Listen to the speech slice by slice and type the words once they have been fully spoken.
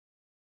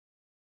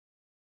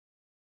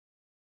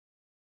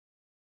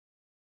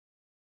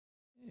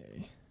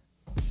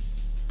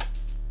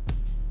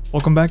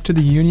Welcome back to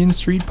the Union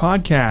Street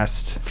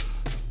Podcast.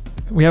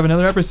 We have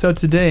another episode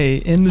today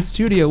in the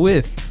studio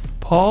with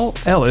Paul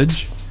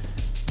Elledge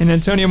and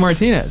Antonio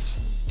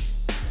Martinez.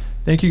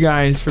 Thank you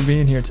guys for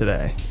being here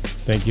today.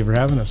 Thank you for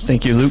having us.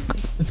 Thank you, Luke.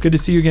 It's good to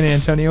see you again,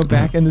 Antonio,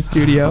 back in the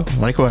studio.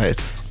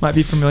 Likewise. Might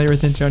be familiar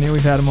with Antonio.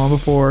 We've had him on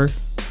before.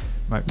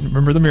 Might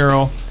remember the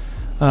mural.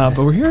 But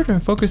we're here to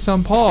focus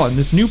on Paul and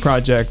this new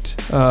project,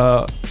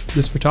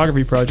 this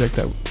photography project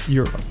that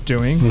you're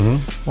doing.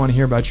 Want to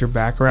hear about your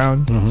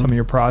background, some of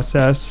your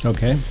process.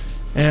 Okay.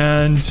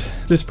 And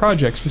this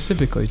project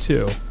specifically,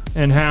 too,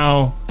 and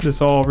how this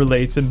all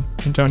relates. And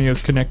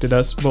Antonio's connected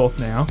us both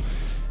now.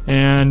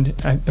 And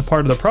a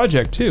part of the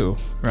project, too,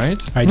 right?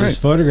 I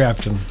just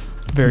photographed him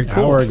very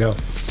cool. An hour ago.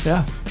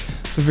 Yeah.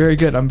 So very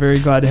good. I'm very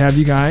glad to have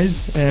you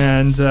guys.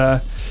 And,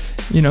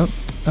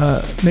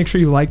 make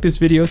sure you like this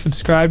video,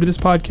 subscribe to this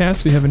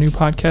podcast. We have a new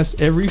podcast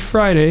every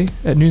Friday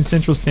at noon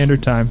Central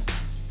Standard Time.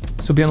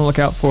 So be on the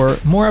lookout for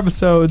more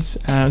episodes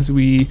as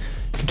we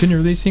continue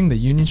releasing the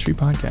Union Street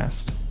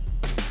Podcast.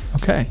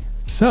 Okay,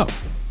 so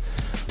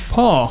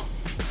Paul,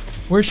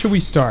 where should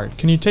we start?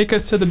 Can you take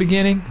us to the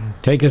beginning?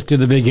 Take us to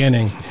the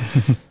beginning.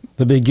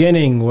 The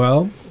beginning,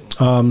 well,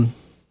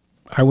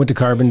 I went to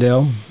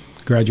Carbondale,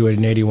 graduated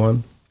in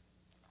 81,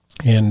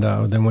 and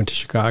then went to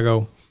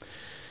Chicago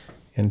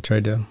and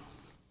tried to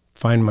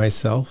find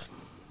myself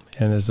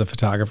and as a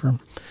photographer.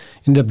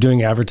 Ended up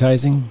doing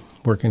advertising,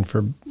 working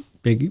for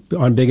big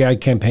ad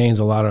campaigns,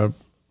 a lot of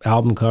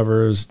album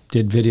covers,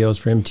 did videos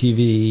for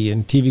MTV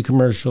and TV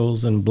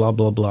commercials and blah,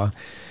 blah, blah.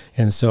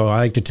 And so I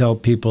like to tell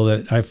people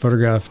that I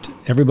photographed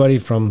everybody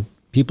from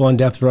people on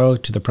death row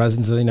to the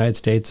presidents of the United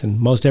States and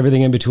most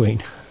everything in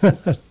between.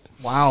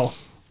 Wow.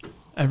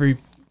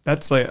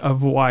 That's like a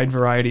wide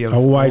variety of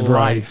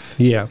variety.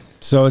 Yeah.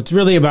 So it's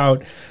really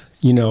about,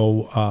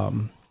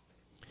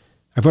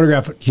 I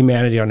photograph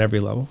humanity on every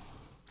level.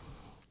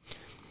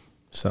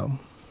 So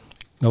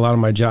a lot of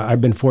my job,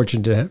 I've been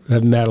fortunate to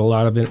have met a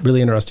lot of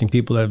really interesting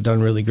people that have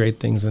done really great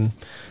things and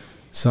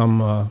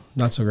some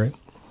not so great.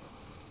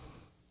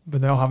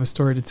 But they all have a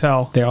story to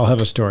tell. They all have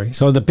a story.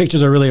 So the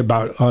pictures are really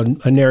about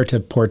a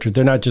narrative portrait.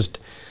 They're not just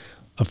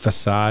a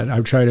facade.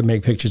 I try to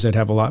make pictures that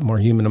have a lot more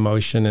human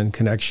emotion and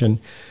connection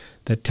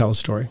that tell a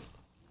story.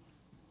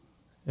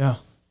 Yeah.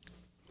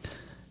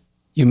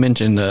 You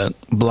mentioned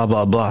blah,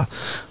 blah, blah.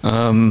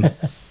 In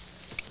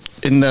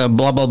the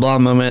blah, blah, blah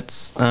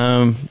moments,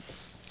 you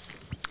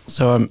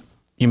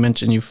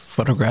mentioned you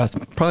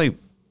photographed probably,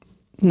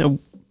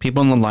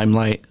 people in the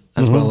limelight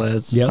as well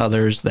as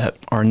others that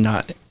are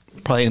not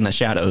probably in the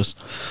shadows.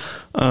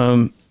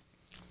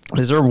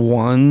 Is there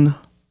one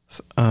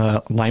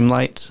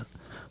limelight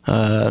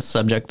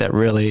subject that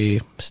really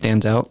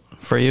stands out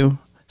for you,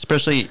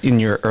 especially in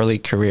your early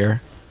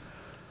career?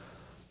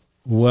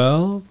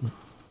 Well,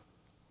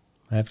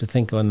 I have to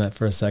think on that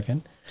for a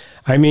second.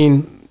 I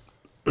mean,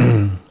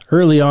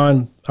 early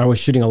on, I was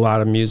shooting a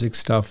lot of music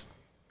stuff.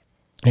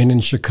 And in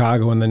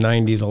Chicago in the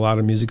 90s, a lot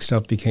of music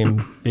stuff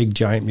became big,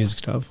 giant music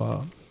stuff.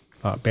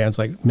 Bands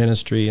like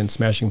Ministry and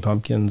Smashing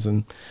Pumpkins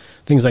and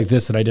things like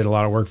this that I did a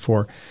lot of work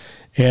for.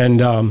 And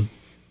also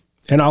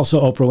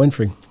Oprah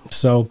Winfrey.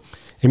 So,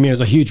 I mean, it was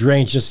a huge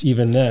range just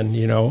even then,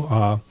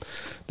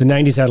 The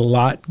 90s had a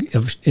lot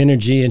of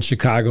energy in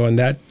Chicago, and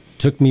that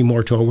took me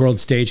more to a world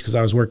stage because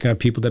I was working on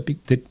people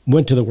that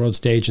went to the world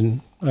stage,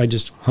 and I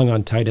just hung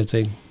on tight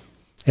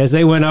as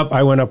they went up.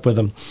 I went up with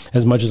them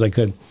as much as I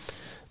could.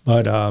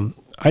 But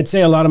I'd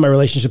say a lot of my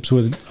relationships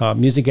with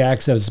music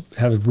acts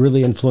have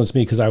really influenced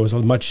me because I was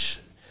much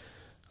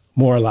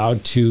more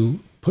allowed to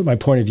put my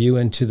point of view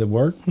into the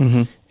work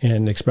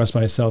and express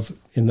myself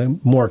in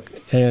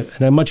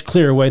a much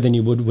clearer way than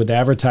you would with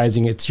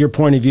advertising. It's your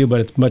point of view, but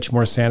it's much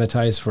more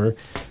sanitized for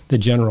the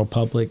general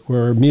public,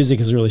 where music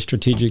is really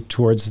strategic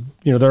towards,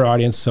 their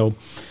audience,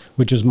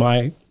 which is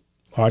my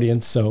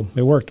audience, so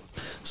it worked.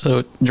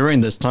 So during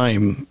this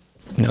time,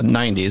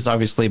 90s,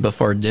 obviously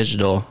before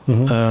digital,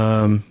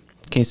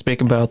 can you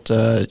speak about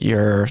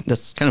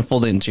this kind of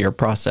folded into your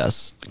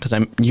process? Because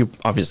you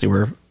obviously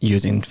were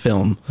using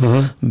film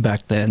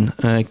back then.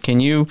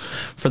 Can you,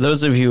 for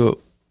those of you,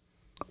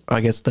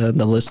 I guess the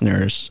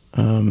listeners,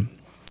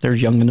 they're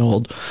young and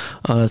old,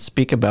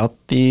 speak about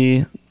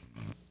the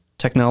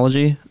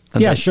technology?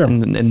 Sure.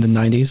 In the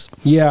 90s?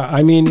 Yeah,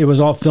 I mean, it was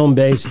all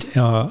film-based.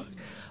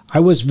 I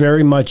was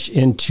very much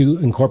into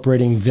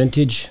incorporating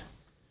vintage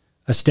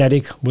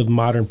aesthetic with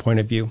modern point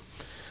of view.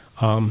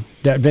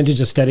 That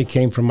vintage aesthetic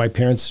came from my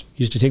parents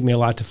used to take me a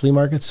lot to flea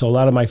markets. So a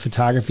lot of my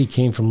photography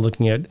came from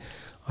looking at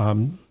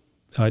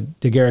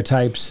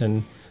daguerreotypes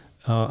and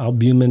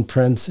albumen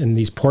prints and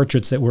these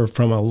portraits that were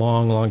from a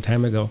long, long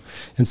time ago.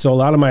 And so a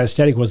lot of my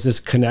aesthetic was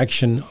this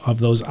connection of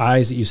those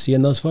eyes that you see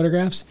in those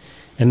photographs.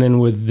 And then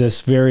with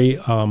this very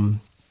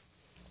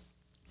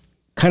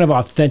kind of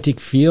authentic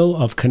feel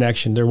of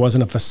connection. There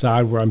wasn't a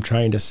facade where I'm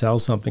trying to sell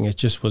something. It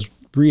just was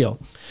real.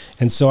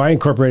 And so I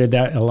incorporated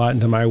that a lot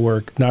into my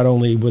work, not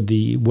only with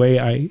the way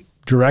I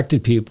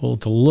directed people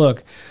to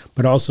look,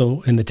 but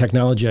also in the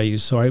technology I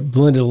used. So I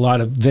blended a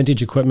lot of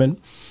vintage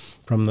equipment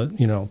from the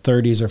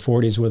 30s or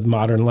 40s with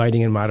modern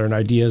lighting and modern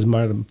ideas,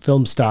 modern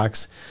film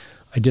stocks.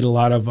 I did a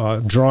lot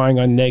of drawing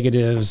on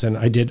negatives, and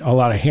I did a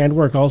lot of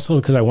handwork also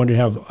because I wanted to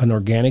have an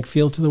organic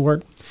feel to the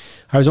work.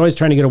 I was always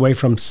trying to get away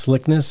from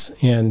slickness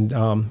and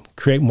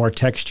create more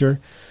texture.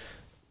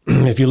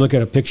 If you look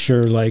at a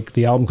picture like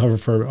the album cover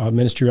for a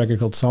ministry record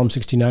called Psalm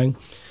 69,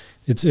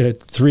 it's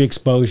 3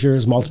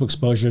 exposures, multiple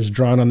exposures,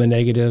 drawn on the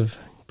negative,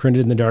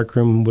 printed in the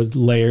darkroom with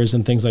layers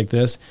and things like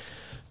this.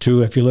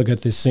 To if you look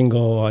at the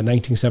single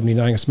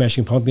 1979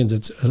 Smashing Pumpkins,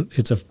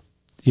 it's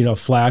a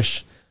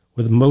flash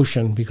with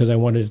motion because I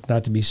wanted it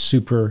not to be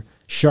super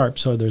sharp.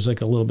 So there's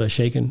like a little bit of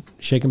shake and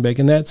bake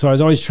in that. So I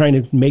was always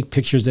trying to make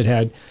pictures that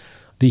had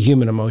the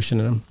human emotion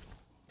in them.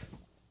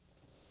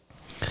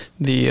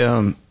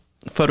 The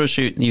photo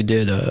shoot you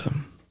did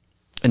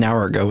an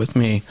hour ago with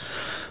me,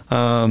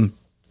 I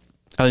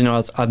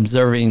was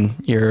observing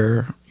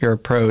your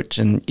approach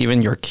and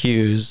even your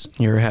cues.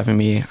 You were having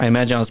me, I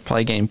imagine I was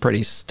probably getting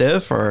pretty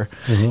stiff, or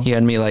you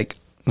had me like,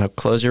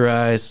 close your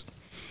eyes,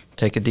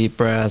 take a deep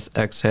breath,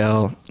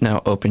 exhale,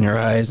 now open your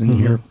eyes, and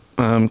you're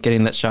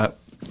getting that shot.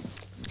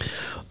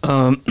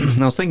 I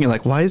was thinking,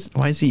 like, why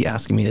is he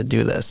asking me to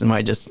do this? Am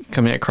I just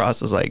coming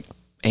across as like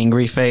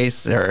angry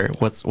face, or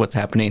what's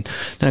happening?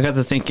 And I got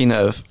to thinking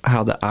of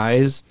how the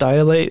eyes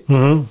dilate.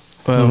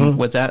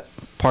 Was that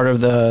part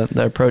of the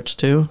approach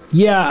too?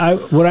 Yeah,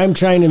 what I'm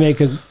trying to make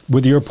is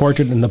with your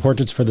portrait and the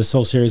portraits for the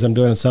Soul series I'm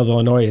doing in South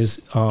Illinois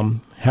is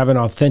have an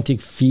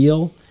authentic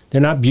feel. They're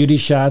not beauty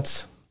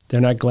shots.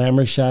 They're not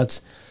glamour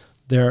shots.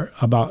 They're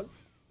about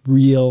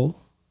real.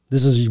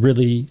 This is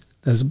really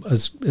as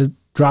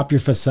drop your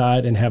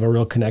facade and have a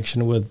real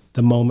connection with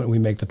the moment we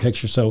make the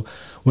picture. So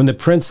when the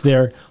print's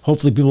there,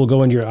 hopefully people will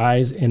go into your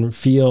eyes and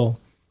feel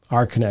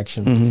our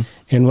connection.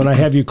 And when I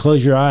have you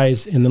close your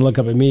eyes and then look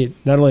up at me, it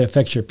not only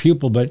affects your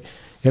pupil, but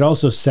it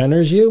also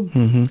centers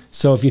you.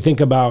 So if you think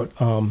about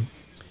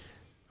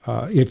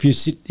if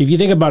you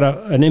think about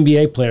an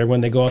NBA player,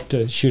 when they go up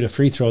to shoot a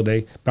free throw,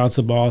 they bounce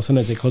the ball.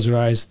 Sometimes they close their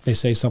eyes, they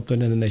say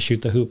something, and then they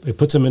shoot the hoop. It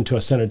puts them into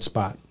a centered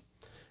spot.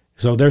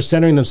 So they're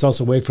centering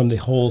themselves away from the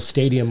whole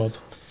stadium of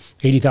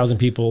 80,000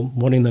 people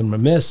wanting them to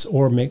miss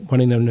or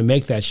wanting them to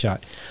make that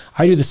shot.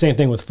 I do the same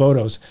thing with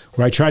photos,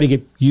 where I try to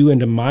get you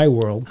into my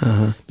world,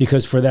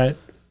 because for that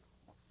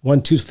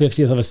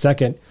 1/250th of a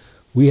second,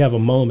 we have a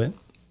moment.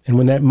 And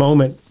when that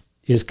moment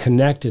is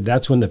connected,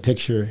 that's when the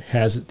picture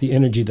has the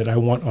energy that I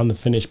want on the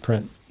finished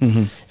print.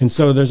 And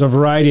so there's a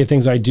variety of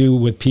things I do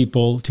with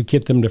people to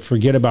get them to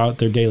forget about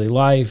their daily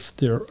life,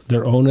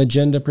 their own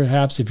agenda,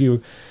 perhaps. If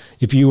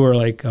you were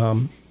like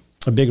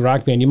a big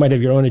rock band, you might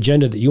have your own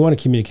agenda that you want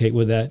to communicate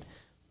with that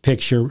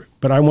picture,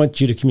 but I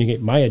want you to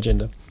communicate my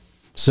agenda.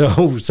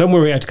 So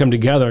somewhere we have to come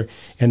together,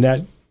 and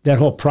that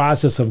whole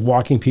process of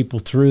walking people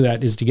through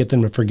that is to get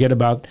them to forget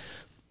about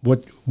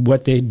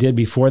what they did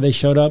before they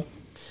showed up,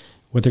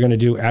 what they're going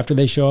to do after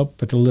they show up,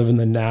 but to live in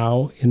the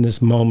now, in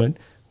this moment,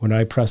 when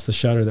I press the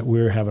shutter, that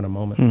we're having a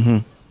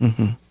moment.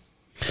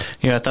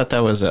 Yeah, I thought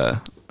that was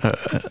a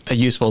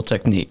useful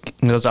technique,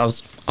 because I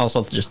was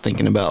also just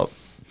thinking about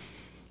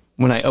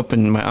when I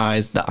open my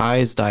eyes, the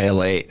eyes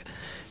dilate.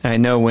 And I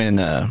know when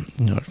I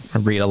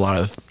read a lot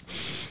of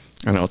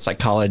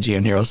psychology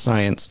and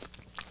neuroscience,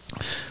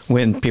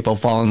 when people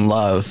fall in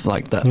love,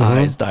 like the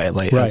eyes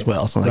dilate as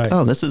well. So I'm like,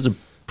 oh, this is a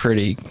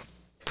pretty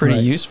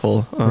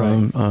useful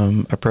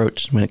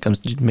approach when it comes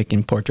to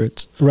making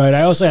portraits. Right.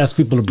 I also ask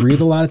people to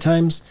breathe a lot of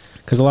times,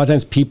 because a lot of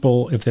times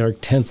people, if they're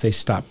tense, they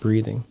stop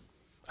breathing.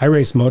 I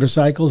race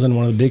motorcycles, and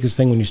one of the biggest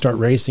things when you start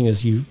racing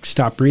is you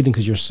stop breathing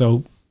because you're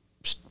so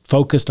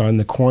focused on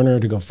the corner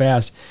to go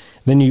fast.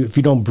 And then if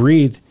you don't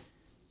breathe,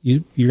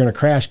 you're going to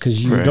crash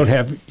because you don't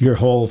have your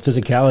whole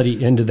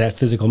physicality into that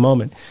physical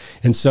moment.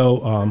 And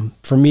so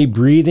for me,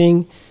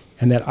 breathing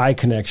and that eye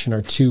connection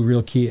are 2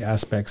 real key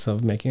aspects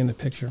of making a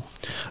picture.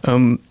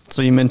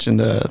 So you mentioned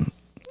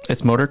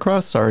it's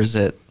motocross, or is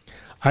it?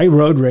 I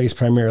road race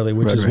primarily,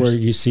 which is where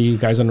you see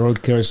guys on the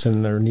road course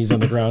and their knees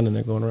on the ground and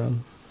they're going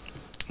around.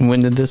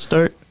 When did this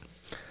start?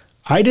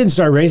 I didn't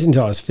start racing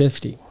until I was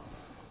 50.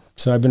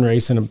 So I've been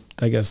racing,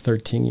 I guess,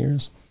 13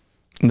 years.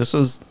 And this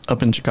was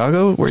up in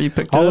Chicago where you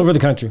picked all up? Over the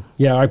country.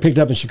 Yeah, I picked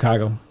up in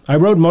Chicago. I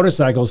rode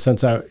motorcycles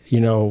since I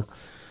didn't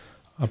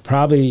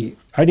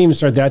even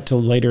start that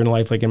till later in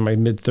life, like in my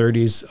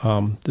mid-30s.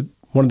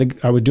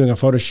 I was doing a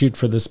photo shoot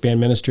for this band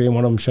Ministry, and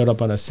one of them showed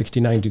up on a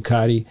 69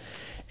 Ducati.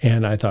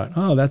 And I thought,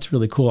 oh, that's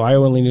really cool. I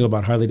only knew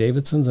about Harley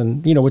Davidsons,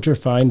 and which are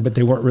fine, but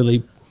they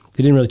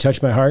didn't really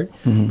touch my heart.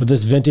 But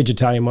this vintage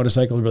Italian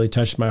motorcycle really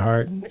touched my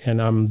heart,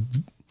 and I'm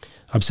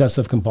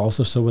obsessive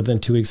compulsive. So within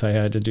 2 weeks I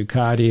had a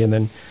Ducati, and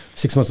then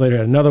 6 months later I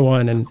had another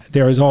one, and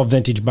there was all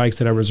vintage bikes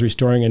that I was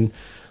restoring. And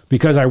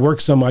because I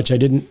worked so much, I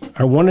got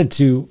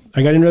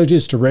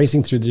introduced to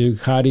racing through the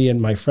Ducati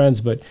and my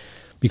friends, but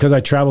because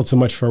I traveled so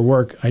much for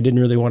work, I didn't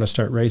really want to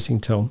start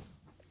racing till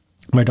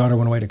my daughter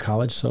went away to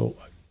college. So,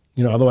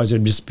 otherwise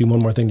it'd just be one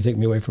more thing to take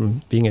me away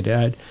from being a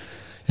dad.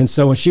 And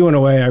so when she went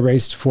away, I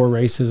raced 4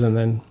 races, and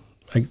then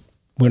I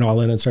went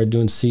all in and started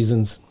doing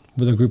seasons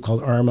with a group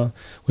called ARMA,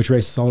 which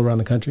races all around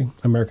the country,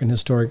 American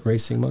Historic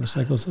Racing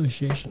Motorcycle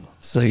Association.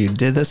 So you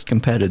did this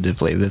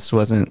competitively. This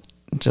wasn't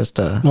just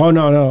a... Oh,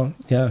 no.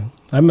 Yeah.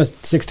 I'm a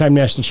 6-time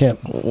national champ.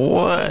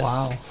 What?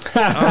 Wow.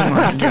 Oh,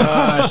 my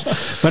gosh.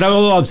 But I'm a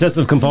little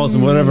obsessive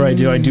compulsive. Whatever I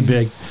do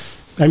big.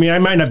 I mean, I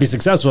might not be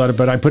successful at it,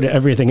 but I put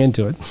everything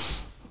into it.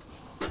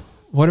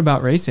 What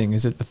about racing?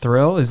 Is it the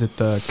thrill? Is it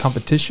the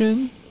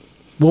competition?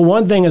 Well,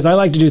 one thing is I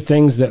like to do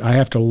things that I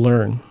have to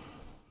learn.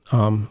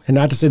 And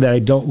not to say that I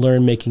don't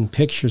learn making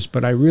pictures,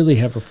 but I really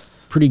have a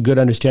pretty good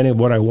understanding of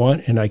what I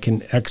want, and I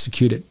can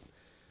execute it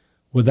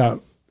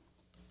without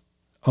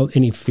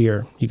any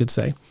fear, you could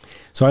say.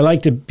 So I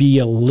like to be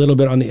a little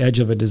bit on the edge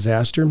of a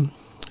disaster.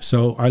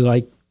 So I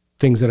like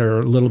things that are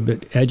a little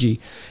bit edgy.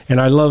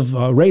 And I love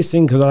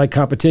racing because I like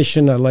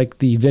competition. I like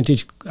the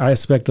vintage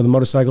aspect of the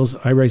motorcycles.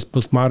 I race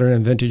both modern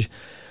and vintage.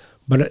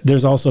 But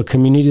there's also a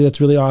community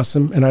that's really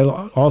awesome. And I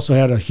also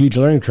had a huge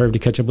learning curve to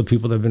catch up with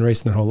people that have been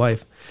racing their whole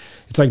life.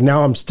 It's like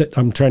now I'm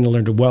trying to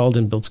learn to weld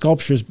and build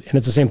sculptures, and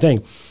it's the same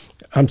thing.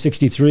 I'm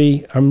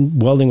 63. I'm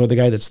welding with a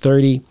guy that's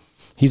 30.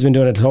 He's been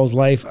doing it his whole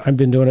life. I've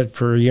been doing it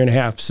for a year and a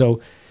half.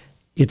 So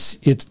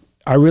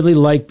I really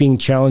like being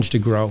challenged to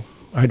grow.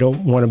 I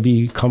don't want to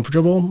be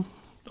comfortable.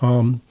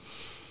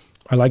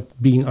 I like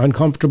being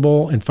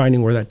uncomfortable and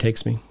finding where that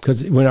takes me.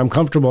 Because when I'm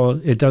comfortable,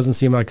 it doesn't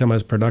seem like I'm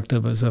as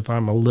productive as if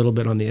I'm a little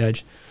bit on the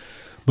edge.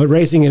 But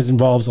racing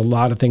involves a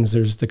lot of things.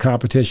 There's the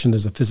competition.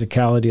 There's the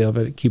physicality of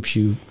it. It keeps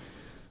you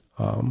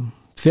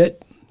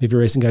fit. If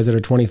you're racing guys that are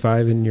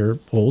 25 and you're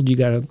old, you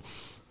got to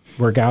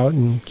work out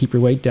and keep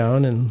your weight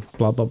down and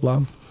blah, blah,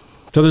 blah.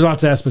 So there's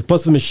lots of aspects.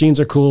 Plus the machines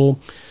are cool.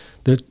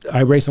 I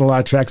race on a lot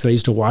of tracks that I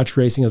used to watch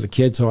racing as a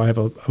kid. So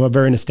I'm a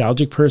very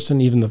nostalgic person.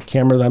 Even the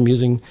camera that I'm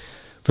using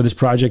for this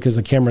project is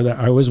a camera that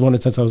I always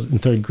wanted since I was in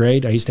 3rd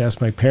grade. I used to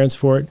ask my parents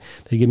for it.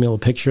 They'd give me a little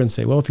picture and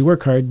say, well, if you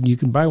work hard, you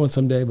can buy one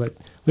someday, but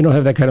we don't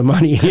have that kind of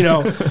money,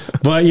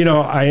 But,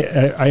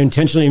 I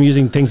intentionally am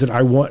using things that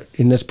I want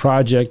in this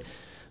project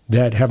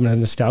that have a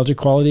nostalgic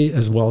quality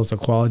as well as a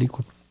quality,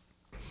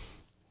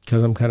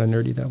 because I'm kind of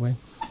nerdy that way.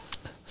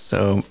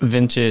 So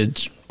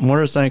vintage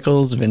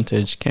motorcycles,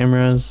 vintage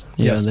cameras.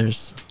 Yeah, Yes.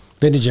 there's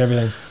vintage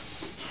everything.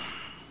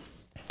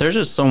 There's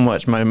just so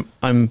much.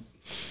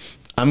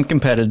 I'm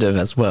competitive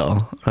as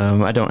well.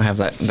 I don't have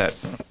that.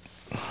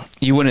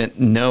 You wouldn't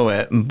know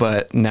it,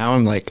 but now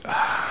I'm like,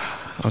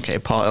 okay,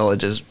 Paul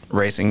Elledge is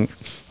racing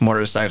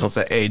motorcycles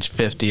at age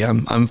 50.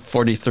 I'm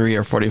 43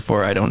 or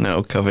 44. I don't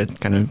know. COVID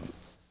kind of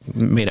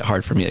made it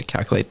hard for me to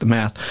calculate the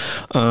math.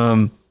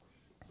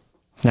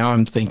 Now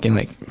I'm thinking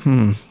like,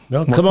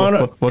 Well, come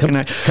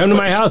to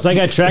my house. I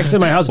got tracks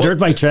in my house, dirt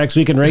bike tracks.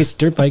 We can race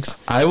dirt bikes.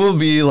 I will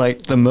be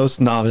like the most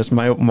novice.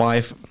 My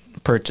wife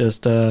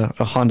purchased a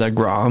Honda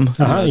Grom.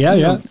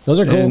 Yeah. Those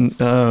are cool.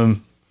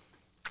 And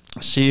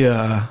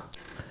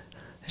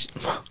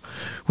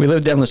we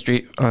lived down the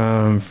street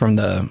from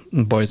the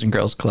Boys and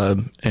Girls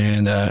Club,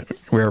 and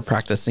we were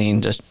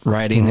practicing just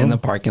riding in the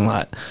parking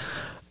lot.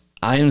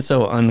 I am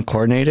so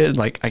uncoordinated.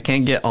 Like I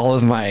can't get all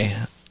of my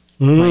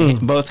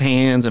both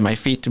hands and my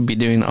feet to be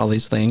doing all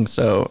these things.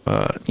 So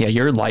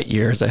you're light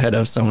years ahead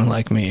of someone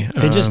like me.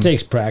 It just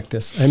takes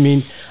practice. I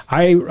mean,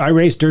 I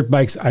race dirt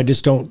bikes. I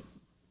just don't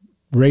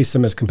race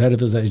them as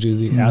competitive as I do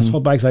the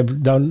asphalt bikes.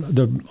 I've done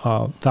the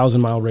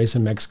 1,000-mile race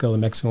in Mexico, the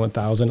Mexican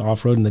 1,000,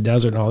 off-road in the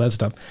desert and all that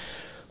stuff.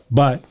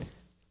 But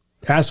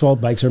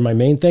asphalt bikes are my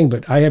main thing.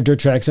 But I have dirt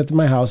tracks at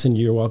my house, and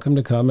you're welcome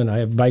to come. And I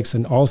have bikes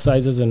in all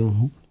sizes,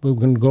 and we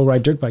can go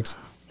ride dirt bikes.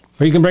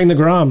 Or you can bring the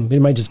Grom. It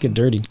might just get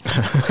dirty.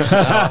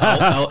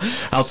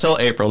 I'll tell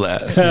April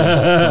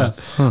that.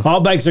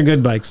 All bikes are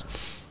good bikes.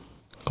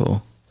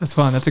 Cool. That's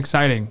fun. That's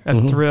exciting.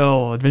 That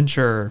thrill,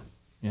 adventure,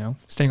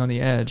 staying on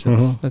the edge.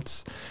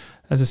 That's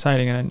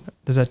exciting. And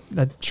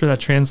I'm sure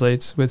that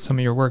translates with some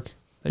of your work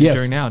that you're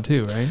doing now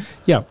too, right?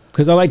 Yeah,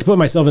 because I like to put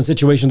myself in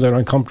situations that are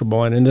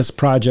uncomfortable. And in this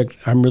project,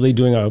 I'm really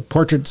doing a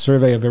portrait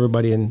survey of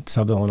everybody in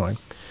South Illinois,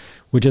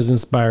 which is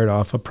inspired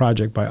off a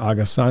project by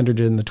August Sander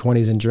did in the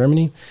 1920s in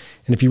Germany.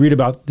 And if you read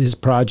about this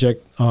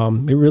project,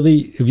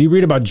 if you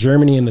read about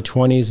Germany in the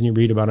 1920s and you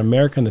read about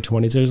America in the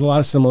 1920s, there's a lot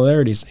of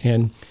similarities.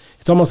 And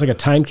it's almost like a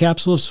time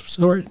capsule of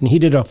sort. And he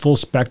did a full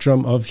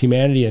spectrum of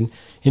humanity. And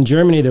in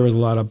Germany, there was a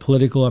lot of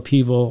political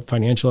upheaval,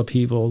 financial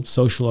upheaval,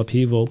 social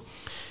upheaval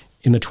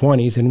in the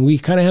 1920s. And we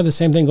kind of have the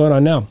same thing going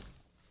on now.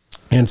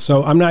 And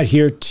so I'm not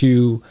here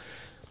to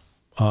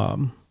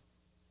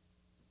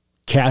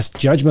cast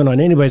judgment on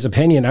anybody's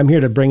opinion. I'm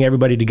here to bring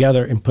everybody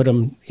together and put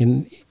them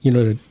in,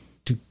 to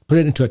put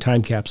it into a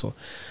time capsule.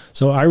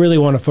 So I really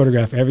want to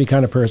photograph every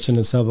kind of person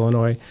in South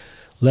Illinois,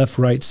 left,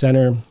 right,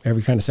 center,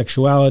 every kind of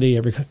sexuality,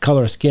 every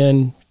color of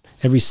skin,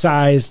 every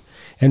size,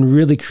 and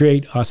really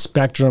create a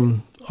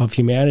spectrum of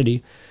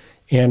humanity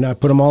and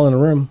put them all in a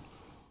room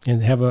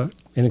and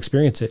and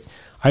experience it.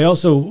 I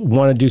also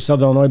want to do South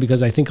Illinois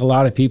because I think a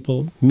lot of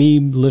people, me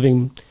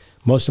living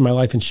most of my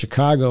life in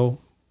Chicago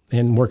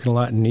and working a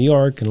lot in New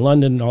York and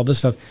London and all this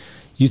stuff,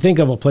 you think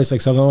of a place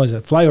like South Illinois as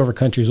a flyover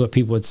country is what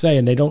people would say,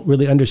 and they don't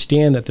really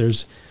understand that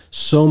there's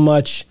so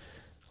much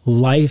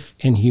life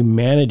and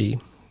humanity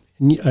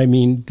I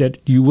mean, that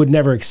you would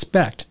never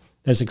expect.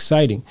 That's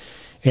exciting.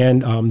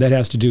 And that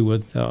has to do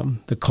with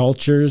the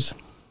cultures,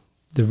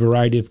 the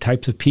variety of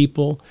types of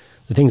people,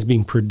 the things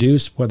being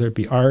produced, whether it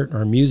be art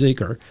or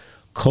music or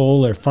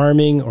coal or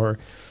farming or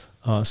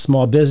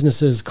small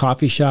businesses,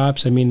 coffee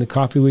shops. I mean, the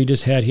coffee we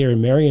just had here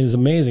in Marion is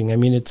amazing. I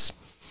mean, it's,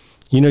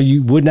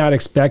 you would not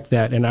expect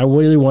that. And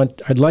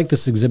I'd like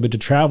this exhibit to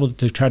travel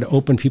to try to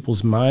open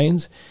people's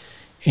minds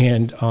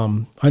and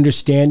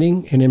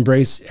understanding and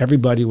embrace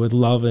everybody with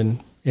love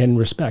and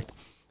respect.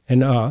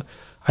 And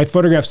I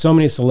photographed so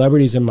many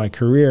celebrities in my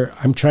career.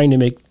 I'm trying to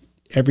make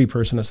every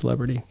person a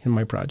celebrity in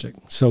my project.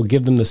 So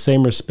give them the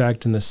same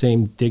respect and the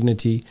same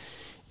dignity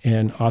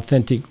and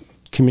authentic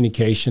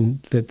communication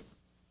that,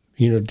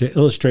 to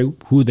illustrate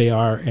who they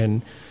are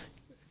and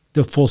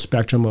the full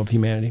spectrum of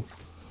humanity.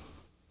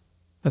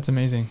 That's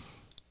amazing.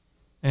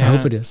 And I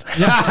hope it is.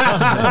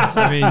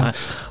 I mean,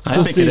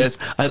 I think it is.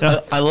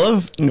 I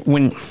love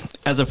when,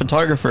 as a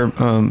photographer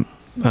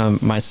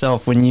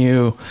myself, when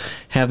you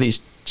have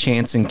these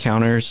chance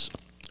encounters.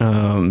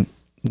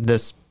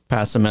 This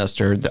past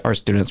semester, our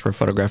students were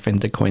photographing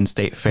the Coin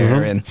State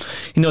Fair, and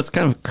it's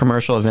kind of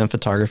commercial event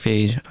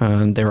photography.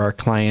 They're our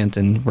client,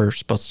 and we're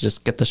supposed to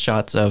just get the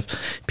shots of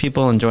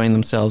people enjoying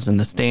themselves in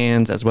the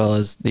stands as well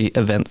as the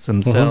events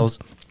themselves.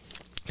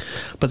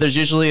 But there's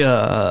usually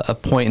a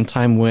point in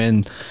time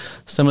when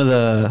some of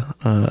the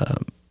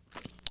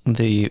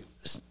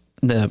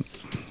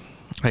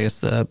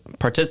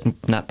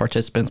not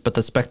participants, but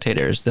the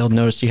spectators, they'll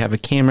notice you have a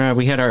camera.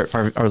 We had our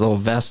little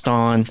vest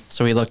on,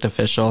 so we looked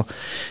official.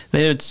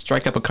 They would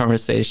strike up a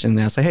conversation and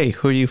ask, hey,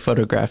 who are you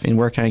photographing?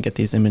 Where can I get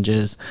these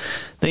images?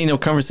 Then,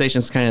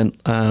 conversations kind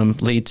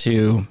of lead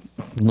to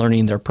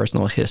learning their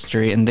personal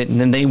history, and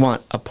then they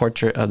want a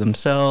portrait of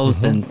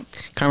themselves, and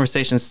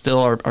conversations still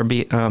are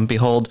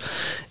behold.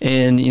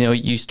 And,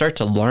 you start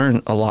to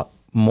learn a lot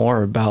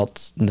more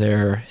about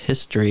their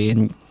history,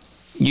 and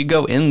you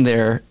go in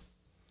there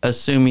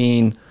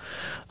assuming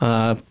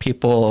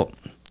people,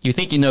 you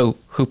think you know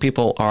who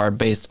people are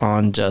based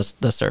on just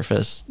the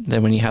surface.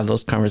 Then when you have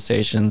those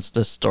conversations,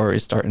 the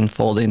stories start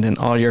unfolding, and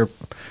all your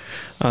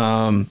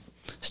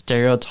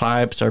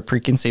stereotypes or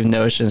preconceived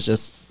notions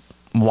just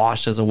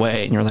washes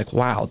away, and you're like,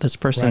 wow, this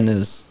person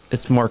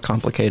it's more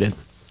complicated.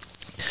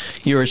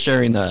 You were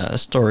sharing a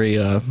story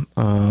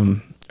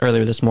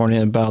earlier this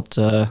morning about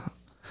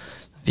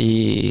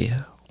he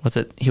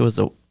was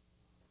a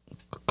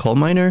coal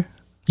miner?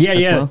 Yeah.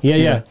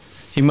 Do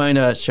you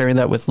mind sharing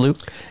that with Luke?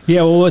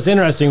 Yeah, well, what's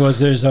interesting was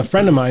there's a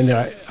friend of mine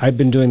that I've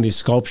been doing these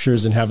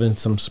sculptures and having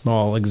some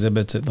small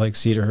exhibits at like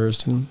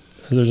Cedarhurst, and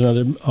there's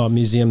another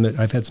museum that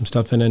I've had some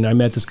stuff in, and I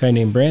met this guy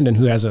named Brandon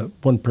who has a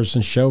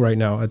one-person show right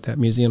now at that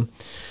museum.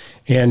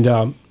 And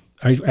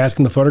I asked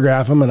him to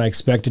photograph him, and I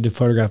expected to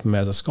photograph him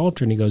as a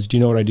sculptor, and he goes, do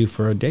you know what I do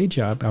for a day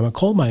job? I'm a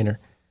coal miner.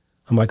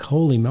 I'm like,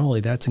 holy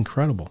moly, that's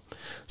incredible.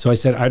 So I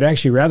said, I'd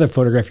actually rather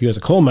photograph you as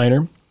a coal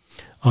miner.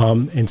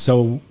 And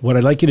so what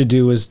I'd like you to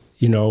do is,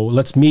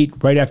 let's meet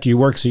right after you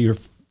work so you're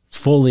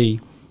fully,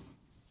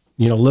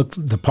 look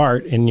the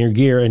part in your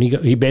gear. And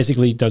he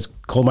basically does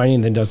coal mining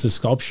and then does the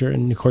sculpture.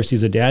 And of course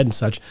he's a dad and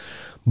such.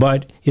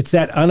 But it's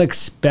that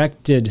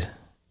unexpected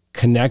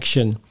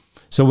connection.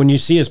 So when you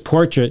see his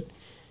portrait,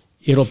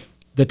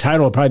 the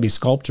title will probably be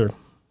Sculptor.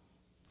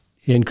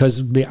 And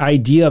because the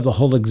idea of the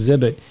whole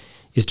exhibit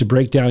is to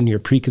break down your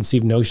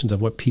preconceived notions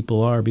of what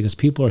people are, because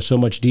people are so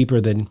much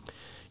deeper than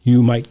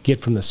you might get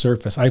from the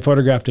surface. I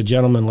photographed a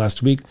gentleman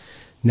last week,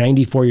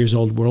 94 years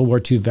old, World War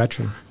II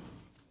veteran.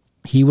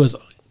 He was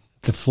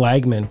the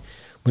flagman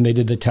when they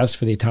did the test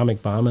for the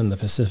atomic bomb in the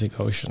Pacific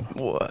Ocean.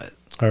 What?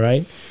 All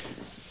right.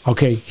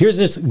 Okay, here's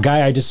this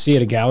guy I just see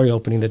at a gallery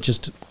opening that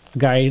just, a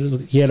guy,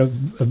 he had a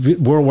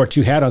World War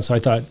II hat on, so I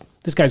thought,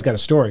 this guy's got a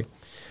story.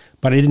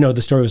 But I didn't know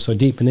the story was so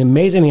deep. And the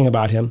amazing thing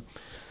about him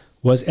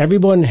was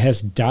everyone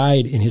has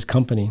died in his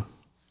company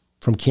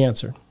from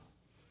cancer,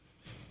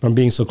 from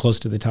being so close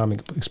to the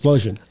atomic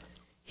explosion.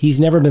 He's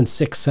never been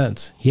sick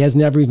since. He has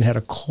never even had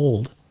a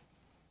cold.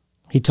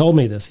 He told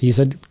me this. He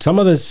said some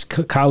of his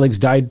colleagues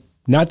died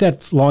not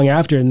that long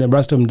after, and the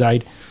rest of them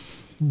died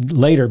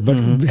later, but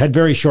had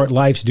very short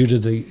lives due to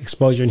the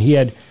exposure. And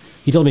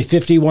he told me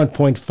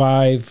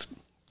 51.5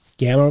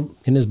 gamma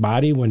in his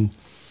body when,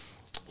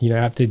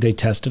 after they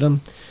tested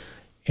him.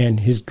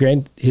 And his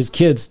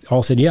kids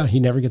all said, yeah,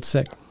 he never gets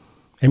sick.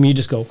 I mean, you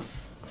just go,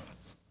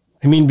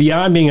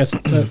 beyond being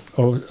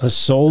a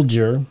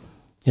soldier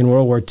in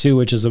World War II,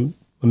 which is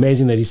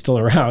amazing that he's still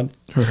around,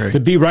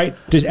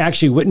 to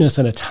actually witness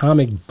an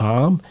atomic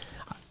bomb.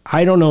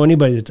 I don't know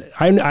anybody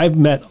I've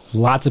met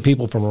lots of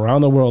people from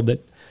around the world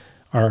that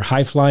are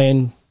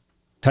high-flying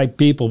type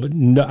people, but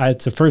no,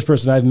 it's the first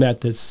person I've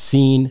met that's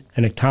seen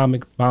an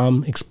atomic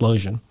bomb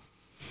explosion.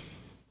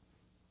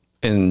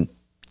 And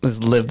has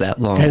lived that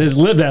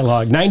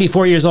long.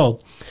 94 years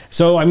old.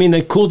 So,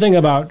 the cool thing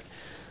about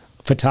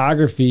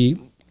photography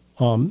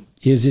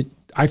is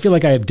I feel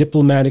like I have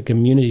diplomatic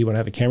immunity when I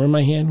have a camera in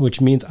my hand,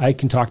 which means I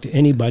can talk to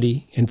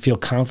anybody and feel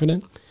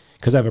confident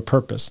because I have a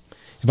purpose.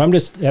 If I'm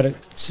just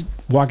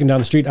walking down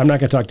the street, I'm not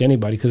going to talk to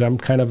anybody because I'm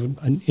kind of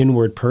an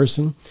inward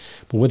person.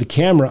 But with a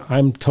camera,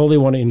 I'm totally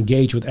want to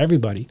engage with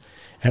everybody.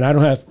 And I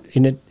don't have,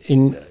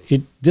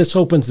 this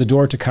opens the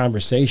door to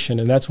conversation.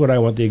 And that's what I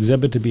want the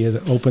exhibit to be, is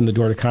open the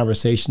door to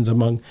conversations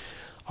among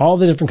all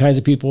the different kinds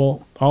of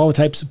people, all the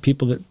types of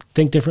people that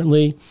think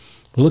differently,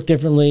 look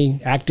differently,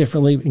 act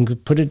differently,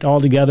 and put it all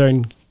together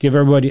and give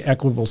everybody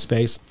equitable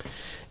space.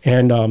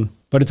 And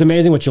but it's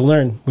amazing what you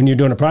learn when you're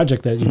doing a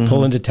project that you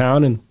pull into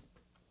town, and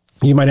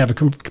you might have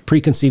a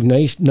preconceived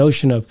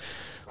notion of,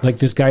 like,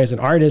 this guy is an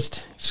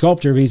artist,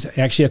 sculptor, but he's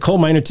actually a coal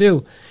miner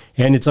too.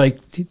 And it's like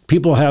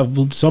people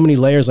have so many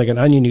layers, like an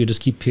onion. You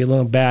just keep peeling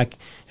them back,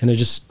 and there's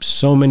just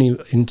so many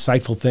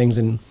insightful things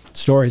and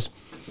stories.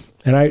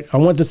 And I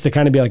want this to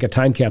kind of be like a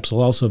time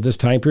capsule also of this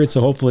time period.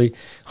 So hopefully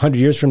 100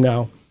 years from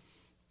now,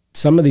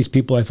 some of these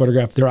people I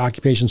photographed, their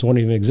occupations won't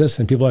even exist,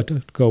 and people have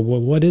to go,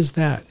 well, what is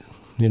that?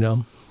 You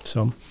know,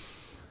 so.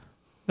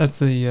 That's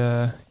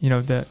the, you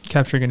know, the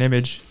capturing an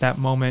image, that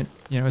moment,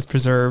 you know, is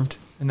preserved,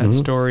 and that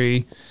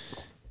story,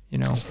 you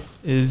know,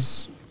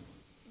 is,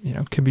 you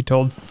know, can be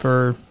told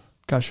for,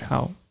 gosh,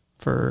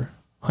 for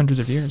hundreds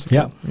of years,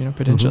 yeah, you know,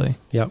 potentially.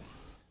 Yep.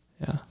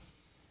 Yeah.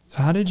 So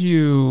how did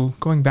you,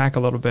 going back a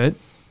little bit,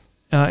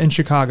 in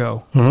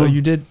Chicago, so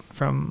you did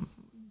from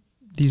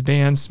these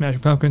bands,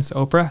 Smashing Pumpkins to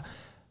Oprah,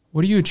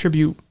 what do you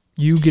attribute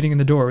you getting in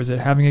the door? Was it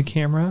having a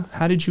camera?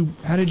 How did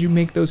you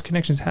make those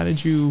connections? How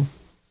did you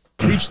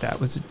reach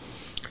that? Was it?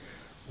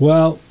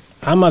 Well,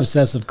 I'm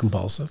obsessive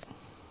compulsive.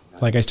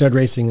 Like, I started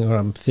racing when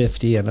I'm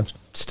 50, and I'm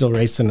still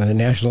racing in a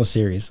national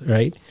series,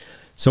 right?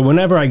 So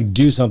whenever I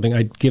do something,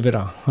 I give it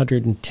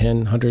 110,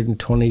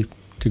 120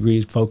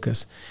 degrees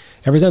focus.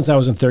 Ever since I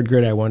was in third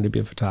grade, I wanted to be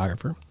a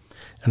photographer.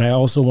 And I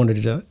also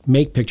wanted to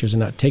make pictures and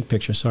not take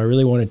pictures. So I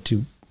really wanted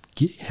to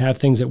have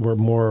things that were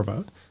more of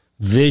a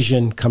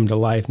vision come to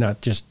life, not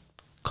just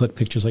click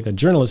pictures like a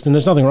journalist. And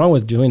there's nothing wrong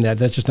with doing that.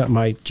 That's just not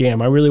my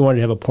jam. I really wanted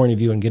to have a point of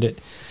view and get it.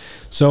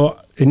 So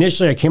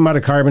initially I came out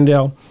of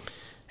Carbondale,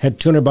 had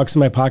 $200 in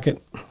my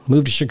pocket,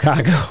 moved to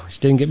Chicago, which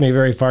didn't get me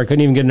very far.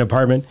 Couldn't even get an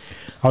apartment.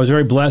 I was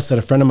very blessed that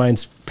a friend of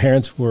mine's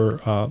parents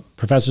were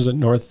professors at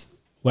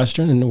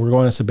Northwestern, and were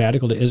going on a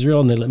sabbatical to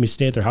Israel, and they let me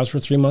stay at their house for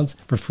 3 months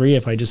for free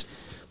if I just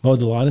mowed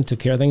the lawn and took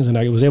care of things, and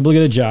I was able to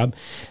get a job.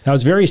 And I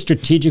was very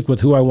strategic with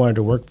who I wanted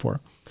to work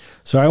for.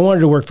 So I wanted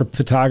to work for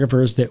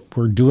photographers that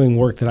were doing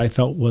work that I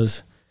felt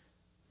was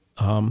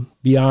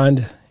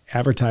beyond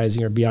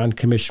advertising or beyond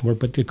commission work,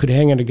 but it could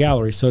hang in a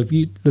gallery. So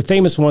the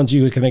famous ones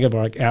you can think of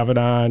are like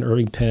Avedon,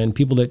 Irving Penn,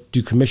 people that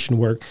do commission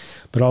work,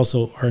 but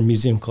also are in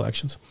museum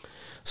collections.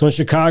 So in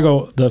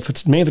Chicago,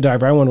 the main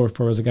photographer I wanted to work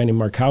for was a guy named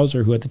Mark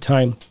Hauser, who at the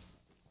time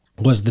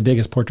was the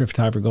biggest portrait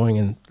photographer going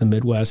in the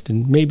Midwest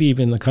and maybe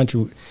even in the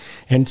country.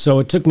 And so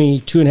it took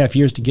me 2.5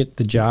 years to get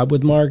the job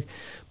with Mark.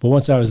 But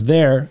once I was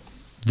there,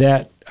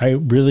 that I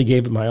really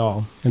gave it my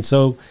all. And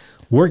so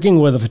working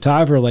with a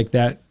photographer like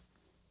that,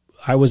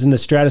 I was in the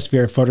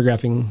stratosphere of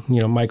photographing,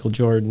 you know, Michael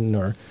Jordan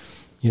or,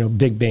 you know,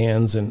 big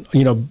bands. And,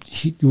 you know,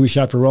 we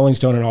shot for Rolling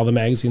Stone and all the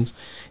magazines.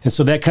 And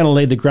so that kind of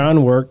laid the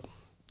groundwork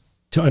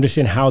to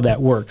understand how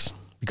that works.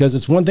 Because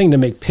it's one thing to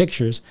make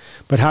pictures,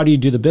 but how do you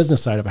do the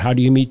business side of it? How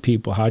do you meet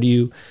people? What do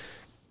you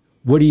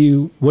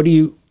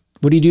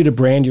do to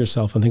brand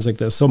yourself and things like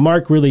this? So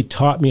Mark really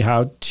taught me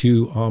how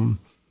to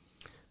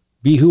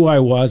be who I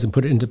was and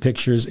put it into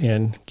pictures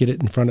and get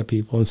it in front of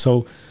people. And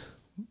so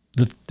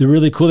the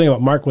really cool thing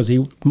about Mark was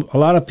a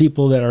lot of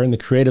people that are in the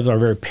creative are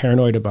very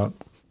paranoid about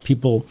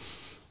people,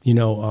 you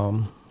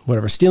know,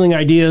 whatever, stealing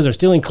ideas or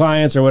stealing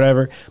clients or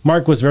whatever.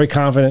 Mark was very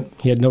confident.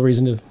 He had no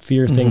reason to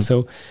fear things.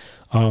 So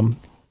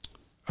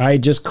I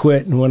just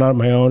quit and went on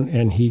my own,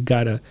 and he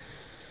got a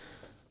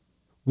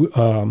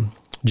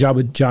job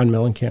with John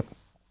Mellencamp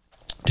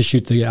to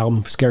shoot the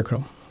album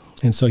Scarecrow.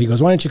 And so he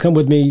goes, why don't you come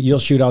with me? You'll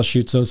shoot, I'll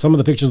shoot. So some of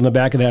the pictures in the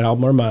back of that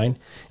album are mine.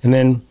 And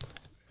then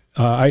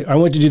I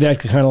went to do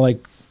that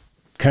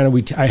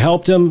I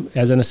helped him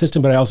as an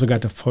assistant, but I also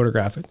got to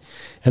photograph it.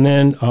 And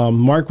then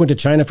Mark went to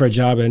China for a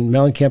job, and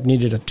Mellencamp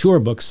needed a tour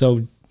book.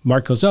 So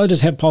Mark goes, oh,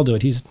 just have Paul do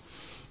it. He's,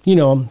 you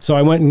know, so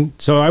I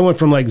went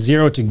from like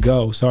zero to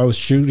go. So I was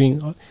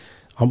shooting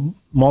a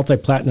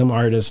multi-platinum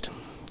artist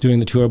doing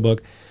the tour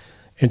book.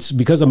 It's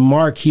because of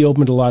Mark, he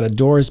opened a lot of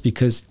doors,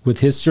 because with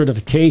his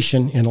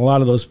certification, and a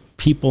lot of those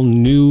people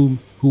knew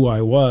who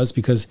I was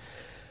because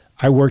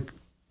I worked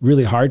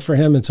really hard for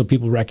him. And so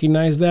people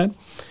recognized that.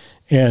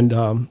 And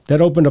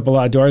that opened up a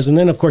lot of doors. And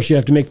then, of course, you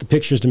have to make the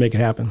pictures to make it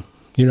happen,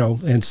 you know.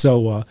 And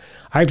so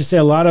I have to say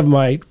a lot of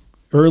my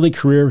early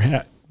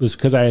career was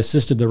because I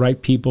assisted the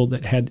right people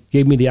that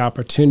gave me the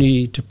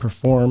opportunity to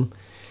perform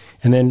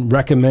and then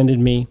recommended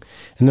me.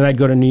 And then I'd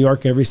go to New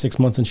York every 6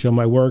 months and show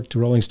my work to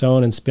Rolling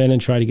Stone and spin and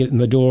try to get in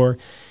the door.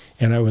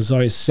 And I was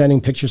always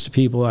sending pictures to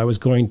people. I was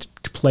going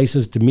to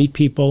places to meet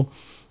people.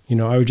 You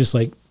know, I would just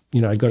like,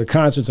 you know, I'd go to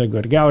concerts, I'd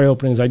go to gallery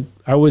openings.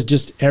 I was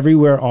just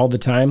everywhere all the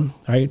time.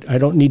 I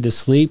don't need to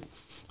sleep.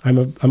 I'm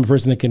a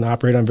person that can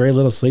operate on very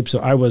little sleep. So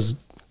I was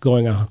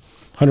going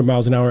 100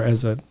 miles an hour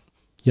as a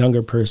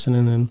younger person.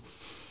 And then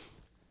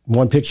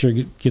one picture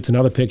gets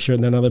another picture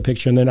and then another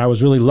picture. And then I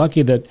was really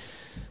lucky that,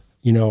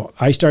 you know,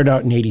 I started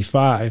out in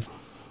 85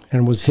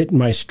 and was hitting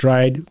my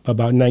stride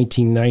about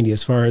 1990.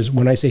 As far as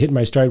when I say hitting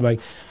my stride, like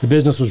the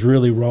business was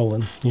really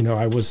rolling. You know,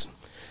 it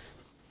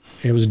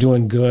was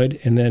doing good.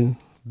 And then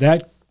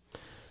that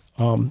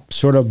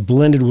sort of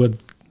blended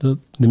with the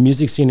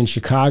music scene in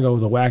Chicago,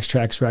 the Wax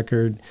Trax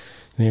record,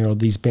 you know,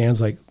 these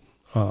bands like,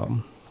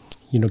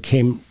 you know,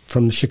 came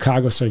from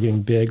Chicago, started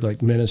getting big,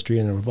 like Ministry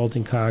and the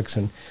Revolting Cocks,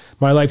 and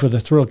My Life with a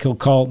Thrill Kill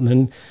Cult, and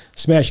then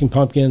Smashing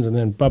Pumpkins, and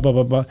then blah, blah,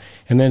 blah, blah.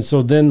 And then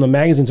the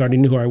magazines already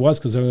knew who I was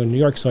because they were in New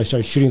York, so I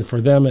started shooting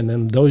for them, and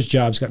then those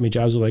jobs got me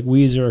jobs with like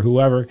Weezer or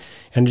whoever,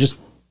 and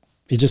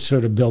it just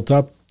sort of built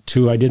up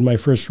to, I did my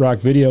first rock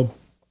video.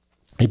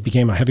 It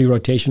became a heavy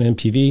rotation on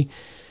MTV.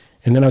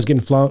 And then I was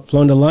getting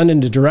flown to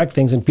London to direct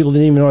things, and people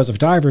didn't even know I was a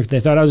photographer.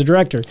 They thought I was a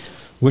director,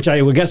 which I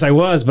would guess I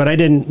was, but I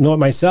didn't know it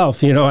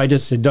myself. You know, I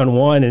just had done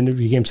one, and it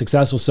became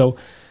successful. So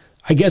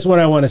I guess what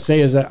I want to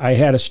say is that I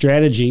had a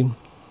strategy.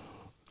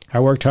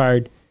 I worked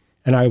hard,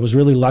 and I was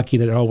really lucky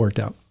that it all worked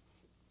out.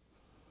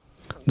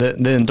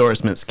 The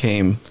endorsements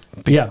came.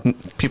 Yeah.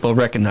 People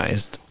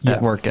recognized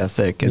that work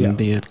ethic and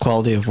the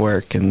quality of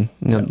work, and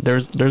you know,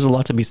 there's a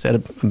lot to be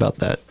said about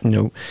that. You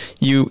know,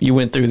 you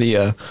went through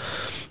the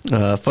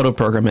photo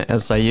program at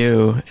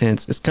SIU,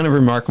 and it's kind of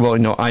remarkable.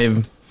 You know,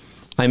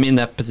 I'm in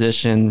that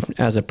position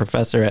as a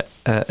professor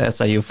at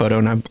SIU Photo,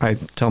 and I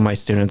tell my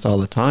students all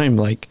the time,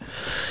 like,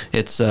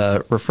 it's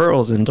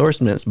referrals,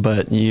 endorsements,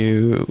 but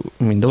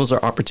those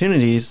are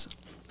opportunities,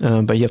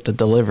 but you have to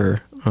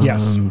deliver.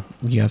 Yes.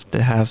 You have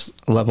to have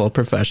a level of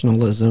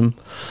professionalism,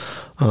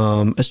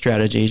 a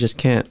strategy. You just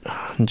can't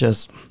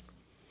just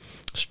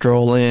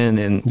stroll in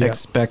and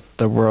expect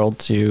the world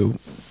to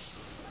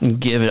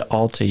give it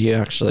all to you. You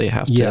actually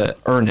have to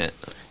earn it.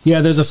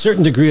 Yeah, there's a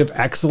certain degree of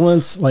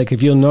excellence. Like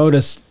if you'll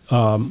notice,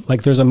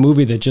 like there's a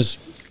movie that just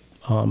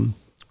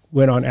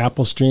went on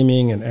Apple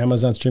streaming and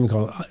Amazon streaming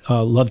called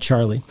Love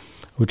Charlie,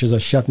 which is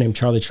a chef named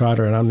Charlie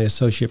Trotter, and I'm the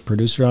associate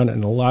producer on it.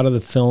 And a lot of the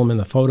film and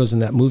the photos in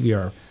that movie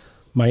are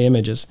my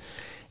images.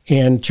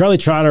 And Charlie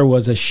Trotter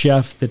was a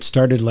chef that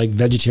started like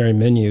vegetarian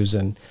menus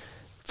and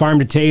farm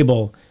to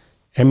table.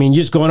 I mean,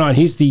 just going on,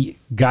 he's the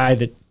guy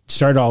that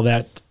started all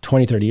that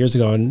 20, 30 years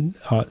ago. And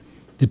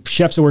the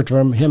chefs that worked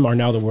for him are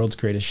now the world's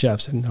greatest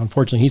chefs. And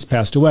unfortunately, he's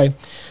passed away.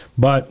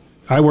 But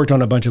I worked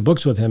on a bunch of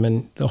books with him.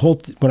 And the whole,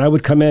 when I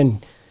would come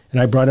in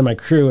and I brought in my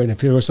crew, and if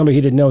there was somebody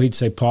he didn't know, he'd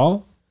say,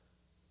 Paul,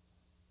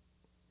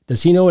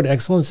 does he know what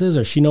excellence is,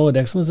 or she know what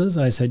excellence is?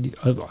 And I said,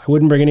 I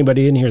wouldn't bring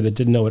anybody in here that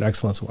didn't know what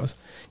excellence was,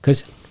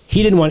 because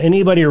he didn't want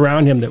anybody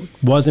around him that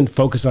wasn't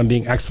focused on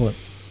being excellent.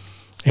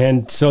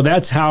 And so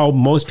that's how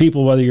most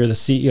people, whether you're the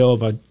CEO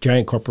of a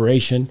giant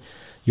corporation,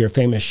 you're a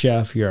famous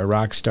chef, you're a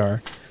rock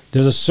star,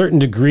 there's a certain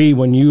degree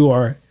when you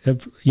are,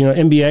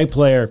 NBA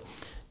player,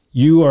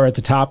 you are at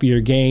the top of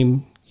your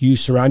game, you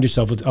surround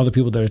yourself with other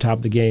people that are top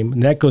of the game.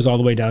 And that goes all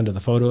the way down to the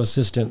photo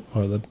assistant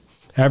or the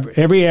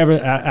every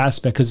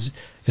aspect, because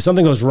if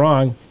something goes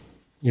wrong,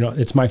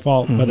 it's my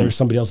fault, whether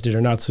somebody else did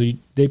or not. So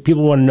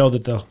people want to know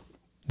that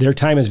their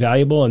time is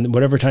valuable, and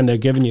whatever time they're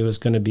giving you is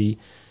going to be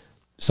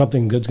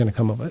something good's going to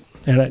come of it.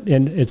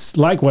 And it's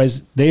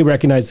likewise, they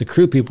recognize the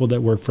crew people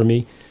that work for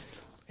me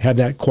had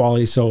that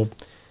quality. So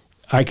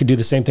I could do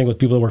the same thing with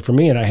people that work for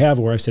me, and I have,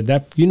 where I said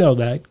that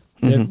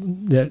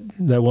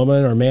that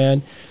woman or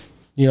man,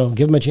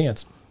 give them a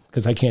chance,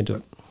 because I can't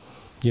do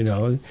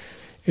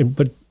it.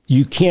 But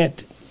you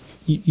can't.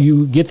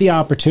 You get the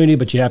opportunity,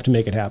 but you have to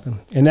make it happen.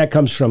 And that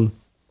comes from,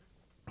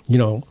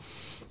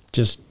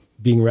 just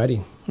being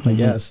ready, I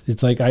guess.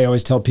 It's like I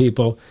always tell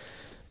people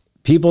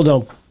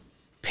don't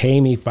pay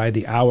me by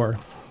the hour,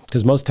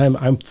 because most of the time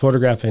I'm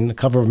photographing the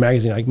cover of a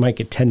magazine. I might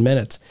get 10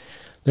 minutes.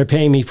 They're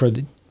paying me for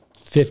the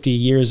 50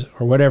 years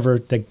or whatever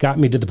that got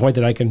me to the point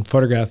that I can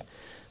photograph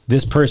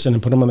this person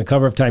and put them on the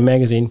cover of Time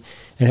magazine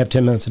and have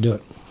 10 minutes to do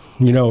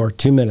it, or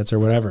 2 minutes or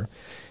whatever.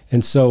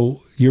 And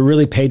so you're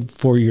really paid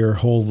for your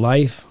whole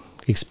life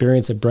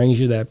experience that brings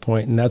you to that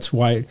point. And that's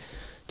why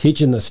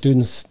teaching the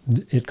students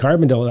at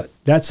Carbondale,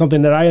 that's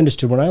something that I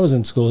understood when I was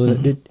in school,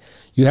 that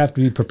you have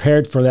to be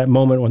prepared for that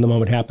moment when the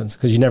moment happens,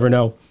 because you never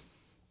know.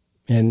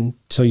 And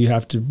so you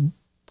have to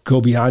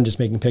go beyond just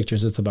making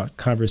pictures. It's about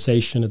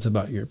conversation. It's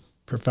about your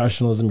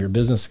professionalism, your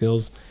business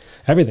skills,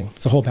 everything.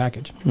 It's a whole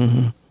package.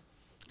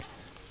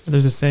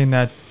 There's a saying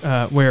that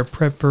where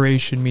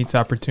preparation meets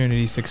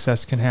opportunity,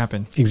 success can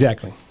happen.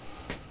 Exactly.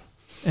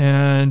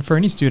 And for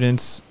any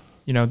students,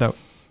 that,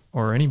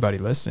 or anybody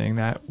listening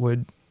that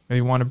would maybe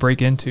want to break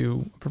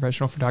into a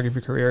professional photography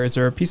career, is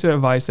there a piece of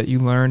advice that you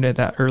learned at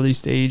that early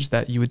stage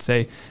that you would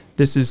say,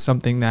 this is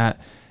something that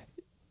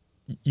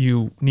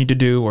you need to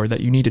do, or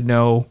that you need to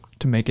know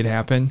to make it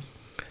happen?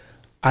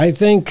 I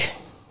think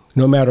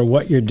no matter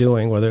what you're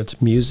doing, whether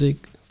it's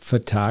music,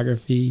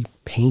 photography,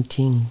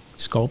 painting,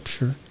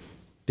 sculpture,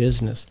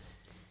 business,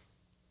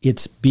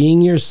 it's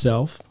being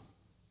yourself,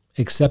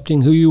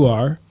 accepting who you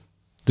are,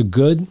 the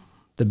good,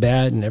 the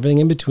bad, and everything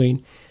in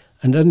between,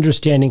 and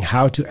understanding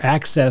how to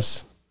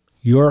access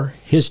your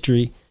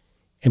history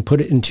and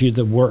put it into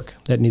the work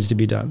that needs to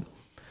be done.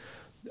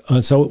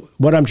 So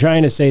what I'm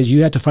trying to say is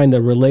you have to find the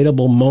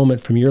relatable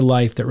moment from your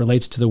life that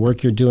relates to the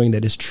work you're doing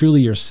that is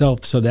truly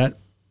yourself. So that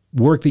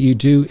work that you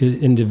do is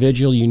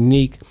individual,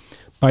 unique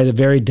by the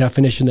very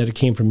definition that it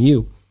came from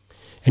you.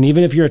 And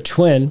even if you're a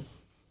twin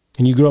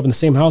and you grew up in the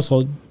same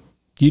household,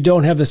 you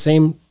don't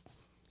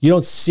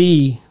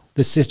see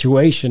the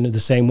situation in the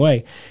same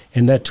way.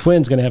 And that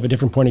twin's going to have a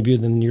different point of view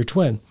than your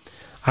twin.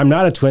 I'm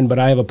not a twin, but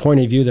I have a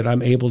point of view that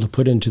I'm able to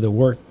put into the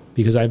work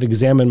because I've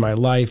examined my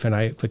life and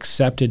I've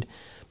accepted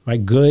my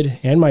good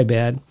and my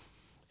bad,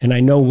 and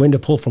I know when to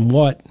pull from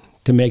what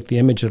to make the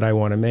image that I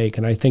want to make.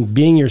 And I think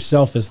being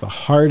yourself is the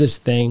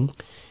hardest thing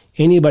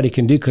anybody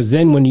can do, because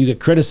then when you get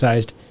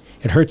criticized,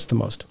 it hurts the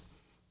most.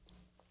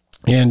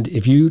 And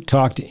if you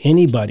talk to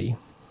anybody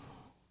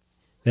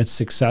that's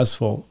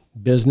successful,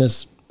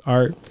 business,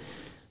 art,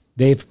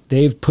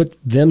 they've put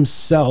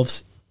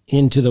themselves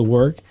into the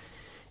work.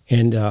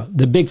 And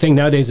the big thing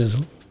nowadays is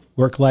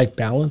work-life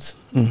balance.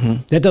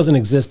 Mm-hmm. That doesn't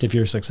exist if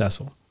you're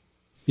successful,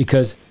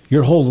 because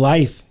your whole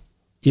life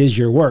is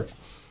your work.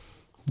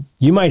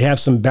 You might have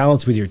some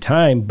balance with your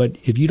time, but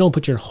if you don't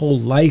put your whole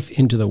life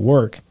into the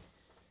work,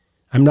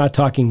 I'm not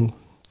talking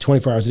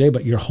 24 hours a day,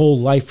 but your whole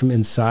life from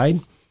inside,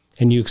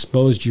 and you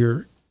exposed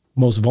your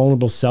most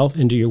vulnerable self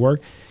into your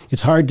work,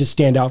 it's hard to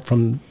stand out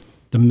from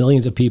the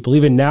millions of people.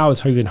 Even now,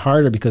 it's even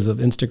harder because of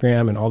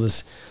Instagram and all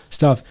this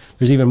stuff.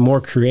 There's even more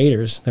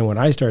creators than when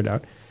I started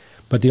out.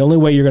 But the only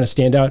way you're going to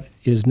stand out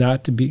is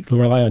not to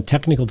rely on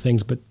technical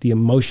things, but the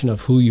emotion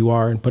of who you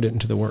are and put it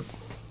into the work.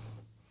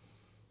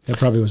 That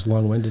probably was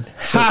long-winded.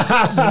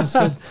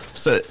 So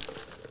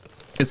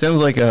it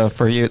sounds like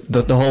for you,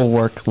 the whole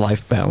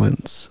work-life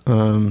balance,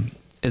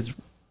 is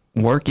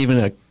work even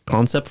a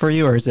concept for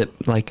you, or is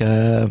it like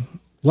a...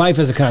 Life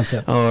is a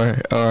concept.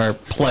 Or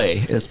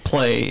play. Is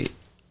play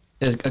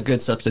is a good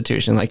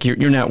substitution? Like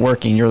you're not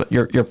working,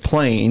 you're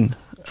playing.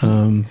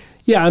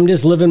 Yeah, I'm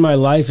just living my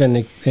life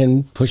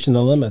and pushing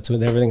the limits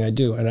with everything I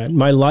do. And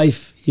my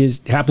life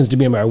happens to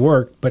be my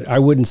work, but I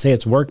wouldn't say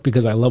it's work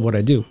because I love what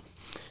I do.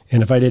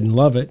 And if I didn't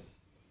love it,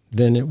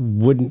 then it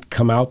wouldn't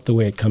come out the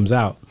way it comes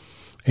out.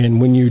 And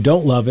when you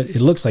don't love it,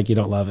 it looks like you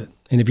don't love it.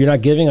 And if you're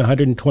not giving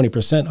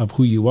 120% of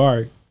who you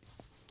are,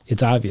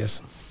 it's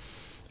obvious.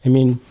 I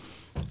mean,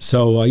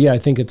 so yeah, I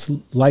think it's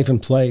life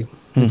and play.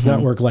 It's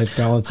not work-life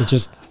balance. It's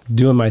just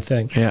doing my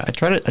thing. Yeah, I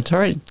try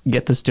to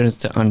get the students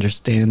to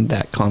understand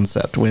that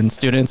concept. When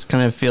students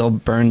kind of feel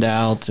burned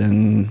out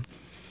and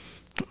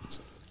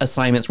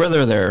assignments,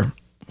 whether they're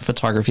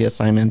photography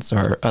assignments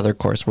or other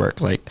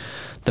coursework, like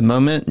the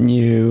moment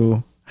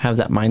you have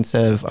that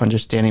mindset of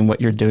understanding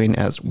what you're doing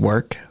as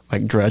work,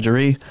 like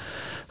drudgery,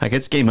 like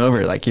it's game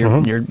over. Like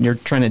you're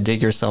trying to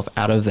dig yourself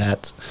out of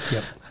that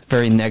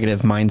very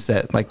negative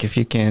mindset. Like if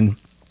you can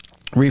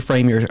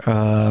reframe your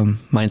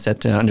mindset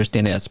to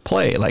understand it as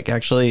play, like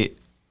actually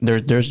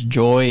there's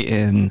joy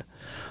in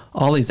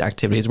all these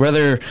activities,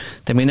 whether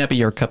they may not be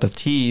your cup of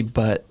tea,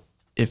 but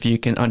if you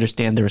can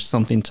understand there's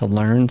something to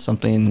learn,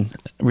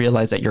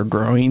 realize that you're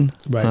growing.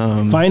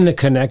 Right. Find the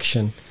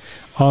connection.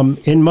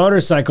 In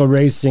motorcycle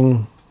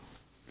racing,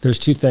 there's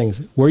two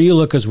things. Where you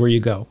look is where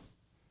you go.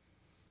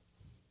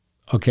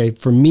 Okay,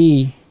 for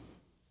me,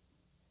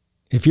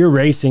 if you're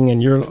racing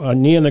and you're a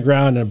knee on the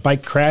ground and a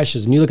bike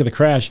crashes and you look at the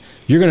crash,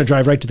 you're going to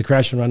drive right to the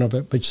crash and run over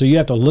it. But so you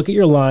have to look at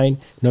your line,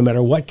 no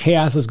matter what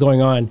chaos is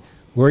going on,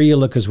 where you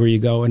look is where you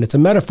go. And it's a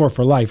metaphor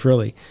for life,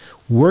 really.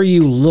 Where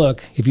you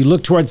look, if you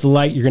look towards the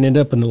light, you're going to end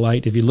up in the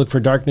light. If you look for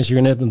darkness, you're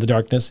going to end up in the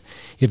darkness.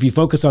 If you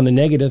focus on the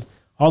negative,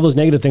 all those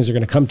negative things are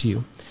going to come to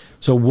you.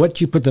 So what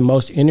you put the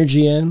most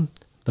energy in,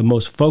 the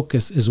most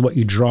focus is what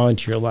you draw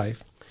into your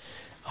life.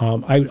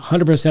 I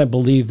 100%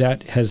 believe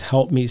that has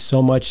helped me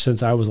so much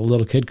since I was a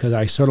little kid, because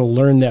I sort of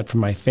learned that from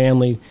my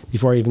family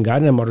before I even got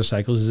into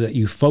motorcycles, is that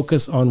you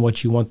focus on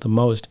what you want the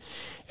most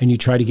and you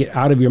try to get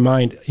out of your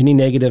mind any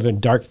negative and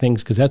dark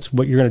things, because that's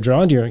what you're going to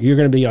draw into. You're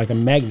going to be like a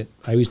magnet.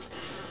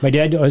 My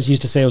dad always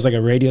used to say it was like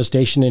a radio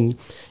station, and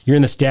you're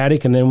in the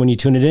static, and then when you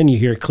tune it in, you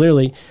hear it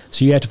clearly.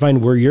 So you have to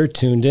find where you're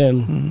tuned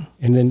in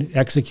and then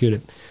execute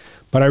it.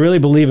 But I really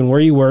believe in where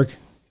you work,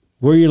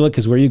 where you look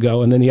is where you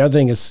go. And then the other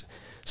thing is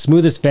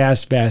smooth is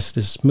fast, fast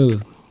is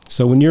smooth.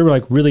 So when you're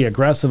like really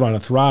aggressive on a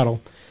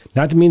throttle,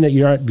 not to mean that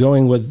you're not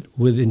going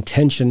with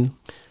intention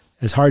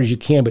as hard as you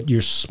can, but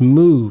you're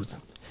smooth.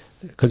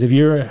 Because if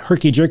you're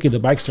herky-jerky, the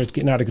bike starts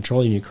getting out of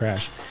control and you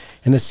crash.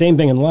 And the same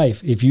thing in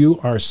life. If you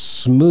are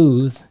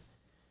smooth,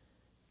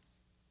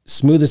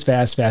 smooth is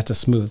fast, fast is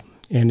smooth.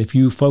 And if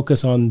you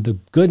focus on the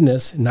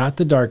goodness, not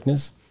the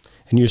darkness,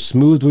 and you're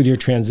smooth with your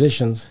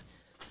transitions,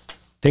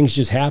 things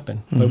just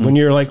happen. But when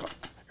you're like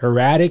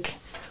erratic,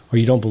 or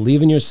you don't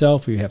believe in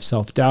yourself, or you have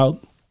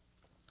self-doubt,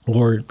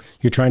 or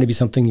you're trying to be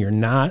something you're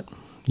not,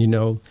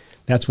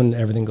 that's when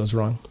everything goes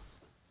wrong,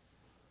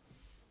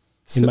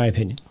 in my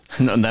opinion.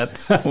 No,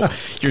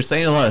 you're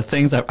saying a lot of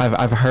things.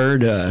 I've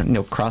heard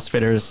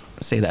CrossFitters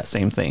say that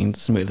same thing,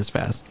 smooth is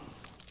fast.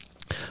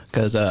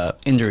 Because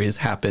injuries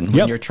happen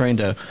when you're trying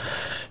to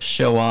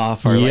show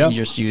off, or like you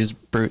just use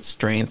brute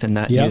strength and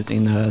not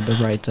using the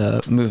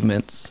right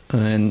movements.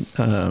 And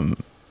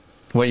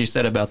what you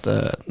said about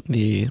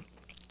the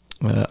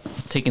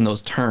taking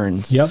those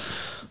turns. Yep.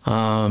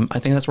 I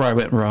think that's where I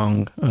went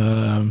wrong.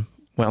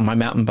 Well, my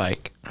mountain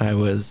bike,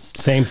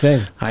 same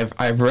thing.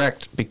 I've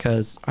wrecked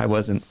because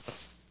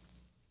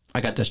I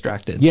got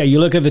distracted. Yeah, you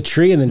look at the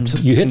tree and then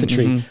you hit the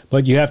tree,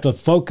 but you have to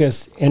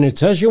focus. And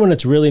especially when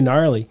it's really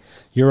gnarly,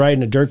 you're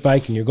riding a dirt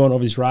bike and you're going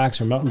over these rocks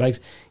or mountain bikes.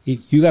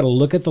 You got to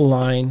look at the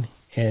line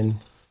and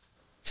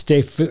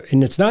stay.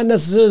 And it's not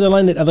necessarily the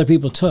line that other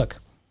people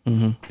took.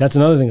 That's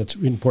another thing that's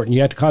important.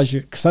 You have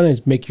to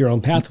sometimes make your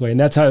own pathway, and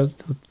that's how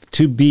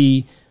to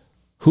be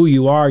who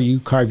you are. You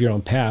carve your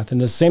own path, and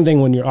the same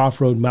thing when you're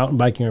off-road mountain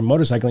biking or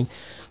motorcycling.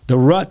 The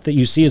rut that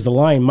you see as the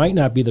line might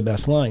not be the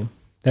best line.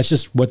 That's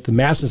just what the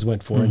masses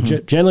went for. And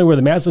generally where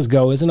the masses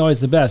go isn't always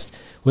the best.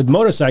 With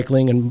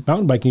motorcycling and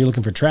mountain biking, you're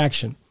looking for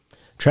traction.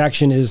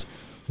 Traction is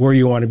where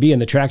you want to be,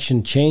 and the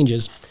traction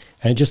changes.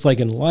 And just like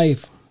in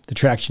life, the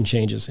traction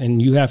changes.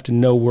 And you have to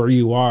know where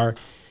you are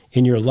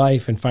in your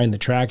life and find the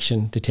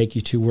traction to take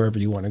you to wherever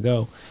you want to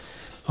go.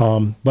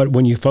 But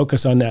when you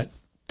focus on that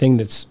thing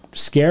that's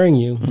scaring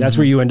you, that's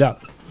where you end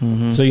up.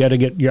 So you got to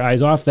get your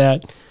eyes off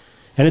that.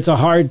 And it's a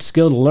hard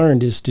skill to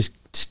learn, is to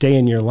stay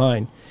in your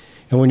line.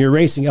 And when you're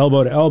racing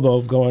elbow to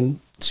elbow, going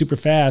super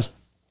fast,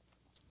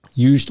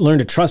 you learn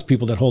to trust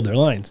people that hold their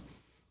lines.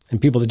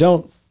 And people that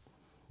don't,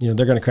 they're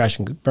going to crash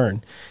and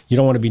burn. You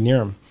don't want to be near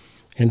them.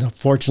 And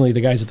fortunately,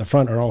 the guys at the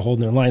front are all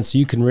holding their lines. So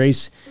you can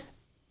race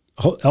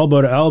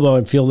elbow to elbow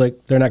and feel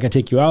like they're not going to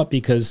take you out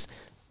because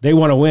they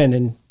want to win.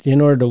 And in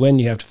order to win,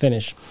 you have to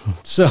finish.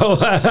 So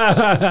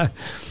that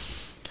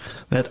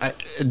I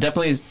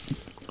definitely...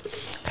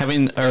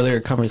 Having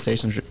earlier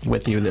conversations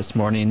with you this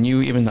morning,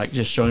 you even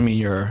just showing me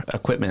your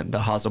equipment, the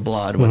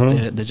Hasselblad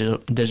with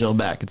the digital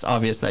back. It's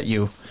obvious that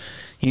you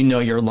know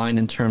your line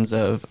in terms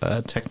of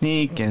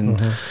technique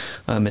and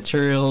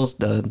materials,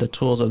 the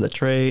tools of the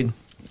trade.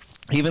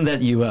 Even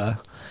that you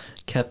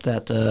kept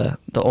that the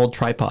old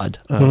tripod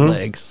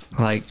legs.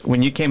 Like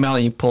when you came out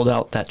and you pulled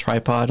out that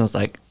tripod, I was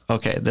like,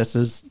 okay, this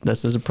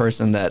is a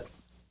person that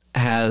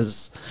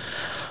has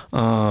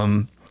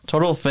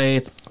total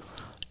faith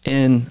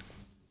in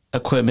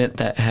equipment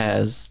that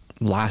has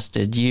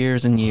lasted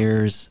years and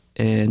years.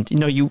 And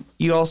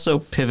you also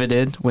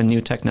pivoted with new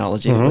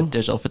technology with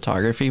digital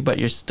photography, but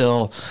you're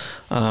still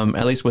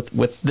at least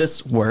with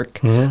this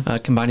work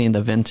combining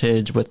the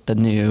vintage with the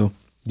new.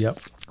 Yep.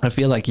 I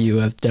feel like you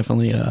have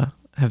definitely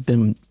have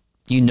been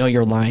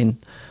your line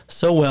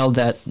so well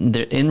that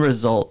the end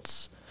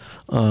results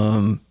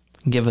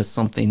give us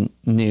something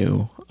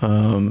new.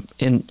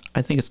 And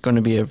I think it's going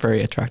to be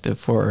very attractive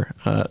for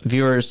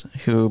viewers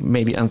who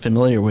may be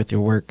unfamiliar with your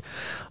work.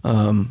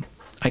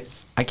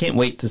 I can't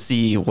wait to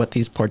see what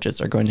these portraits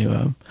are going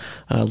to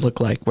look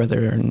like, whether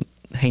they're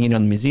hanging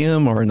on the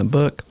museum or in a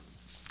book.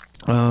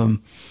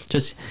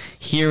 Just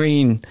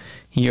hearing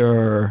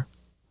your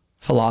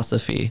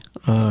philosophy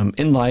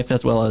in life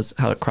as well as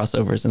how it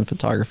crossovers in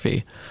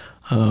photography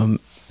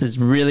is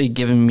really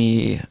giving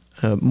me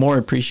more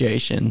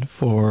appreciation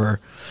for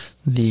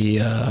the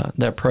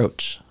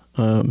approach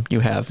you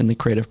have in the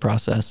creative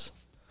process.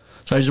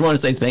 So I just want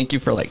to say thank you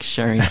for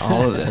sharing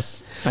all of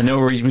this. I know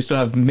we still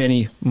have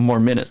many more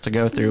minutes to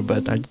go through,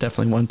 but I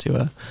definitely want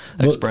to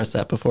express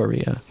that before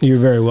we. You're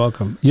very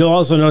welcome. You'll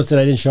also notice that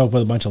I didn't show up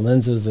with a bunch of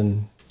lenses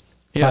and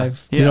a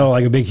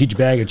big huge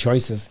bag of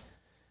choices.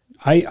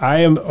 I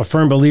am a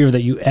firm believer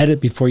that you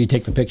edit before you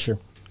take the picture.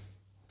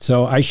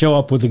 So I show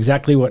up with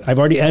exactly what I've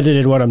already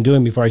edited what I'm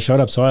doing before I showed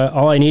up. So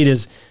all I need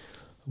is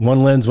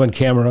one lens, one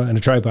camera, and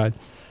a tripod,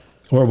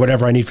 or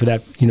whatever I need for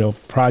that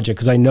project,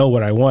 because I know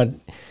what I want.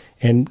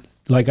 And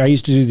I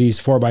used to do these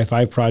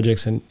 4x5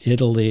 projects in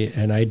Italy,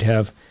 and I'd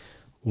have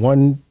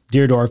one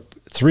Deerdorf,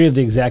 3 of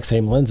the exact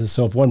same lenses.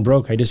 So if one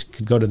broke, I just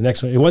could go to the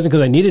next one. It wasn't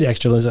because I needed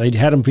extra lenses. I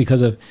had them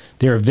because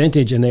they were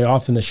vintage, and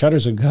often the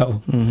shutters would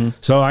go.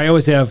 So I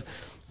always have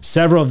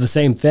several of the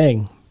same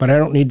thing, but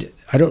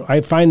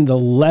I find the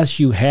less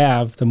you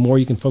have, the more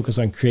you can focus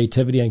on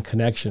creativity and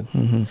connection.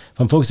 If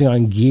I'm focusing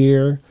on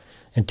gear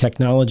and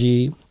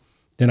technology,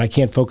 then I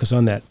can't focus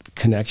on that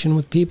connection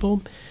with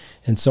people.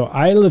 And so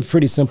I live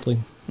pretty simply.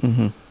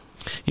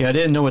 Yeah, I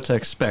didn't know what to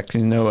expect.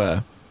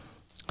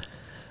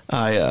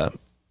 I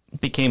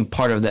became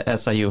part of the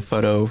SIU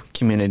photo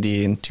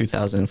community in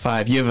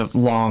 2005. You have a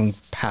long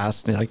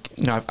past,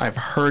 I've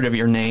heard of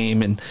your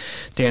name, and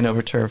Dan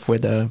Overturf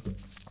would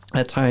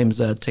at times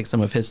take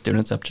some of his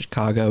students up to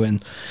Chicago,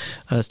 and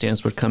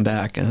students would come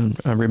back and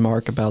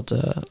remark about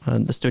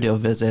the studio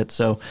visit.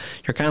 So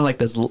you're kind of like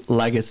this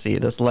legacy,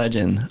 this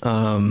legend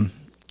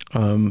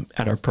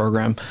at our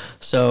program.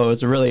 So it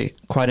was really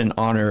quite an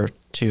honor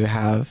to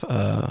have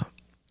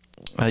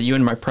you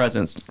in my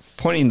presence,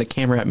 pointing the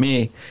camera at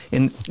me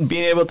and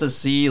being able to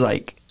see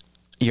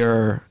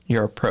your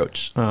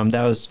approach.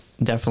 That was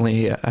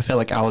definitely, I felt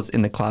like I was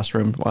in the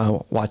classroom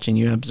while watching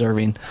you,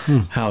 observing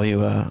how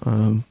you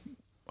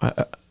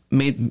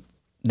made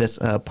this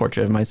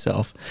portrait of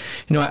myself.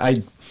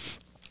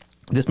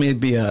 This may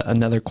be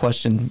another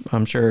question.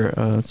 I'm sure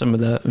some of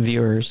the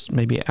viewers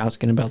may be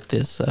asking about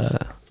this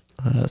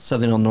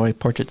Southern Illinois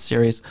portrait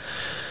series.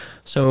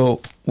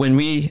 So when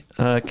we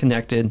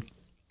connected,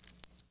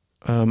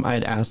 I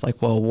had asked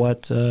like, well,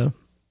 what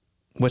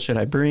should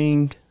I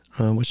bring?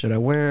 What should I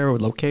wear?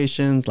 What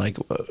locations? Like,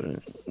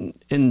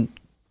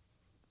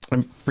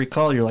 I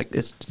recall you're like,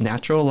 it's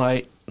natural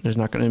light. There's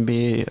not going to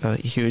be a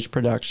huge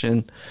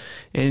production.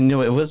 And,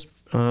 it was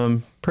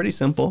pretty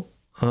simple.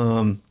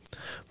 But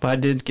I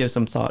did give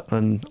some thought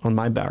on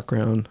my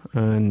background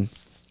and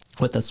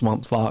with the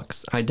Swamp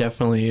Fox. I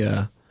definitely,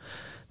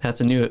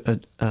 that's a new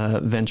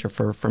venture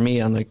for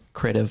me on the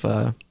creative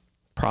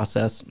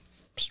process.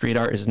 Street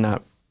art is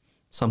not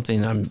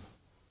something I'm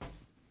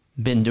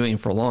been doing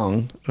for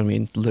long. I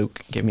mean,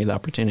 Luke gave me the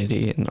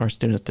opportunity and our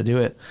students to do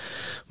it.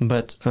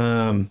 But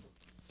trying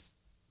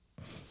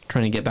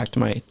to get back to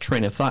my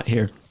train of thought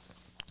here.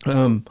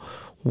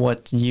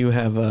 What you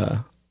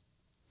have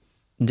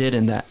did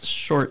in that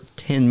short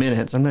 10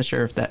 minutes, I'm not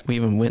sure if that we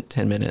even went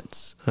 10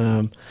 minutes.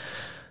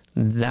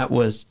 That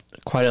was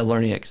quite a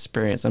learning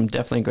experience. I'm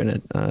definitely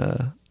going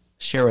to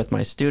share with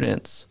my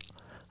students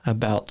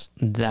about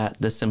that,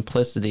 the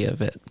simplicity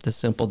of it, the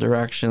simple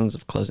directions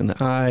of closing the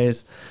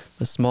eyes,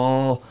 the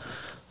small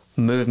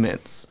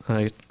movements.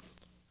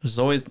 There's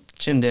always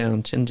chin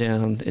down,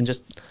 and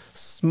just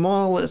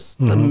smallest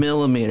the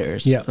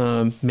millimeters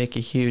make a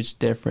huge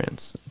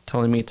difference.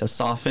 Telling me to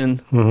soften,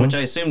 which I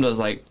assumed was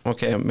like,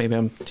 okay, maybe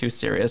I'm too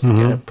serious.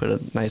 Gotta put a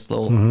nice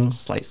little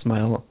slight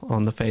smile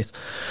on the face.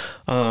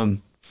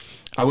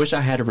 I wish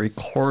I had a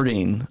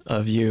recording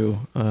of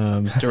you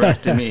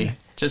directing me,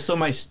 just so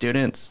my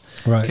students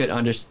could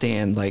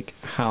understand like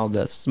how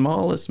the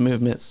smallest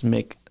movements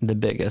make the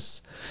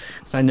biggest.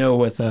 So I know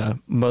with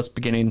most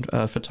beginning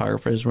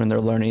photographers, when they're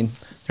learning,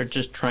 they're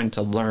just trying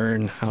to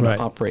learn how to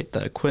operate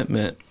the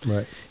equipment.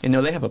 Right.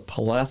 They have a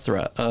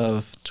plethora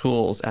of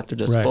tools at their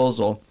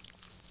disposal.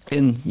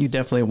 And you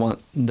definitely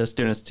want the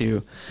students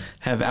to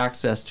have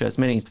access to as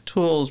many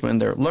tools when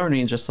they're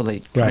learning, just so they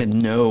kind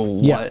of know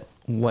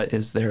what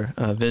is their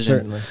vision.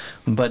 Certainly.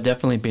 But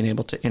definitely being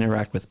able to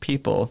interact with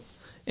people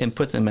and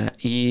put them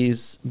at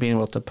ease, being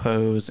able to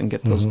pose and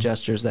get those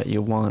gestures that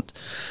you want.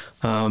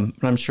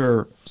 I'm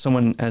sure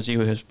someone, as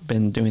you has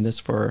been doing this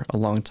for a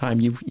long time,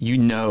 you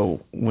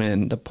know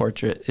when the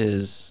portrait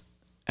is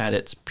at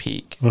its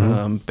peak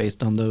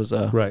based on those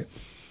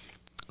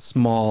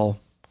small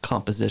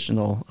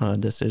compositional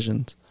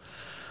decisions.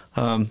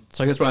 So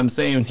I guess what I'm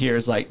saying here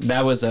is like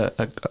that was a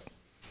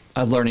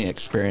learning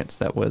experience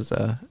that was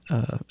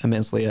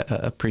immensely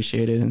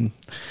appreciated, and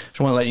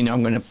just want to let you know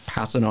I'm going to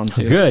pass it on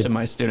to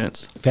my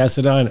students. Pass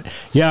it on.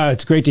 Yeah,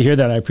 it's great to hear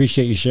that. I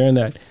appreciate you sharing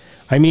that.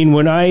 I mean,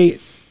 when I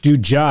do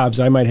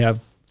jobs, I might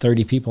have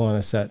 30 people on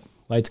a set,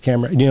 lights,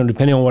 camera.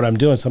 Depending on what I'm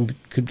doing, I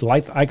could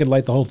light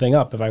the whole thing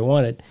up if I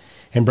wanted,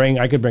 and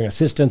I could bring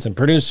assistants and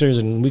producers,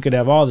 and we could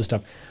have all this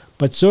stuff.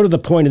 But sort of the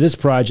point of this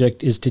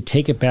project is to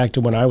take it back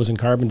to when I was in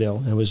Carbondale,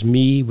 and it was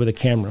me with a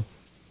camera.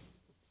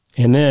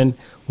 And then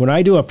when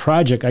I do a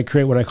project, I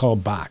create what I call a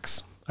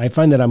box. I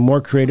find that I'm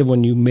more creative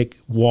when you make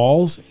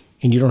walls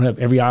and you don't have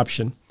every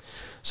option.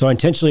 So I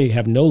intentionally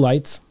have no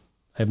lights.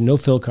 I have no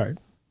fill card.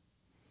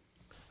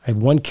 I have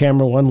one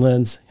camera, one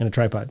lens, and a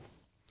tripod.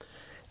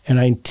 And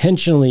I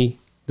intentionally,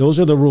 those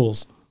are the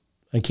rules.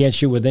 I can't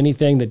shoot with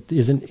anything that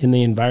isn't in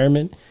the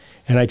environment.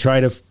 And I try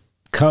to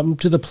come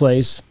to the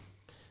place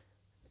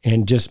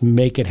and just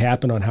make it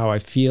happen on how I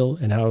feel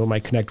and how I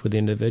might connect with the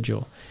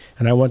individual.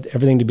 And I want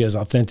everything to be as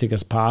authentic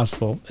as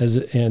possible,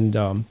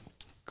 and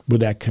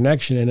with that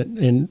connection.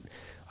 And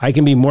I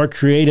can be more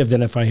creative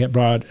than if I had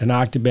brought an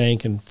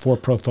Octabank and 4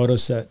 Pro photo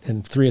set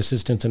and 3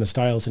 assistants and a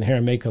stylist and hair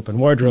and makeup and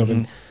wardrobe,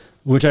 and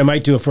which I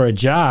might do for a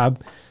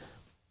job.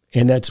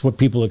 And that's what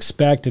people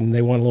expect, and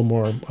they want a little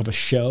more of a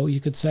show,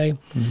 you could say.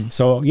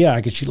 So yeah,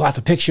 I could shoot lots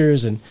of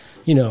pictures and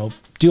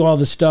do all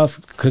this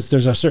stuff because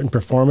there's a certain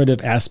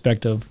performative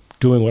aspect of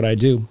doing what I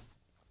do.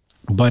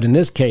 But in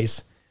this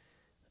case,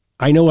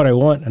 I know what I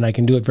want, and I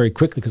can do it very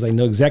quickly because I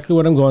know exactly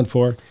what I'm going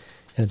for,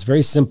 and it's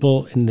very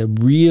simple. And the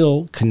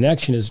real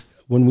connection is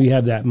when we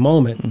have that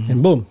moment,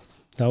 and boom,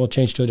 that will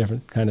change to a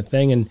different kind of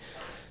thing. And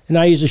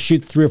I usually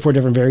shoot 3 or 4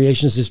 different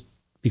variations just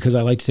because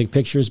I like to take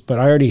pictures. But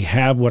I already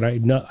have what I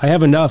know. I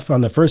have enough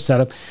on the first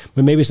setup,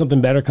 but maybe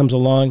something better comes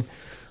along.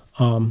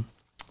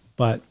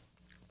 But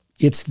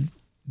it's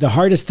the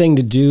hardest thing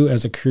to do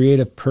as a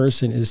creative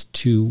person is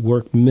to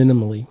work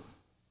minimally,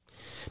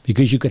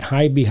 because you could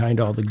hide behind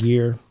all the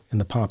gear and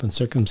the pomp and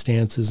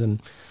circumstances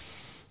and,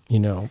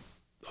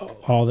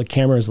 all the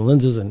cameras and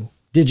lenses and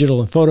digital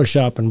and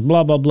Photoshop and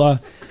blah, blah, blah.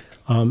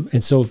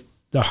 And so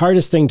the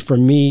hardest thing for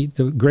me,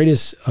 the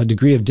greatest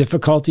degree of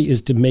difficulty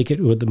is to make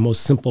it with the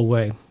most simple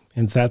way.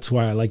 And that's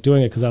why I like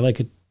doing it, because I like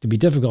it to be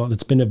difficult.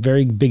 It's been a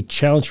very big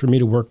challenge for me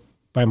to work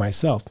by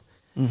myself.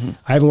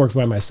 I haven't worked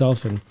by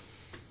myself in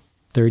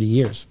 30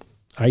 years.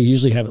 I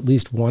usually have at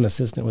least one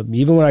assistant with me.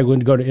 Even when I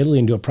went to go to Italy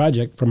and do a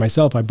project for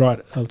myself, I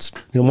brought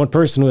one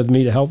person with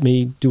me to help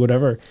me do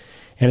whatever.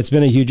 And it's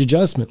been a huge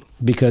adjustment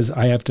because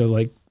I have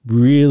to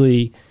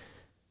really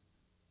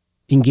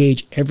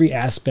engage every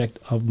aspect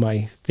of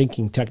my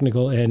thinking,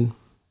 technical and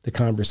the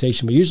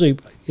conversation. But usually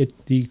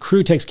the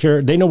crew takes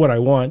care, they know what I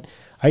want.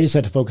 I just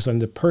had to focus on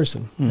the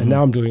person. And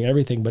now I'm doing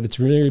everything, but it's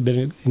really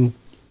been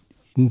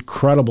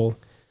incredible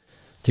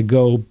to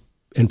go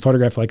and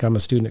photograph like I'm a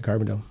student at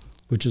Carbondale,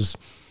 which is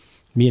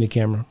me and a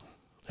camera.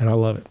 And I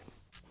love it.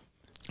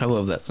 I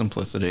love that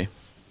simplicity.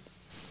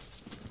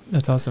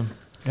 That's awesome.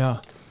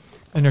 Yeah.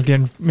 And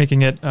again,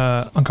 making it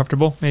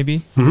uncomfortable,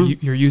 maybe.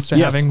 You're used to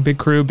having big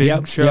crew,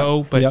 big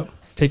show, but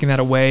taking that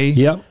away.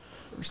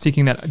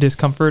 Seeking that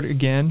discomfort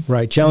again.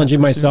 Right.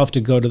 Challenging myself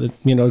to go to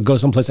go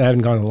someplace I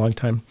haven't gone in a long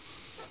time.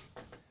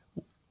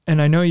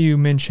 And I know you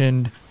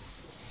mentioned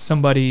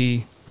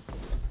an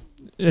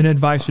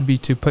advice would be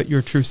to put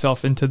your true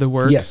self into the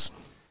work. Yes.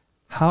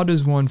 How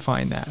does one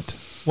find that?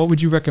 What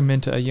would you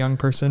recommend to a young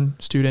person,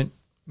 student,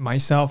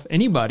 myself,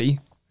 anybody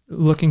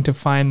looking to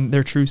find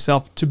their true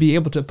self to be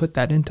able to put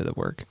that into the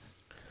work?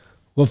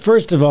 Well,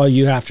 first of all,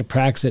 you have to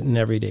practice it in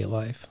everyday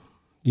life.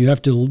 You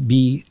have to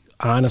be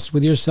honest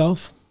with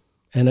yourself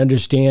and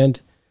understand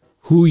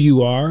who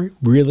you are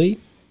really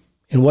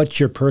and what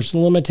your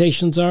personal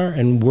limitations are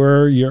and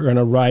where you're going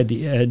to ride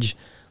the edge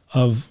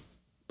of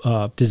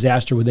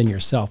disaster within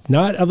yourself,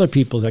 not other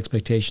people's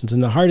expectations.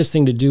 And the hardest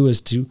thing to do is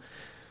to,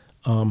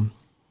 can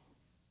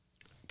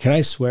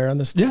I swear on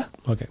this? Yeah.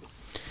 Okay.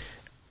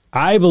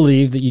 I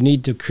believe that you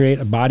need to create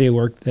a body of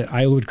work that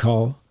I would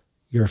call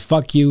your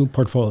fuck you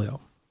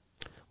portfolio,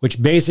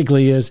 which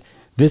basically is,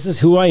 this is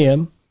who I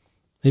am.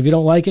 If you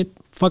don't like it,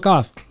 fuck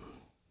off,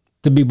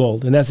 to be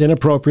bold. And that's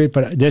inappropriate,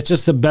 but that's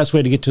just the best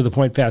way to get to the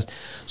point fast.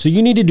 So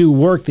you need to do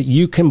work that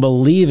you can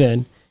believe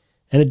in,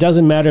 and it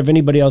doesn't matter if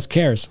anybody else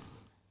cares,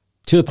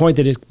 to the point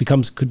that it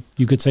becomes,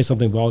 you could say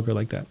something vulgar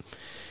like that.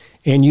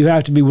 And you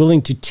have to be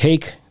willing to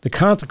take the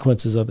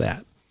consequences of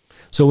that.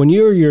 So when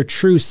you're your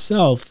true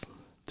self,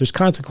 there's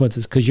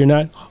consequences because you're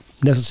not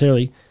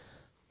necessarily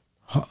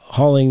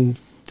hauling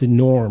the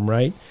norm,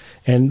 right?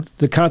 And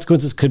the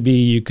consequences could be,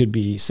 you could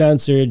be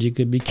censored, you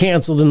could be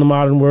canceled in the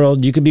modern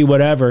world, you could be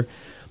whatever,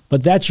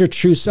 but that's your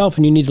true self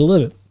and you need to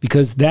live it,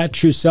 because that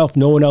true self,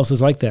 no one else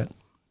is like that.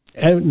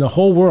 And in the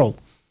whole world,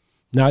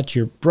 not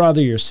your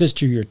brother, your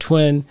sister, your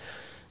twin,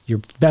 your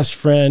best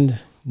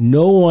friend,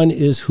 no one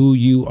is who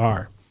you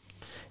are.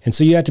 And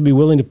so you have to be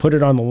willing to put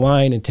it on the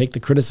line and take the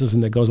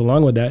criticism that goes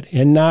along with that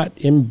and not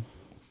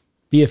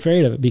be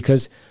afraid of it.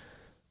 Because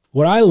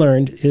what I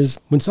learned is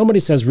when somebody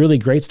says really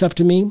great stuff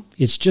to me,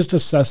 it's just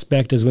as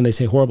suspect as when they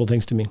say horrible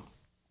things to me.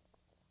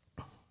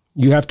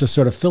 You have to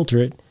sort of filter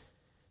it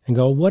and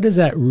go, what does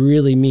that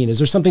really mean? Is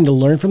there something to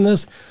learn from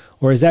this?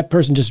 Or is that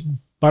person just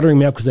buttering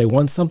me up because they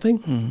want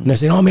something? And they're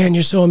saying, oh man,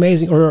 you're so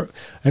amazing.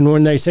 And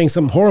when they're saying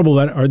something horrible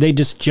about it, are they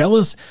just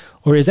jealous?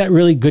 Or is that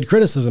really good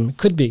criticism? It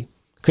could be.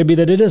 Could be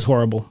that it is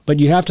horrible, but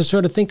you have to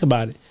sort of think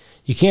about it.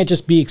 You can't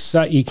just be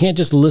excited. You can't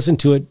just listen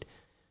to it.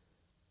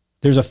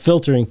 There's a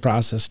filtering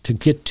process to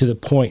get to the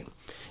point.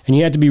 And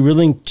you have to be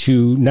willing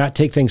to not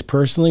take things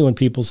personally when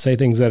people say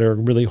things that are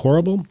really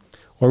horrible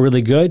or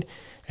really good,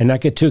 and not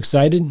get too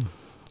excited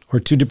or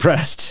too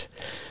depressed.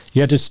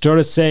 You have to sort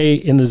of stay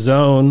in the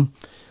zone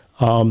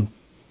or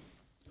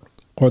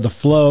the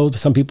flow,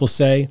 some people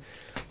say.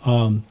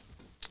 I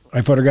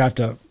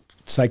photographed a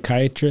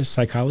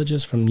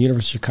psychologist from the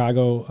University of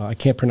Chicago. I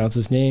can't pronounce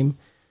his name.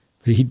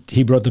 But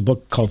he wrote the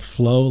book called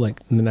Flow, like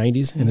in the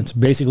 90s. And it's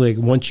basically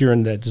like once you're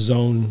in that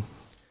zone,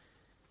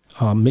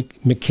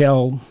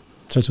 Mikhail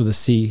starts with a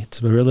C.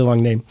 It's a really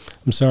long name.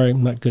 I'm sorry,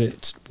 I'm not good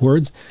at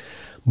words.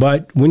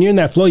 But when you're in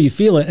that flow, you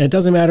feel it. And it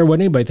doesn't matter what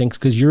anybody thinks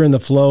because you're in the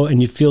flow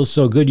and you feel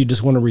so good, you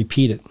just want to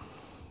repeat it.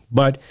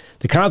 But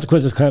the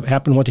consequences kind of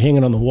happen once you hang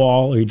it on the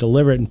wall or you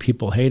deliver it and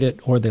people hate it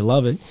or they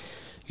love it.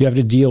 You have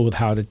to deal with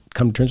how to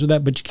come to terms with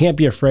that, but you can't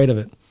be afraid of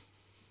it.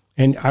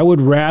 And I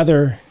would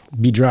rather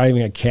be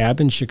driving a cab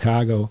in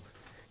Chicago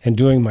and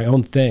doing my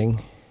own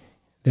thing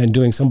than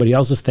doing somebody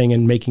else's thing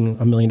and making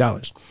 $1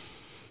 million.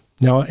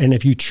 Now, and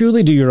if you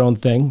truly do your own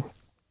thing,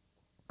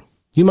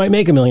 you might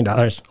make $1 million,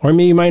 or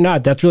maybe you might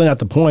not. That's really not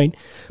the point,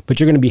 but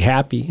you're going to be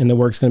happy and the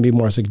work's going to be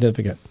more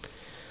significant.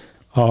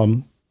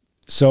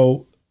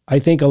 So I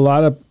think a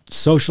lot of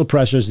social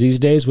pressures these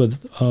days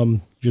with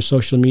your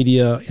social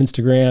media,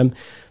 Instagram,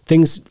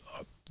 things,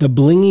 the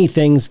blingy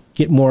things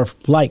get more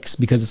likes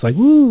because it's like,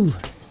 woo,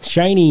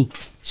 shiny,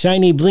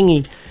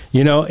 blingy,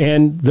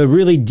 and the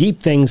really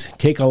deep things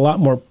take a lot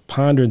more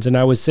ponderance. And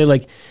I would say,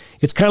 like,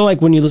 it's kind of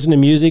like when you listen to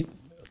music,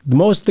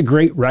 most of the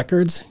great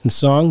records and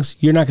songs,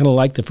 you're not going to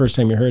like the first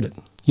time you heard it.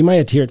 You might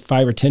have to hear it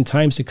 5 or 10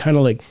 times to kind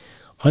of like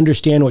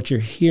understand what you're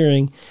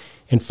hearing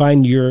and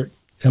find your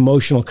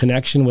emotional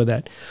connection with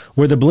that.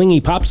 Where the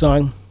blingy pop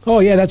song, oh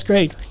yeah, that's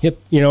great. Yep,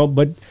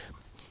 but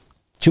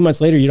 2 months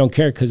later, you don't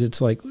care because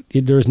it's like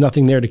there's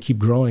nothing there to keep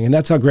growing. And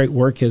that's how great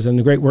work is. And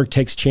the great work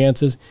takes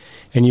chances,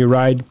 and you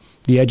ride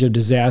the edge of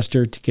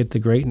disaster to get the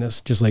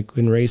greatness, just like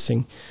in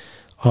racing.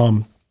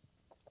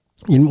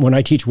 When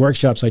I teach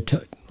workshops,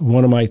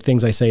 one of my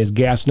things I say is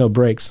gas, no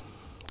brakes.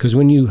 Because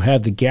when you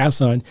have the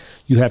gas on,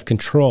 you have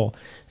control.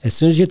 As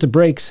soon as you hit the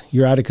brakes,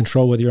 you're out of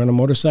control, whether you're on a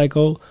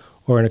motorcycle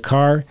or in a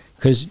car,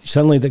 because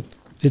suddenly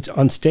it's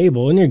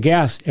unstable. In your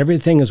gas,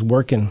 everything is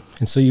working.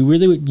 And so you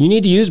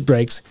need to use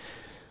brakes,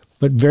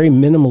 but very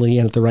minimally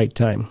and at the right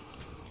time.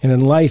 And in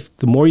life,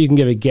 the more you can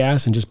give it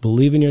gas and just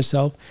believe in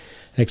yourself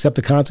and accept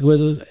the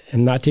consequences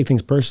and not take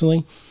things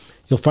personally,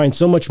 you'll find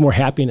so much more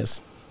happiness.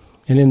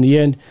 And in the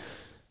end,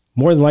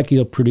 more than likely,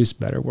 you'll produce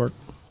better work.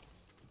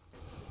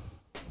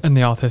 And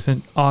the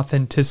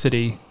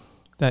authenticity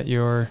that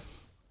you're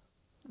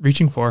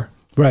reaching for,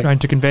 right, trying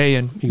to convey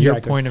and your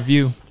point of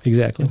view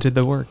into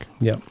the work.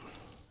 Yeah.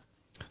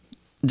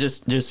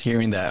 Just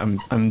hearing that,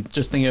 I'm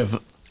just thinking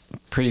of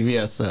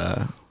previous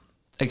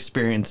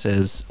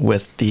experiences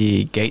with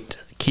the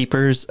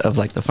gatekeepers of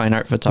like the fine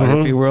art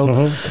photography world.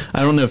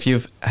 I don't know if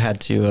you've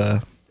had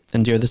to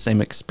endure the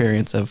same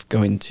experience of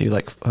going to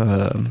like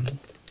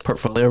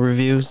portfolio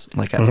reviews,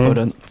 like at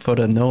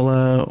Photo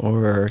Nola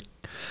or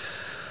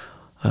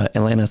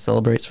Atlanta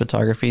Celebrates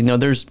Photography. No,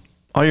 there's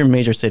all your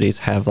major cities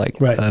have like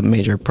a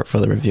major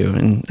portfolio review,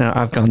 and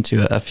I've gone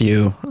to a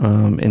few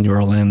in New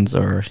Orleans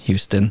or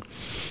Houston,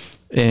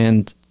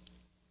 and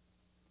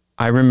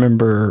I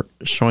remember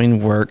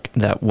showing work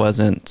that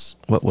wasn't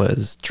what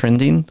was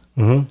trending.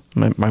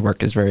 My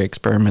work is very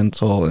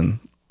experimental, and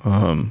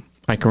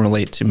I can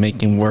relate to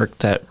making work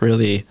that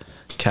really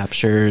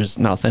captures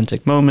an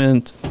authentic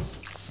moment.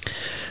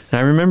 And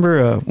I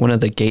remember one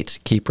of the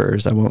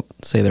gatekeepers, I won't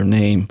say their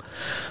name,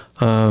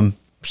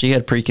 she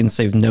had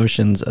preconceived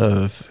notions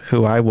of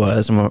who I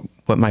was and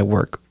what my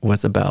work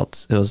was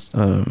about. It was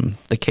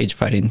the cage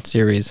fighting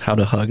series, How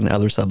to Hug and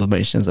Other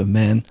Sublimations of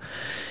Men.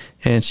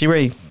 And she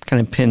really kind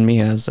of pinned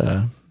me as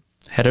a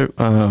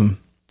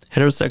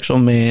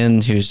heterosexual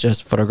man who's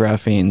just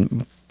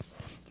photographing,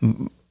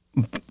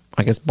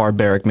 I guess,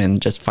 barbaric men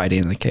just fighting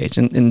in the cage.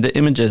 And the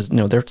images,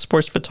 they're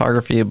sports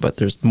photography, but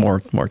there's more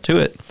to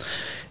it.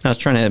 And I was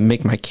trying to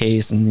make my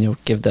case and,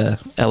 give the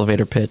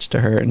elevator pitch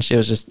to her. And she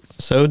was just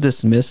so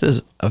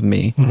dismissive of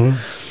me.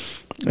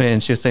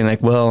 And she was saying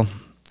like, well,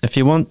 if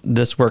you want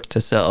this work to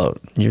sell,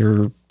 you're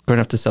going to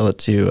have to sell it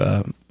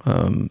to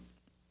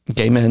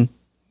gay men.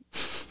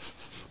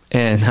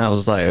 And I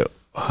was like,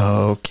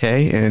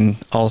 okay. And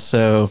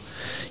also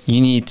you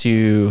need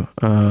to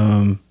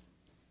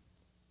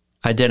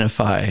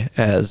identify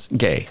as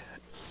gay.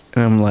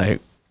 And I'm like,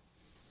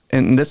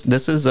 and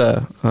this is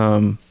a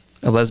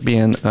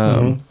lesbian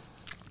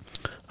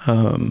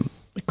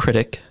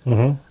critic.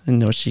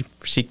 And she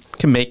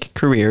can make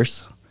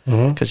careers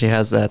because she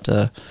has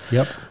that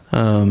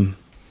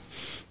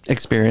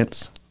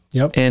experience.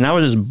 And I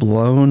was just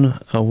blown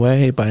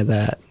away by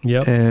that.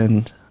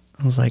 And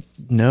I was like,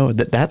 no,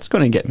 that's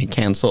going to get me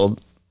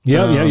canceled.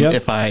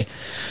 If I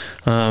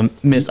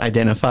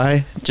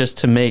misidentify just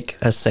to make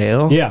a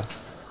sale.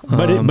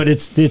 But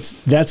it's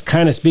that's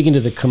kind of speaking to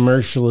the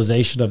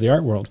commercialization of the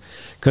art world,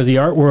 because the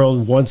art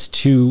world wants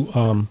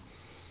to.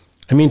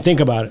 Think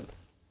about it.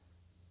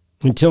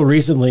 Until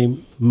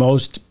recently,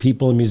 most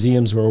people in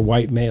museums were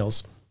white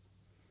males,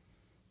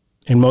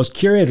 and most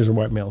curators are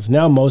white males.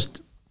 Now,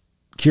 most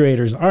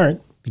curators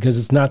aren't, because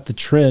it's not the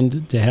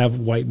trend to have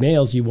white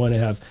males. You want to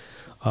have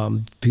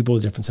people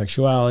with different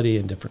sexuality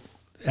and different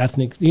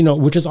ethnic,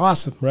 which is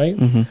awesome, right?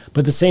 But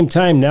at the same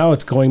time, now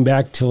it's going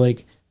back to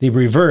like the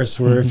reverse,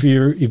 where if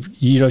you're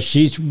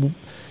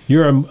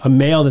a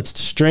male that's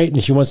straight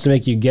and she wants to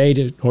make you gay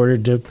in order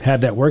to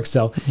have that work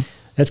sell.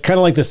 That's kind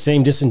of like the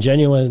same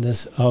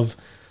disingenuousness of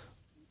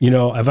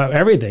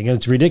everything. And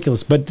it's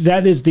ridiculous. But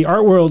that is the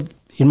art world.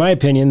 In my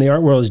opinion, the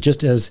art world is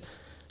just as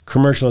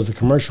commercial as the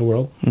commercial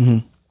world.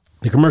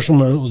 The commercial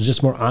world is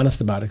just more honest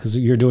about it, because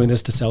you're doing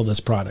this to sell this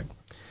product.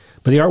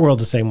 But the art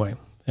world's the same way.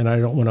 And I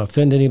don't want to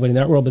offend anybody in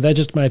that world, but that's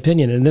just my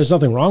opinion. And there's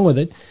nothing wrong with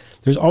it.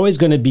 There's always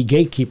going to be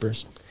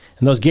gatekeepers.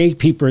 And those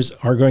gatekeepers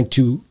are going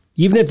to,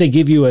 even if they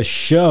give you a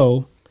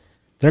show,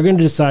 they're going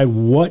to decide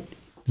what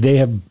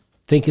they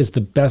think is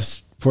the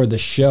best for the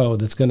show,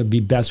 that's going to be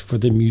best for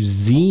the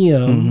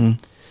museum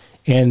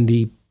and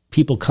the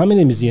people coming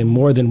to the museum,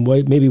 more than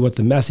maybe what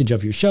the message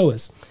of your show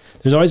is.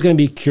 There's always going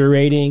to be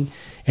curating,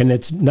 and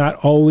it's not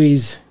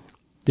always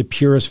the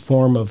purest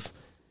form of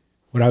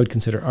what I would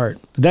consider art.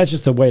 But that's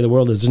just the way the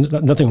world is.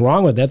 There's nothing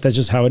wrong with that. That's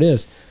just how it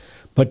is.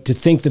 But to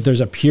think that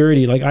there's a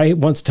purity, like I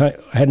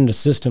had an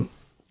assistant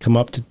come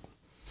up to,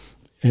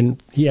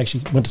 and he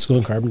actually went to school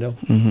in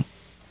Carbondale,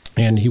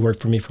 and he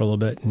worked for me for a little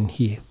bit, and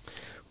he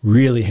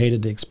really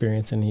hated the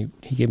experience, and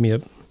he gave me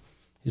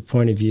his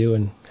point of view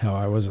and how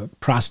I was a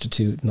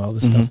prostitute and all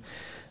this stuff. And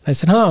I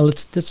said,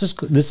 let's just,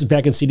 this is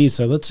back in CDs,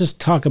 so let's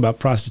just talk about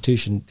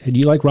prostitution. Do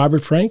you like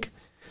Robert Frank?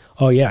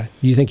 Oh, yeah.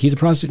 Do you think he's a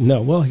prostitute?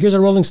 No. Well, here's a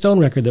Rolling Stone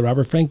record that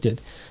Robert Frank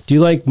did. Do you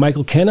like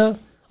Michael Kenna?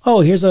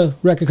 Oh, here's a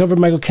record cover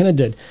Michael Kenna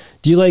did.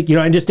 Do you like,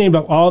 I just named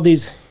up all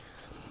these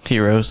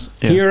heroes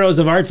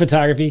of art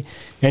photography.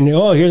 And,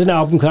 here's an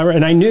album cover.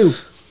 And I knew,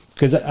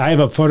 because I have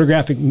a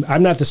photographic,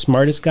 I'm not the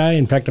smartest guy.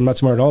 In fact, I'm not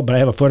smart at all, but I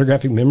have a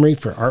photographic memory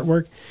for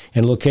artwork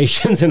and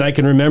locations, and I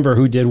can remember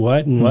who did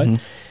what and what.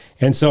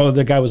 And so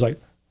the guy was like,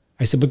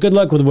 I said, but good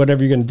luck with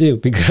whatever you're going to do,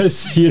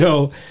 because,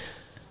 just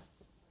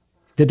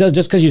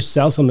because you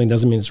sell something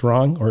doesn't mean it's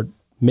wrong or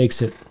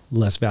makes it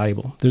less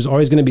valuable. There's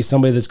always going to be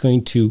somebody that's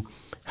going to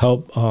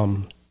help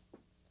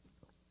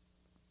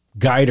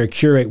guide or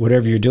curate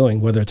whatever you're doing,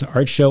 whether it's an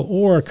art show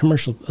or a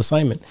commercial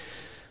assignment.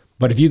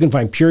 But if you can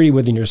find purity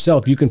within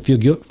yourself, you can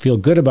feel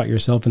good about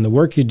yourself and the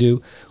work you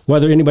do,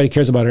 whether anybody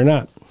cares about it or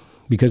not,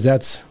 because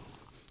that's,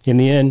 in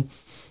the end,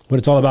 what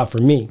it's all about for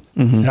me.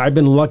 Mm-hmm. And I've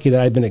been lucky that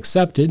I've been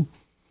accepted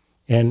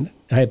and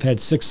I've had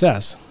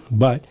success,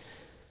 but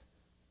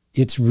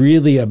it's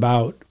really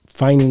about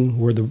finding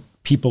where the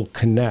people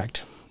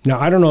connect.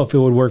 Now, I don't know if it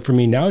would work for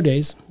me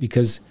nowadays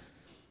because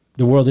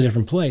the world's a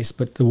different place,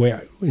 but the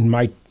way in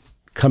my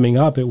coming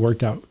up, it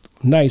worked out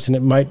nice, and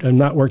it might have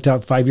not worked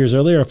out 5 years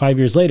earlier or 5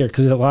 years later,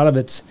 because a lot of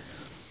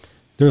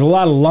there's a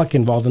lot of luck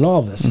involved in all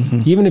of this.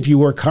 Mm-hmm. Even if you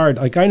work hard,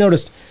 like I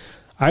noticed,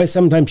 I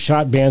sometimes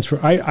shot bands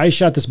I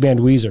shot this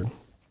band Weezer.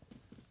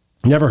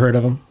 Never heard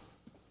of them.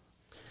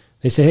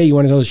 They said, hey, you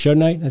want to go to the show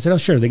tonight? I said, oh,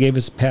 sure. They gave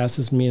us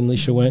passes. Me and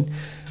Alicia went.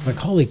 I'm like,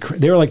 holy crap.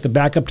 They were like the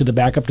backup to the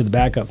backup to the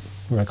backup.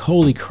 We're like,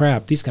 holy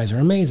crap, these guys are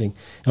amazing.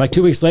 And like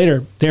 2 weeks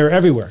later, they were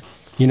everywhere,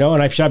 and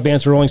I've shot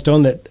bands for Rolling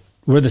Stone that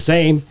were the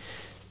same,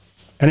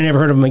 and I never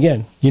heard of them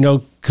again,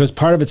 because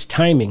part of it's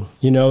timing.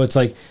 It's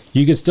like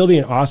you could still be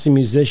an awesome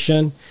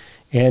musician,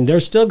 and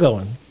they're still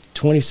going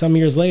 20-some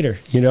years later,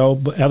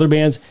 but other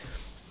bands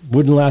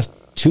wouldn't last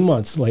 2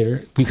 months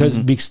later because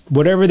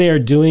whatever they are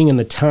doing and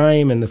the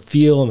time and the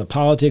feel and the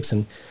politics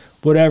and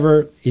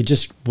whatever, it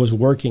just was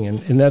working.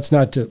 And that's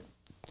not to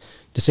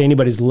say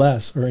anybody's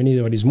less or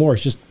anybody's more.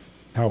 It's just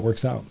how it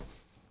works out.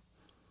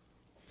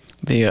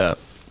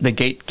 The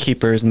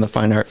gatekeepers in the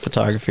fine art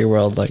photography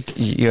world, like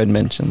you had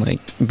mentioned, like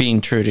being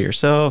true to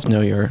yourself,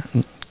 know your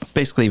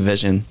basically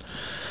vision.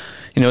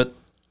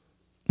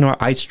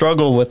 I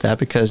struggle with that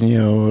because,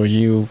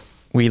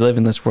 we live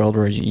in this world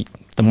where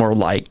the more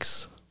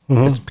likes,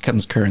 this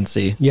becomes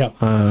currency. Yeah.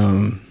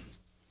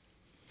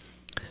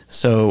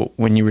 So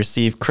when you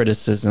receive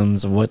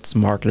criticisms of what's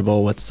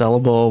marketable, what's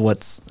sellable,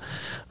 what's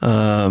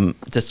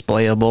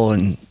displayable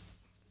in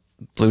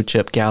blue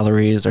chip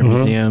galleries or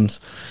museums,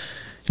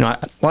 a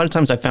lot of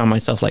times I found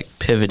myself like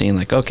pivoting,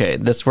 like, okay,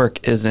 this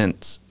work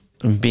isn't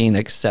being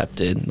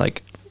accepted.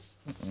 Like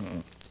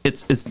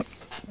it's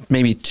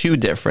maybe too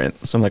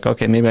different. So I'm like,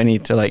 okay, maybe I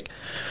need to like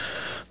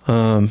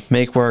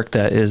make work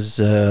that is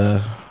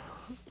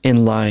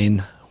in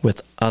line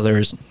with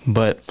others.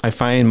 But I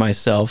find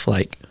myself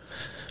like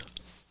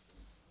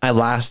I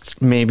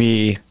last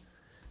maybe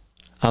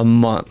a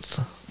month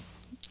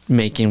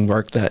making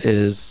work that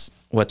is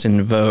what's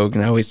in vogue,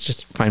 and I always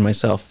just find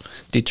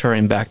myself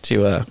deterring back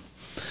to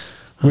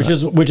which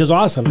is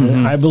awesome.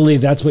 Mm-hmm. I believe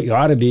that's what you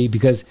ought to be,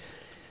 because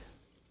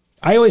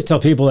I always tell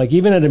people, like,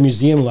 even at a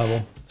museum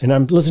level, and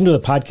I'm listening to the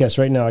podcast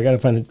right now. I got to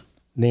find the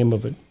name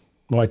of it.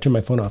 Well, I turned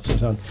my phone off, so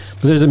sound.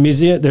 But there's a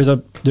museum. There's a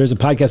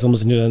podcast I'm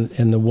listening to,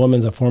 and the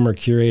woman's a former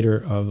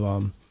curator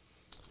of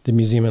the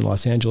museum in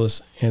Los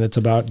Angeles, and it's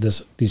about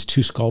these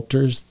two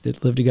sculptors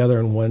that live together,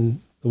 and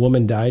the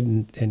woman died,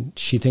 and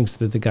she thinks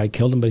that the guy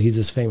killed him, but he's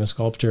this famous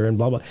sculptor, and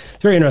blah blah. It's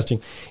very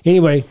interesting.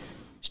 Anyway,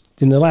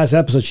 in the last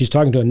episode, she's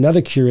talking to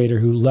another curator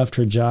who left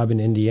her job in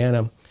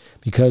Indiana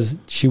because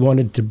she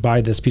wanted to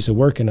buy this piece of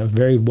work, and a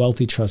very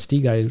wealthy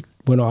trustee guy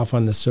went off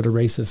on this sort of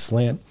racist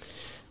slant,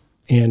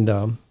 and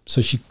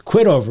so she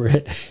quit over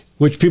it,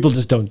 which people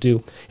just don't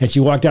do, and she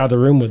walked out of the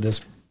room with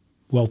this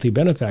wealthy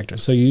benefactor.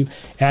 So you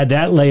add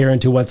that layer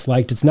into what's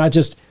liked. It's not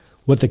just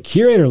what the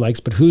curator likes,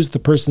 but who's the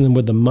person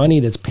with the money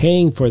that's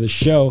paying for the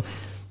show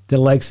that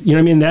likes, you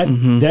know what I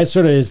mean? That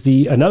sort of is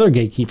another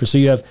gatekeeper. So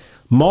you have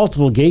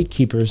multiple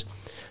gatekeepers.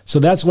 So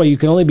that's why you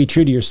can only be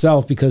true to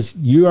yourself, because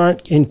you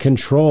aren't in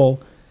control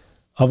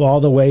of all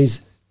the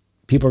ways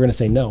people are going to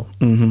say no.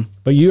 Mm-hmm.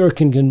 But you are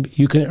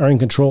in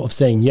control of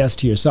saying yes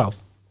to yourself.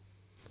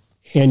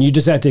 And you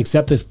just have to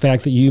accept the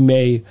fact that you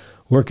may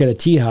work at a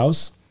tea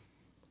house,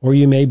 or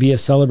you may be a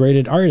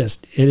celebrated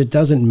artist. It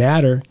doesn't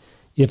matter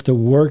if the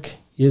work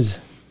is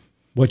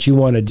what you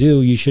want to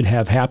do. You should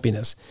have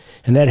happiness.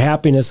 And that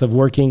happiness of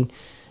working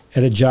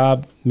at a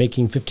job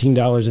making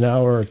 $15 an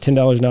hour or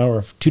 $10 an hour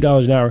or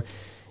 $2 an hour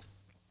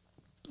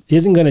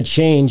isn't going to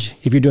change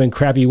if you're doing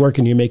crappy work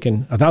and you're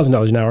making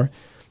 $1,000 an hour.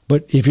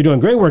 But if you're doing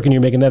great work and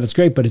you're making that, it's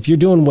great. But if you're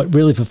doing what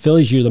really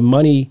fulfills you, the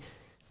money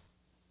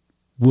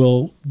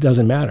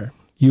doesn't matter.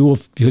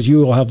 Because you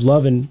will have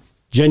love and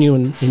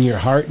genuine in your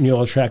heart, and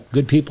you'll attract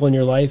good people in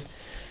your life,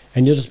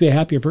 and you'll just be a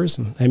happier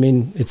person. I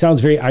mean, it sounds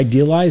very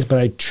idealized, but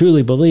I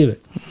truly believe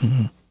it.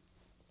 Mm-hmm.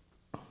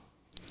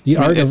 The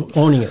art of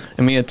owning it.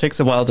 I mean, it takes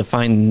a while to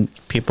find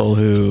people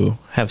who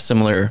have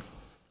similar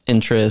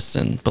interests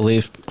and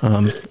belief.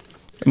 I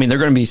mean, they're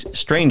going to be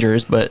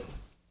strangers, but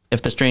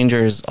if the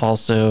strangers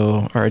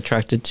also are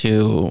attracted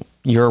to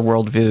your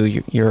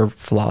worldview, your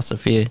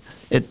philosophy,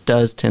 it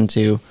does tend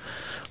to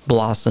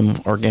blossom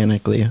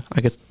organically. I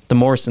guess the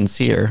more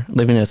sincere,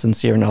 living a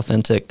sincere and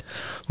authentic,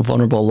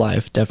 vulnerable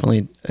life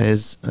definitely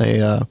is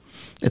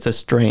it's a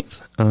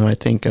strength. I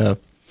think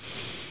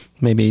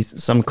maybe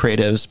some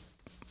creatives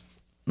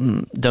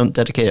don't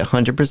dedicate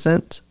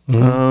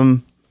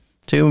 100%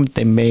 to.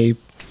 They may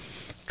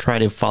try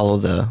to follow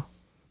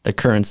the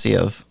currency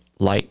of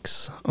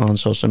likes on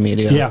social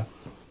media. Yeah,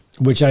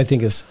 which I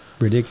think is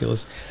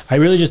ridiculous. I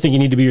really just think you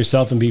need to be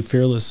yourself and be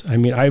fearless. I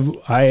mean,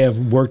 I have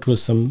worked with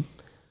some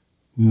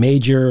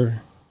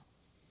major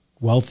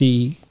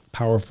wealthy,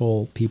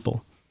 powerful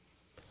people.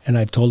 And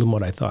I've told them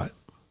what I thought.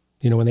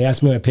 You know, when they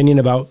ask me my opinion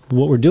about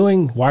what we're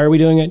doing, why are we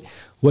doing it,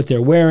 what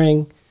they're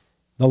wearing,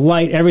 the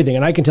light, everything.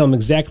 And I can tell them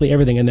exactly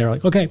everything. And they're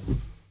like, okay.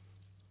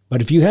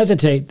 But if you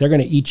hesitate, they're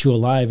going to eat you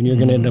alive and you're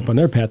going to end up on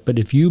their path. But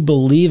if you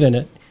believe in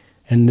it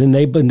and then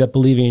they end up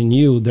believing in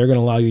you, they're going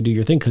to allow you to do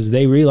your thing because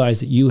they realize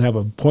that you have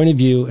a point of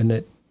view and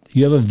that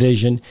you have a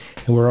vision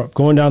and we're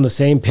going down the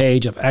same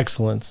page of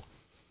excellence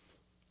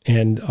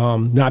and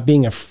not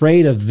being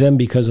afraid of them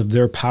because of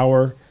their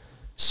power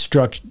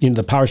structure, you know,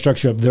 the power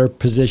structure of their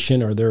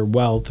position or their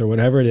wealth or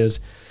whatever it is.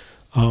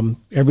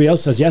 Everybody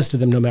else says yes to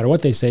them no matter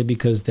what they say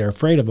because they're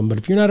afraid of them. But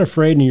if you're not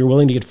afraid and you're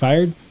willing to get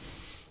fired,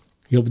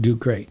 you'll do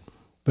great.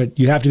 But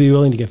you have to be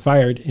willing to get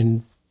fired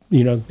and,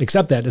 you know,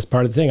 accept that as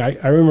part of the thing.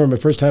 I remember my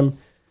first time,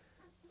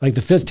 like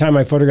the 5th time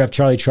I photographed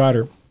Charlie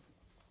Trotter,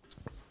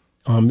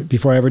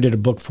 before I ever did a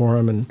book for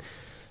him, and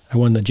I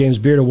won the James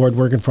Beard Award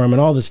working for him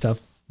and all this stuff.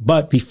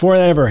 But before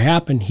that ever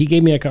happened, he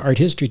gave me like an art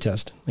history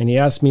test, and he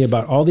asked me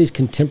about all these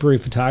contemporary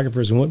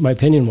photographers and what my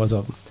opinion was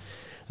of them.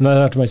 And I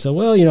thought to myself,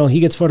 well, you know, he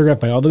gets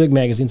photographed by all the big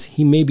magazines.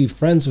 He may be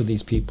friends with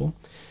these people.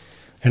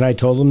 And I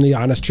told him the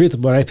honest truth of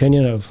my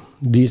opinion of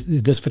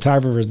this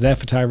photographer, that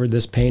photographer,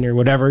 this painter,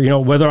 whatever, you know,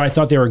 whether I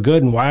thought they were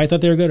good and why I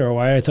thought they were good or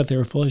why I thought they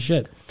were full of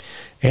shit.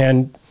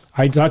 And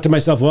I thought to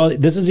myself, well,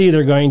 this is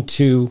either going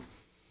to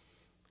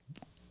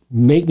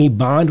make me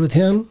bond with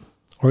him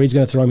or he's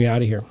going to throw me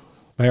out of here.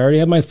 I already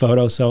have my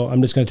photo, so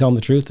I'm just going to tell him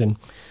the truth. And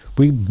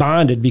we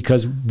bonded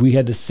because we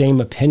had the same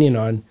opinion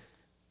on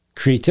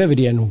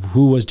creativity and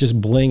who was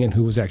just bling and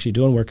who was actually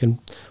doing work. And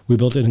we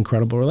built an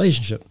incredible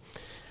relationship.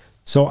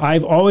 So I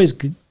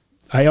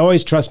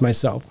always trust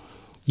myself,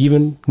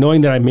 even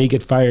knowing that I may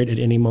get fired at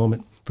any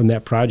moment from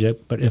that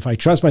project. But if I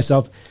trust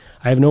myself,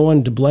 I have no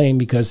one to blame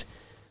because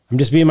I'm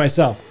just being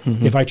myself.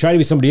 Mm-hmm. If I try to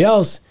be somebody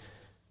else,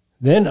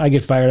 then I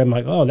get fired. I'm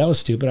like, oh, that was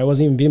stupid. I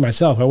wasn't even being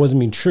myself. I wasn't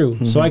being true.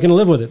 Mm-hmm. So I can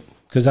live with it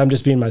because I'm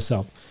just being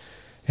myself.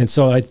 And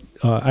so I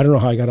don't know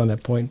how I got on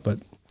that point, but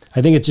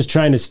I think it's just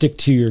trying to stick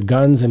to your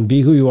guns and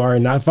be who you are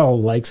and not follow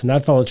likes and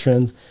not follow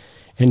trends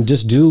and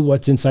just do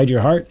what's inside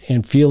your heart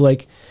and feel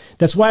like.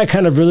 That's why I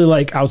kind of really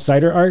like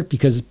outsider art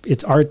because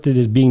it's art that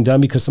is being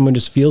done because someone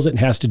just feels it and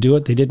has to do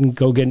it. They didn't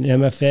go get an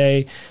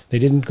MFA. They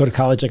didn't go to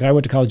college like I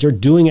went to college. They're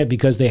doing it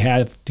because they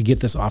have to get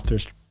this off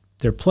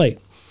their plate.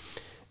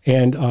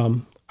 And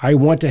I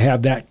want to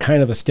have that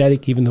kind of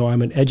aesthetic, even though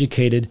I'm an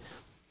educated,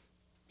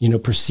 you know,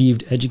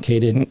 perceived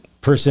educated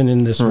person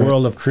in this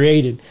world of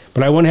created.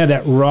 But I want to have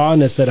that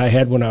rawness that I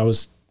had when I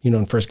was, you know,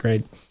 in first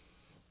grade.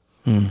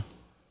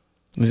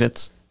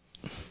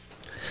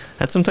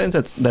 Sometimes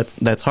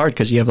that's hard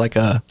because you have like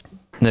a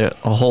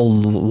whole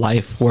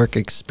life work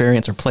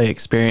experience or play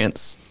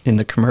experience in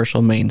the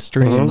commercial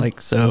mainstream. Mm-hmm.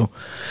 Like, so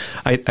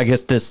I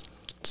guess this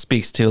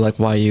speaks to like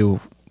why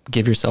you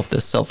give yourself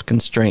this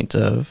self-constraint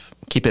of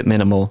keep it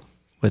minimal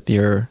with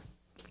the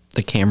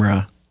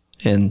camera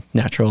in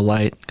natural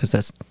light. Cause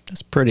that's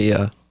pretty,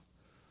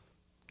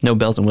 no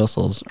bells and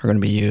whistles are going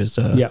to be used,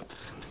 to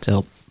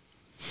help,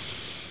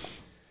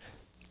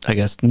 I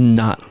guess,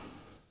 not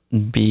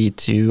be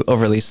too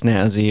overly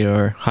snazzy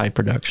or high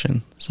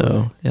production.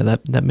 So yeah,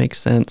 that makes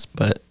sense,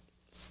 but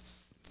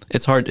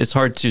it's hard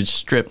to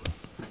strip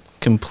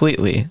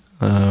completely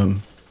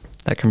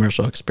that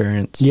commercial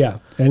experience. Yeah.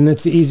 And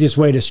that's the easiest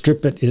way to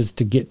strip it is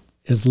to get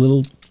as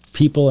little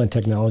people and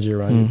technology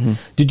around you.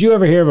 Did you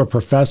ever hear of a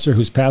professor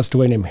who's passed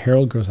away named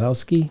Harold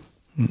Grozowski?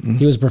 Mm-mm.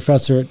 He was a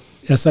professor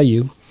at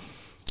SIU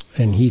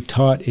and he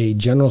taught a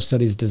general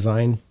studies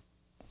design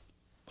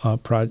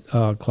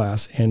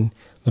class. And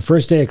the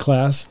first day of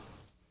class,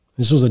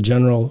 this was a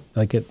general,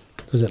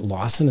 was it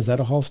Lawson? Is that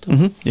a hall still?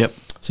 Mm-hmm. Yep.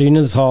 So you're in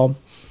this hall,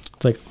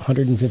 it's like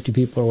 150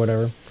 people or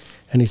whatever.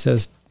 And he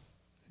says,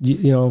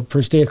 you know,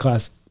 first day of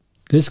class,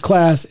 this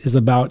class is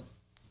about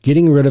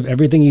getting rid of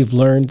everything you've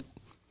learned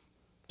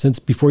since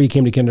before you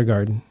came to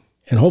kindergarten.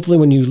 And hopefully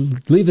when you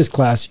leave this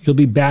class, you'll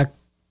be back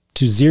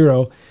to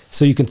zero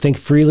so you can think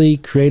freely,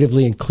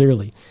 creatively, and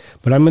clearly.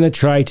 But I'm going to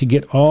try to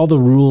get all the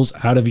rules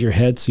out of your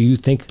head so you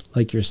think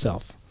like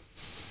yourself.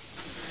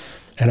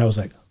 And I was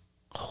like,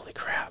 holy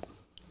crap.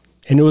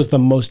 And it was the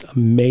most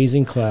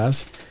amazing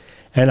class.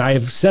 And I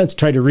have since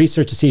tried to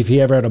research to see if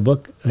he ever had a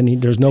book.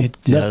 And there's no... It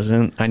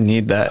doesn't. I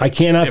need that. I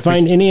cannot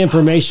find any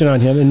information on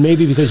him. And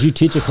maybe because you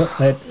teach at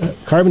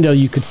Carbondale,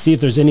 you could see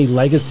if there's any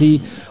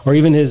legacy or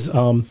even his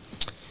what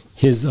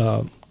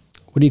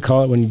do you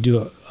call it when you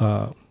do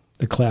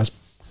the class...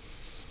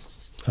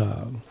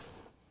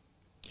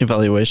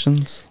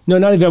 Evaluations? No,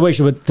 not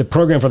evaluation, but the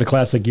program for the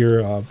class, like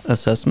your...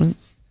 assessment?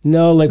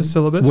 No, like... The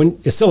syllabus?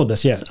 A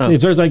syllabus, yeah. Oh.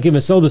 If there's like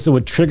a syllabus that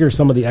would trigger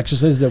some of the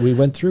exercises that we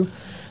went through.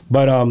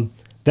 But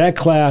that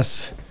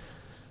class...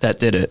 That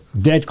did it.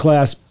 That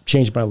class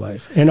changed my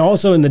life. And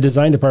also in the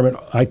design department,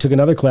 I took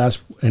another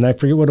class, and I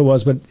forget what it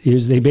was, but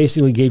they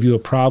basically gave you a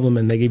problem,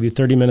 and they gave you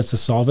 30 minutes to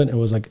solve it. It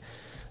was like...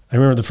 I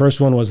remember the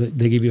first one was that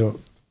they gave you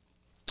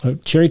a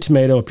cherry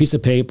tomato, a piece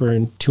of paper,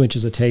 and 2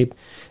 inches of tape.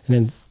 And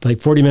then like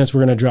 40 minutes, we're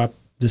going to drop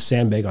this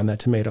sandbag on that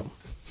tomato.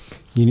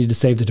 You need to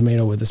save the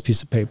tomato with this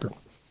piece of paper.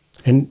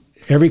 And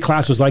every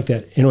class was like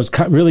that. And it was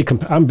really,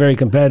 I'm very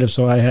competitive,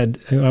 so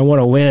I want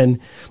to win,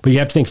 but you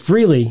have to think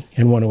freely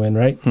and want to win,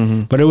 right?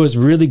 Mm-hmm. But it was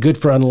really good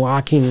for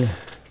unlocking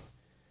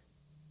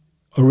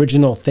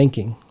original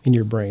thinking in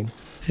your brain.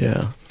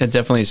 Yeah. It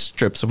definitely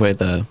strips away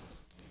the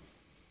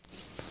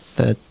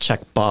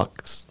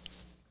checkbox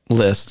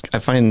list. I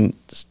find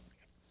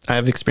I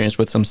have experience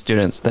with some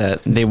students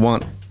that they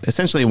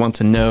essentially want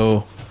to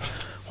know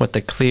what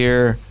the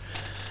clear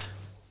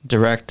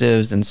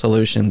directives and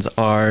solutions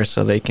are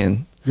so they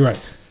can. You're right.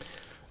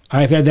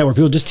 I've had that where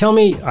people just tell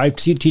me, I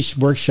teach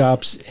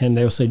workshops and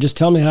they'll say, just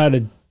tell me how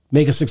to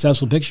make a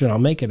successful picture and I'll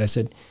make it. I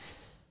said,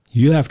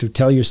 you have to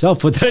tell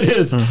yourself what that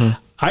is. Mm-hmm.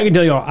 I can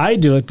tell you how I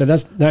do it, but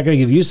that's not going to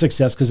give you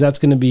success because that's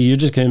going to be, you're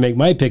just going to make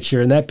my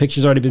picture and that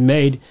picture's already been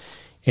made.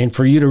 And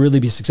for you to really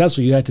be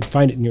successful, you have to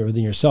find it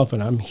within yourself.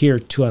 And I'm here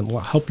to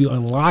help you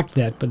unlock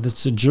that. But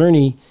it's a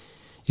journey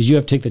is you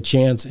have to take the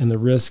chance and the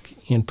risk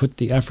and put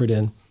the effort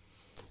in.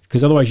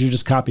 Because otherwise you're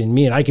just copying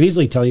me. And I could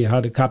easily tell you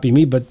how to copy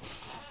me, but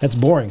that's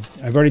boring.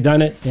 I've already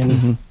done it.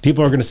 And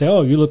people are going to say,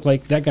 oh, you look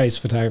like that guy's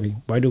photography.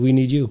 Why do we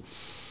need you?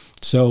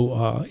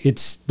 So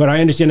but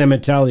I understand that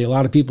mentality. A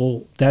lot of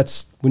people,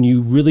 that's when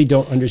you really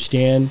don't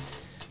understand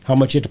how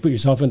much you have to put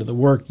yourself into the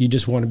work. You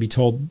just want to be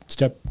told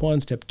step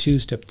 1, step 2,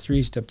 step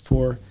 3, step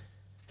 4.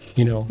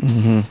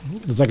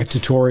 It's like a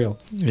tutorial.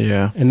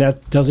 Yeah. And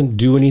that doesn't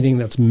do anything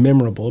that's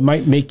memorable. It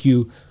might make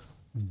you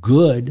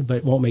good, but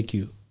it won't make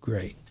you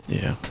great.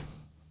 Yeah.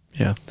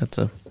 Yeah, that's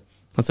a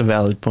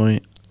valid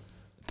point.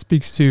 It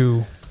speaks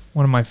to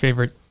one of my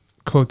favorite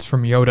quotes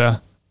from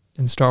Yoda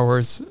in Star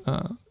Wars.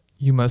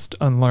 You must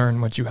unlearn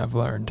what you have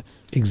learned.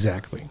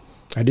 Exactly.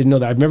 I didn't know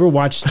that. I've never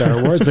watched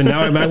Star Wars, but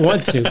now I might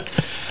want to.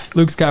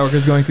 Luke Skywalker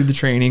is going through the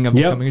training of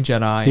becoming a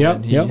Jedi,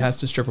 and he Yep. has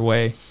to strip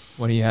away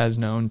what he has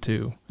known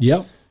to.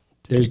 Yep.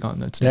 Take on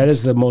that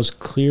is the most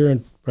clear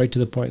and right to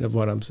the point of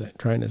what I'm saying,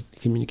 trying to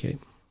communicate.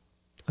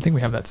 I think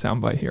we have that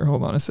soundbite here.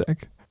 Hold on a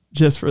sec.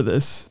 Just for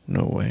this.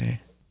 No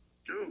way.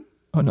 Do.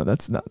 Oh, no,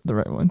 that's not the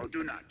right one. Oh,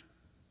 do not.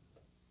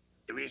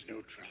 There is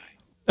no try.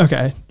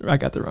 Okay, I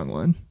got the wrong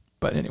one.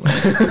 But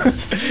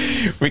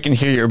anyways. We can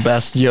hear your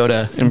best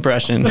Yoda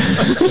impression.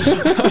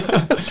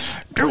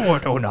 Do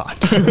it or not.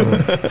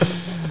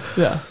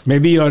 Yeah.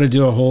 Maybe you ought to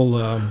do a whole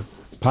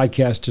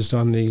podcast just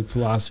on the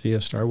philosophy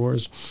of Star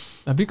Wars.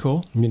 That'd be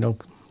cool.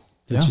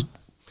 If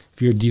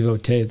you're a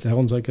devotee, it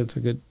sounds like it's a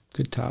good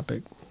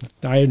topic.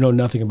 I know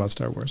nothing about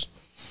Star Wars.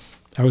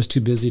 I was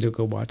too busy to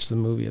go watch the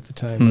movie at the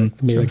time.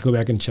 Maybe I'd go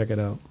back and check it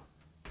out.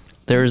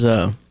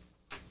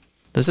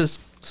 This is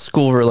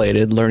school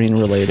related, learning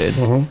related.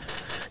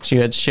 So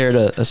you had shared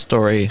a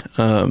story.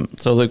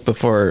 So Luke,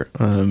 before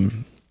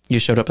you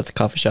showed up at the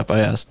coffee shop, I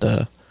asked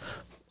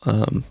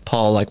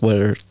Paul, like, what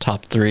are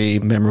top 3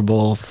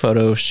 memorable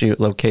photo shoot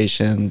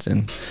locations?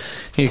 And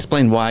he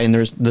explained why. And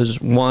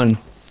there's one,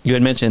 you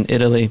had mentioned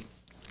Italy,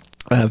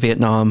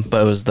 Vietnam,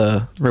 but it was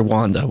the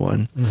Rwanda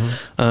one.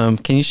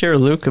 Can you share,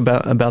 Luke,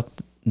 about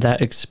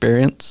that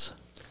experience?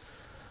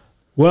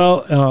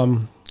 Well,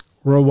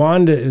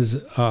 Rwanda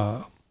is...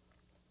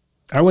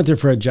 I went there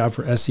for a job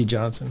for SC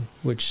Johnson,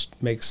 which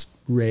makes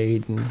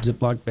Raid and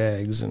Ziploc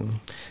bags, and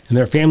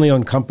they're a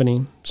family-owned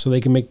company, so they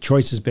can make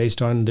choices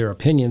based on their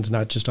opinions,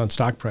 not just on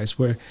stock price.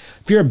 Where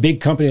if you're a big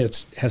company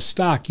that has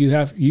stock,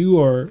 you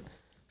are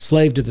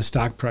slave to the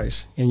stock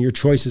price, and your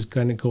choice is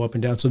going to go up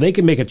and down. So they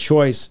can make a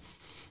choice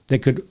that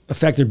could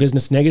affect their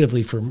business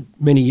negatively for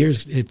many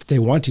years if they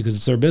want to, because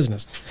it's their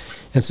business.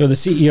 And so the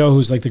CEO,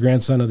 who's like the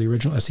grandson of the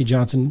original SC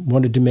Johnson,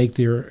 wanted to make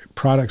their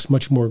products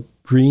much more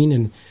green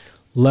and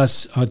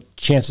less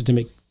chances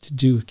to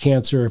do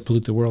cancer or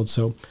pollute the world.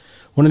 So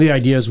one of the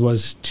ideas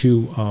was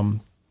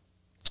to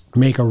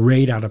make a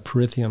Raid out of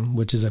perithium,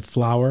 which is a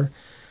flower.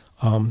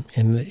 In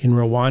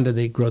Rwanda,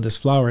 they grow this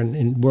flower. And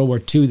in World War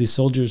II, the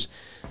soldiers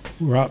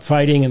were out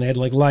fighting and they had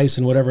like lice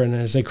and whatever. And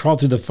as they crawled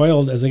through the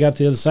field, as they got to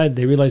the other side,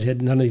 they realized they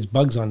had none of these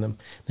bugs on them.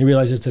 They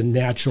realized it's a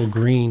natural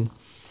green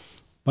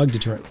bug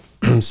deterrent.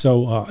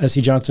 So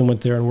S.C. Johnson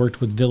went there and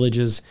worked with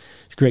villages,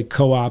 great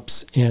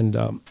co-ops, and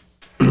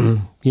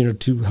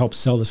to help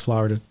sell this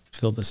flower to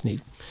fill this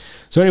need.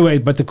 So anyway,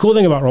 but the cool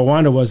thing about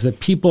Rwanda was that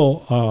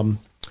people,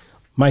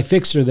 my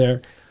fixer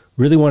there,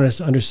 really wanted us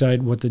to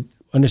understand what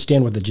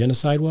the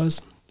genocide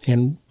was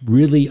and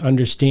really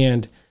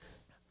understand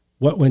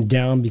what went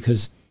down,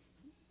 because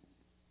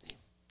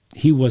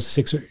he was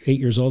 6 or 8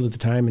 years old at the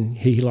time and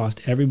he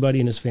lost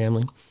everybody in his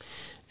family,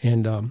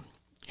 and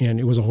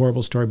it was a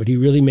horrible story. But he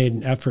really made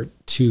an effort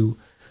to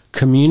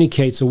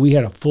communicate, so we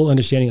had a full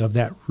understanding of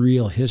that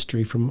real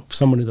history from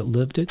someone that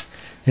lived it.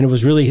 And it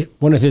was really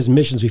one of his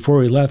missions. Before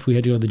we left, we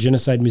had to go to the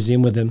Genocide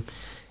Museum with him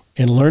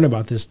and learn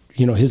about this,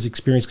 his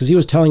experience, because he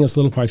was telling us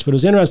little parts. But it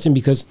was interesting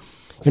because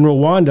in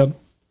Rwanda,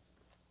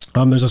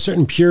 there's a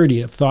certain purity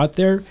of thought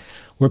there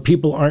where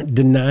people aren't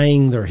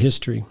denying their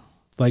history.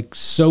 Like,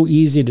 so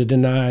easy to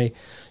deny,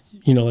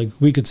 like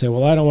we could say,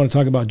 well, I don't want to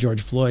talk about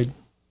George Floyd.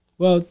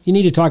 Well, you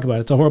need to talk about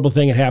it. It's a horrible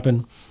thing. It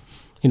happened.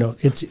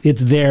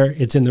 It's there.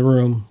 It's in the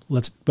room.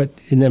 But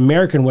in the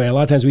American way, a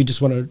lot of times we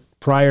just want to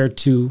prior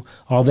to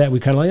all that, we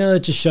kind of like,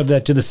 let's just shove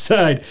that to the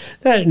side.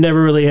 That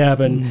never really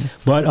happened.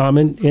 But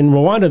in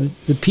Rwanda,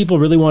 the people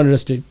really wanted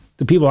us to,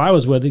 the people I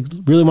was with, they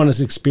really wanted us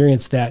to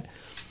experience that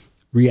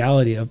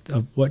reality of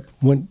what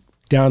went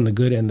down, the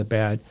good and the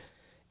bad.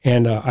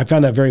 And I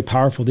found that very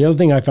powerful. The other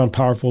thing I found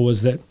powerful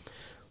was that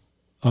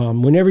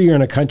whenever you're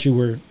in a country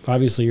where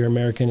obviously you're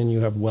American and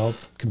you have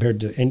wealth compared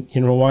to in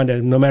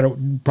Rwanda, no matter,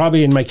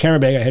 probably in my camera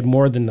bag, I had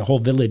more than the whole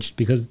village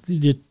because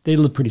they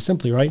live pretty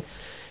simply, right?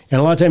 And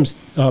a lot of times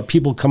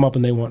people come up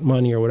and they want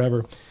money or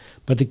whatever.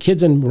 But the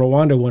kids in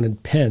Rwanda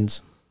wanted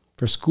pens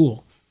for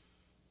school.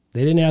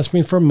 They didn't ask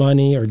me for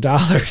money or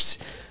dollars.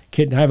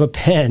 Kid, I have a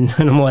pen.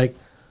 And I'm like,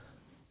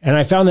 and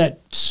I found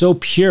that so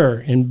pure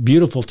and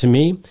beautiful to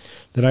me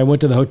that I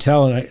went to the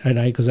hotel and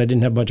I because I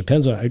didn't have a bunch of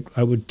pens,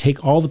 I would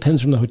take all the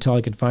pens from the hotel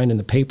I could find in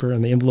the paper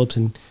and the envelopes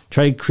and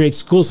try to create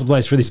school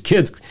supplies for these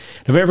kids.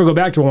 If I ever go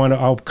back to Rwanda,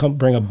 I'll come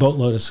bring a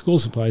boatload of school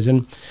supplies.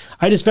 And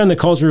I just found the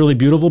culture really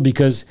beautiful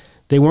because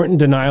they weren't in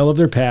denial of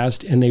their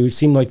past and they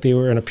seemed like they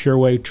were in a pure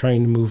way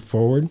trying to move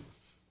forward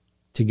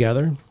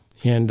together.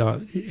 And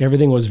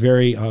everything was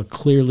very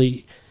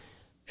clearly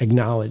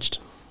acknowledged.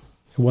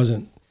 It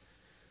wasn't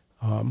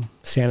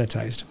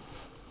sanitized.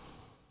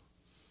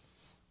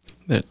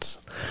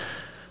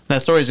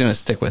 That story is going to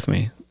stick with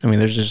me. I mean,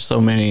 there's just so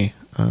many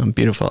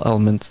beautiful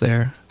elements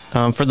there.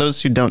 For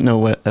those who don't know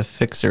what a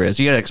fixer is,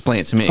 you got to explain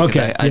it to me because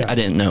Okay, I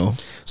didn't know.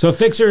 So a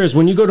fixer is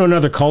when you go to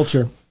another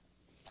culture,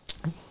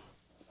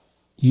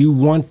 you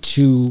want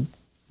to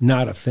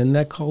not offend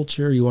that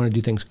culture. You want to do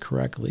things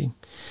correctly.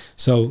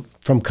 So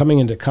from coming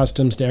into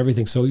customs to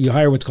everything. So you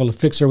hire what's called a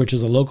fixer, which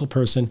is a local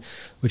person,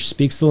 which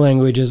speaks the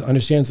languages,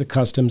 understands the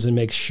customs, and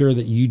makes sure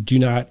that you do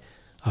not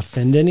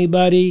offend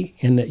anybody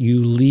and that you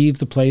leave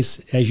the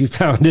place as you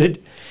found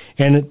it.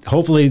 And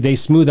hopefully they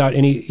smooth out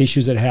any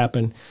issues that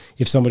happen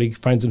if somebody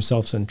finds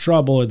themselves in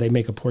trouble or they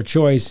make a poor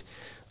choice.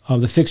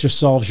 The fixer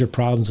solves your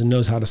problems and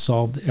knows how to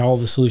solve all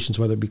the solutions,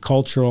 whether it be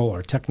cultural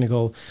or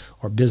technical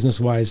or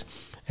business-wise.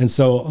 And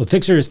so a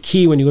fixer is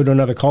key when you go to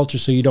another culture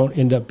so you don't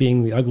end up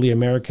being the ugly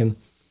American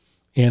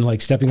and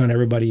like stepping on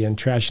everybody and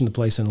trashing the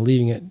place and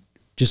leaving it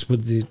just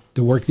with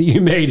the work that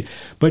you made,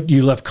 but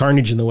you left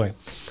carnage in the way.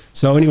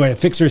 So anyway, a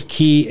fixer is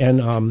key,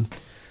 and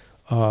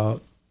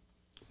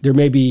there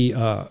may be,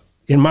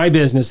 in my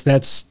business,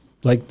 that's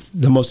like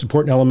the most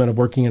important element of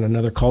working in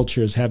another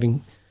culture is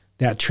having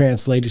that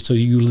translated so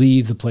you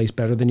leave the place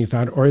better than you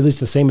found it, or at least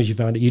the same as you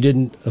found it. You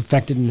didn't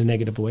affect it in a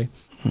negative way.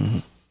 Mm-hmm.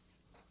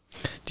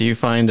 Do you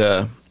find,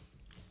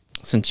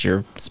 since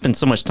you've spent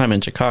so much time in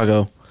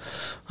Chicago,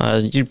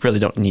 you really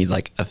don't need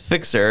like a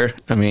fixer,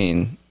 I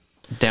mean,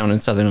 down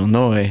in Southern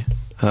Illinois,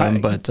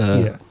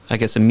 yeah. I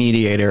guess a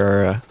mediator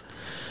or a...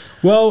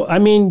 Well, I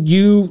mean,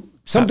 you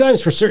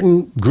sometimes for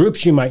certain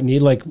groups you might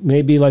need, like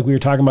maybe like we were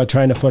talking about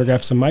trying to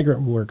photograph some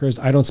migrant workers.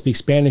 I don't speak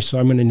Spanish, so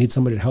I'm going to need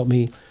somebody to help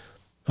me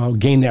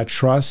gain that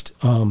trust.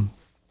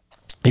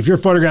 If you're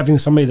photographing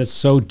somebody that's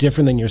so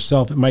different than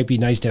yourself, it might be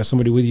nice to have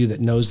somebody with you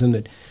that knows them,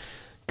 that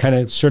kind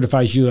of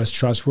certifies you as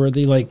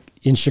trustworthy. Like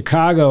in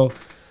Chicago,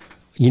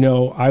 you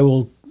know, I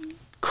will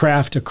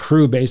craft a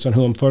crew based on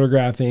who I'm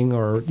photographing,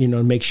 or, you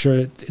know, make sure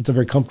it's a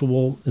very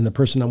comfortable and the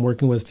person I'm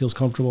working with feels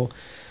comfortable.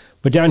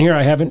 But down here,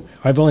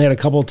 I've only had a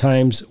couple of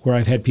times where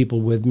I've had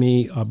people with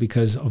me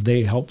because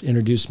they helped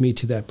introduce me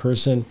to that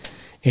person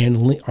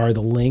and are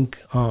the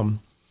link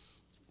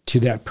to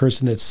that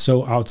person that's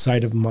so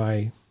outside of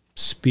my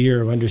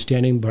sphere of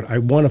understanding. But I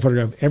want to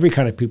photograph every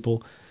kind of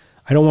people.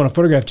 I don't want to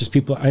photograph just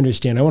people I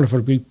understand. I want to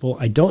photograph people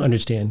I don't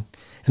understand.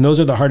 And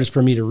those are the hardest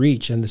for me to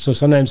reach. And so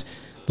sometimes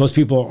those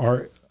people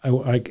are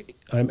like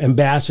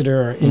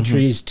ambassador or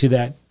entries to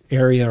that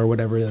area or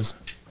whatever it is.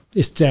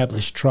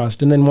 Establish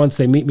trust. And then once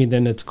they meet me,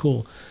 then it's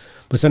cool.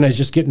 But sometimes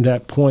just getting to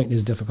that point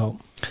is difficult.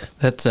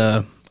 That's,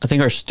 I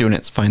think our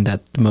students find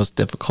that the most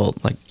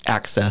difficult, like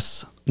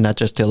access, not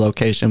just to a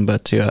location,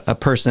 but to a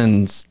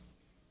person's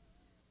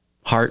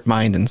heart,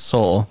 mind, and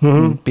soul,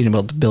 and being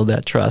able to build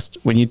that trust.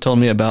 When you told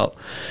me about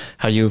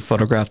how you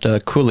photographed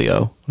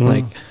Coolio,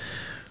 like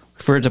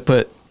if we were to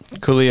put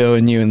Coolio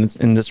and you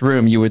in this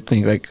room, you would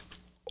think like,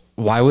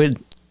 why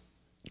would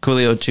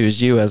Coolio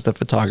choose you as the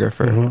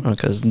photographer?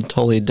 Because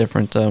totally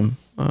different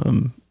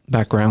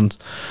backgrounds.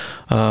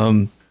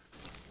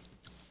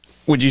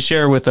 Would you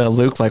share with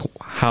Luke like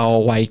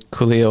why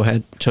Coolio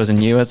had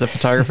chosen you as a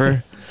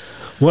photographer?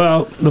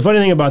 Well, the funny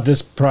thing about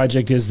this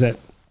project is that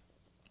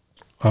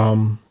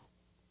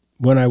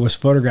when I was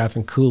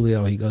photographing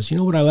Coolio, he goes, "You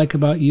know what I like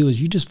about you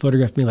is you just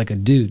photographed me like a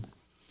dude."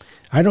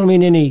 I don't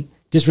mean any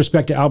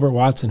disrespect to Albert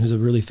Watson, who's a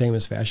really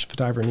famous fashion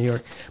photographer in New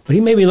York, but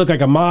he made me look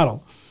like a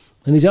model.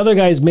 And these other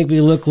guys make me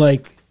look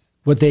like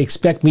what they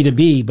expect me to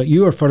be, but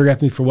you are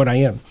photographing me for what I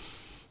am.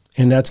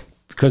 And that's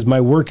because my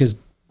work is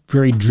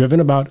very driven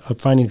about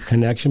finding a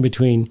connection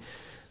between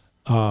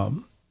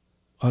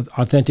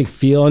authentic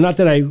feel. And not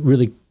that I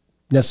really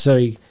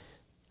necessarily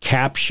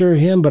capture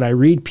him, but I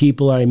read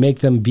people and I make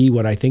them be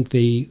what I think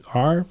they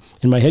are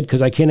in my head,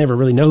 because I can't ever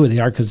really know who they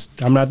are because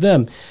I'm not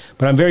them.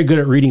 But I'm very good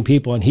at reading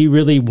people. And he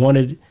really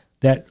wanted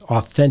that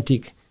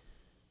authentic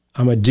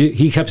I'm a dude.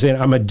 He kept saying,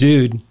 I'm a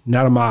dude,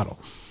 not a model.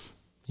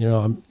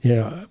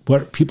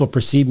 What people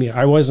perceive me.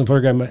 I wasn't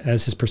photographed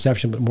as his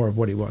perception, but more of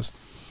what he was.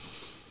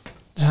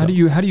 How do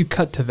you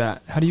cut to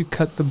that? How do you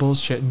cut the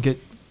bullshit and get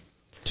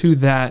to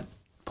that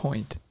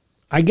point?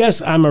 I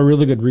guess I'm a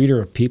really good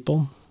reader of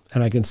people,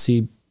 and I can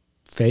see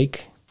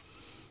fake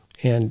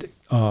and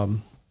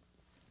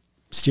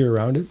steer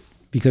around it,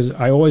 because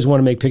I always want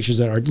to make pictures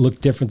that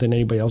look different than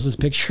anybody else's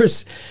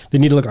pictures. They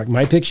need to look like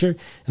my picture,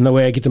 and the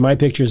way I get to my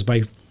picture is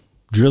by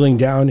drilling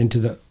down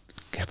into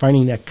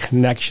finding that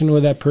connection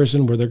with that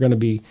person where they're going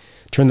to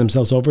turn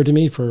themselves over to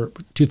me for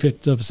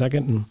 2/5 of a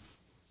second, and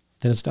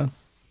then it's done.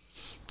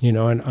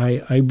 And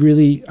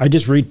I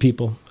just read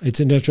people. It's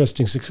an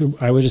interesting.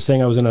 I was just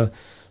saying I was in a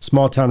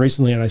small town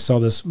recently, and I saw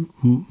this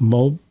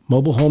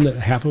mobile home that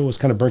half of it was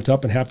kind of burnt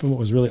up and half of it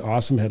was really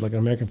awesome. It had like an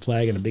American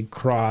flag and a big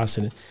cross,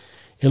 and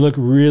it looked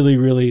really,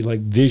 really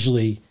like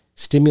visually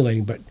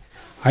stimulating. But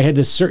I had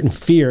this certain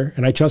fear,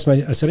 and I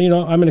said, I'm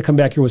going to come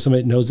back here with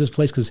somebody that knows this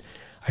place, because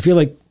I feel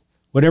like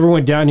whatever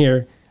went down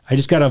here, I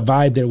just got a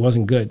vibe that it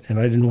wasn't good, and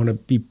I don't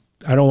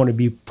want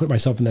to put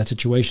myself in that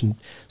situation.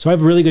 So I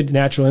have really good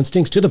natural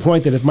instincts, to the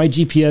point that if my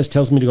GPS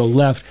tells me to go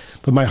left,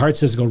 but my heart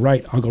says to go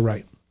right, I'll go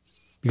right.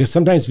 Because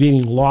sometimes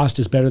being lost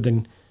is better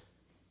than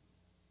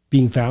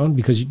being found,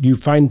 because you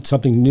find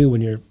something new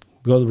when you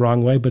go the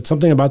wrong way. But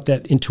something about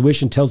that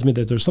intuition tells me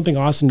that there's something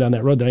awesome down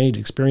that road that I need to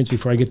experience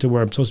before I get to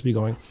where I'm supposed to be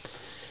going.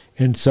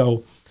 And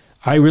so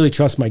I really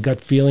trust my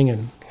gut feeling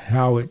and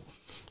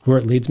where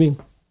it leads me.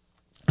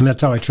 And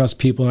that's how I trust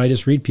people. And I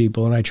just read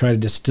people, and I try to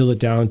distill it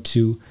down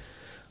to,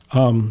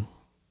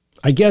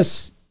 I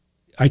guess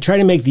I try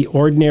to make the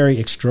ordinary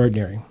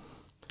extraordinary.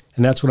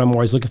 And that's what I'm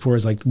always looking for,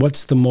 is like,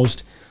 what's the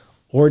most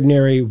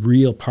ordinary,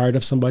 real part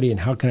of somebody,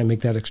 and how can I make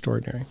that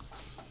extraordinary?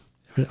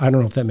 I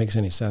don't know if that makes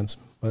any sense,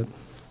 but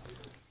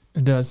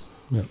it does.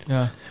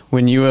 Yeah.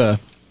 When you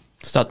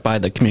stopped by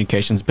the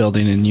communications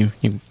building and you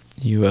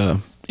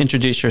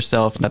introduced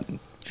yourself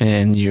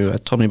and you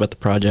told me about the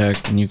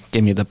project, and you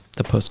gave me the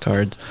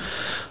postcards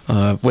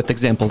with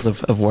examples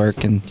of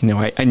work, and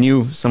I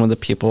knew some of the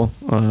people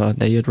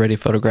that you had already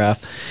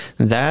photographed.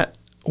 That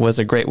was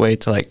a great way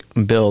to like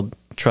build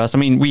trust. I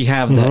mean, we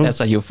have the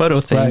SIU photo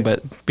thing, right,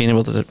 but being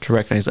able to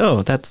recognize,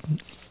 that's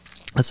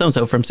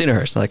so-and-so from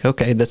Cedarhurst. Like,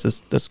 okay, this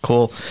is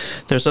cool.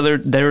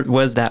 There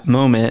was that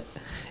moment,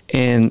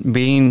 and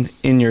being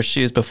in your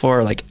shoes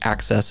before, like,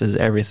 access is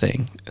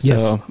everything.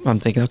 Yes. So I'm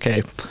thinking,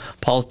 okay,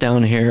 Paul's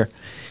down here.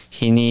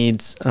 He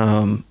needs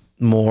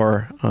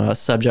more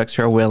subjects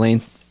who are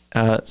willing,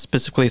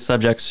 specifically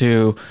subjects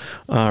who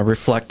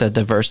reflect the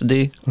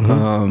diversity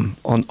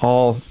on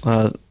all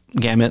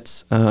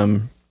gamuts,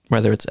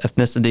 whether it's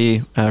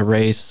ethnicity,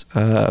 race,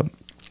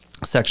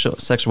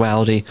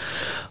 sexuality.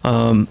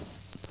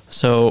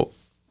 So,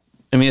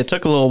 I mean, it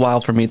took a little while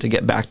for me to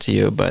get back to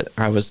you, but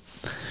I was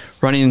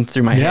running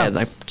through my head.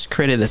 I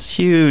created this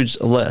huge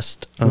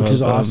list. Which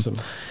is awesome.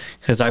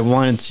 Because I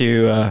wanted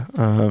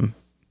to,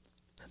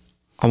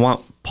 I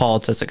want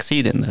Paul to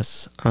succeed in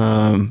this.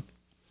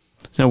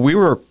 So we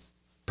were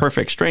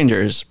perfect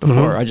strangers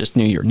before I just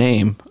knew your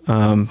name.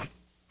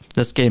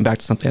 This getting back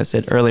to something I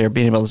said earlier,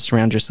 being able to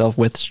surround yourself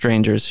with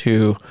strangers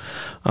who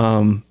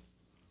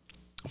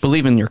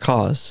believe in your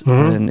cause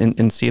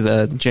and see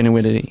the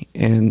genuinity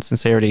and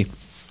sincerity.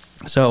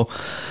 So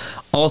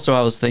also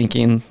I was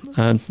thinking,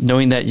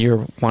 knowing that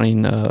you're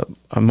wanting a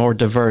more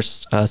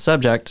diverse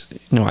subject,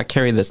 I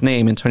carry this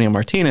name, Antonio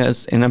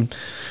Martinez, and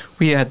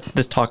we had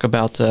this talk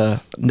about the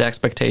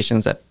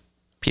expectations that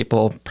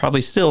people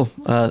probably still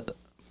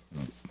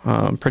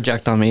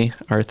project on me,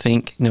 or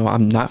think,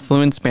 I'm not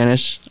fluent in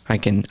Spanish. I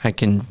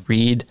can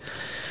read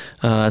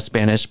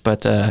Spanish,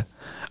 but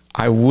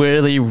I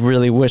really,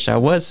 really wish I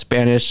was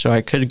Spanish so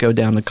I could go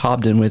down to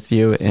Cobden with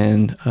you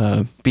and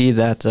be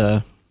that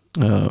the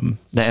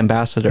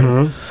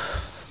ambassador.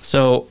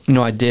 So,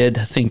 I did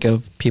think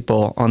of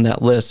people on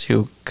that list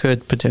who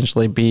could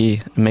potentially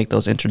make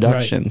those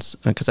introductions,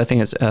 because I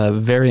think it's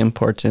very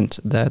important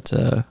that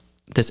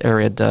this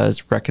area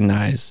does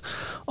recognize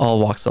all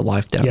walks of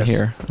life down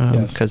here,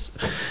 because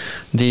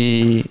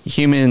the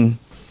human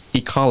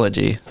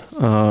ecology,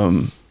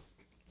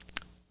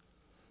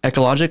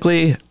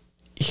 ecologically,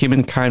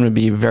 humankind would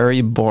be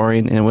very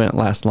boring and wouldn't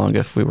last long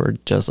if we were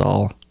just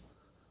all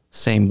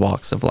same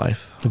walks of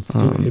life.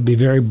 It'd be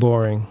very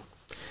boring.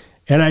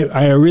 And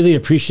I really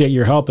appreciate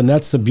your help. And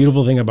that's the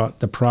beautiful thing about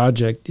the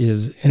project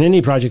is, in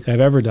any project I've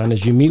ever done,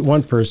 is you meet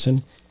one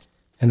person,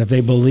 and if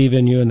they believe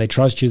in you and they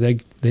trust you,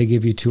 they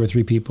give you 2 or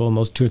 3 people, and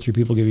those 2 or 3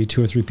 people give you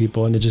 2 or 3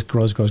 people, and it just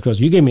grows.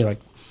 You gave me like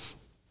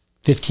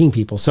 15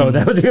 people, so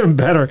that was even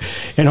better.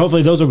 And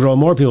hopefully those will grow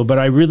more people. But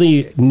I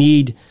really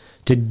need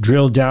to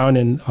drill down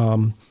in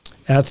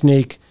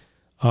ethnic,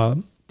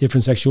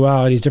 different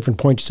sexualities, different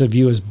points of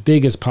view as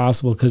big as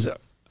possible, because,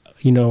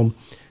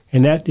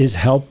 and that is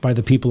helped by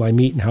the people I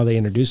meet and how they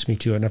introduce me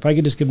to it. And if I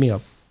could just give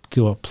a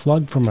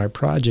plug for my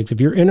project,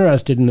 if you're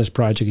interested in this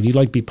project and you'd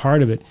like to be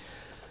part of it,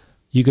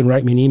 you can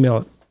write me an email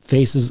at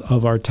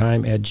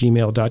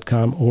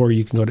facesofourtime@gmail.com, or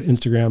you can go to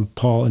Instagram,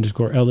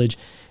 Paul_Elledge,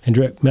 and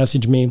direct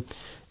message me.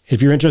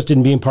 if you're interested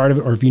in being part of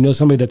it, or if you know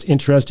somebody that's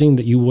interesting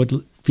that you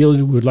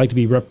would like to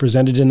be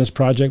represented in this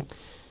project,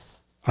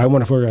 I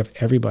want to photograph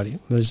everybody.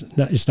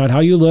 It's not how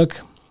you look.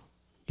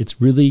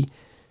 It's really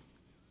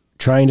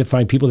trying to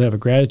find people that have a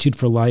gratitude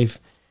for life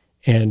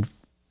and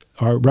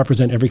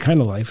represent every kind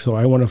of life. So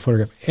I want to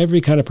photograph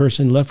every kind of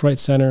person, left, right,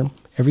 center,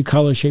 every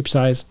color, shape,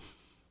 size.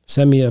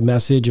 Send me a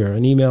message or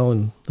an email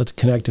and let's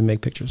connect and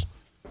make pictures.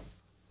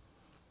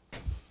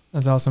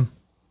 That's awesome.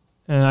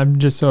 And I'm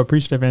just so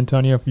appreciative,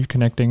 Antonio, for you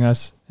connecting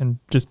us and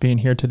just being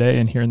here today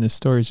and hearing this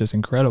story is just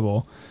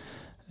incredible.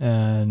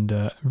 And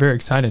very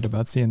excited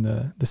about seeing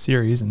the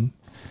series. And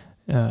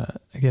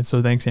again,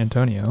 so thanks,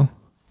 Antonio.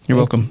 You're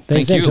welcome.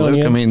 Thanks, Thank you, Antonio.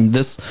 Luke. I mean,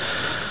 this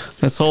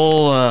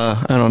whole,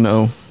 I don't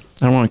know,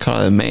 I don't want to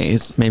call it a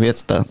maze. Maybe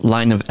it's the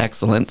line of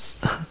excellence,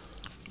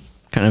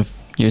 kind of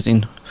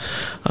using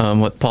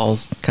what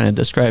Paul's kind of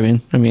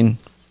describing. I mean,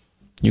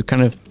 you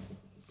kind of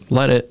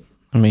let it.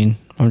 I mean,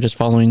 I'm just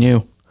following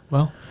you.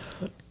 Well,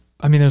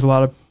 I mean, there's a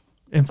lot of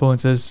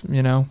influences,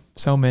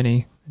 so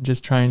many.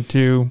 Just trying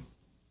to,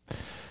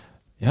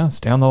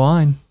 stay on the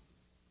line,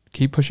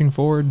 keep pushing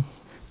forward,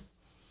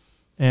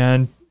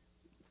 and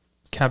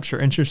capture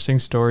interesting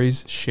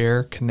stories,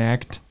 share,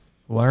 connect,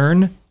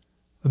 learn,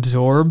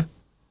 absorb,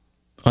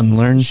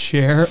 Unlearn.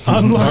 share,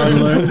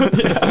 unlearn.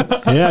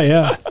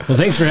 Yeah. Well,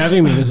 thanks for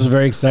having me. This was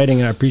very exciting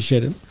and I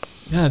appreciate it.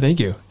 Yeah, thank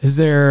you. Is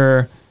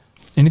there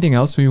anything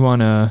else we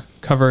want to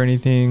cover?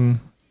 Anything?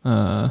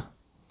 This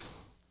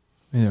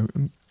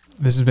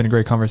has been a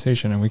great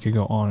conversation and we could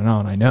go on and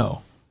on, I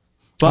know.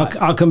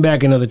 But I'll come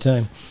back another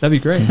time. that'd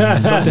be great.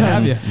 Love to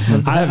have you.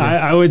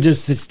 I would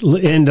just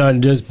end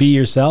on just be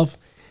yourself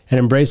and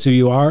embrace who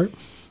you are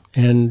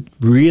and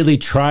really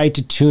try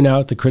to tune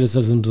out the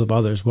criticisms of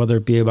others, whether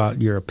it be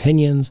about your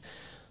opinions,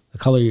 the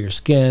color of your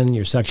skin,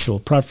 your sexual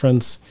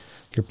preference,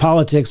 your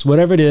politics,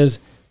 whatever it is.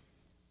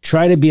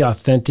 Try to be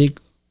authentic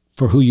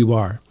for who you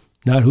are,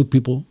 not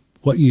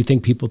what you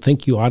think people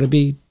think you ought to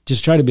be.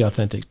 Just try to be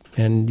authentic.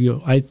 And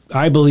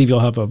I believe you'll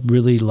have a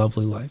really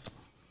lovely life.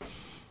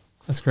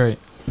 That's great.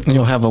 And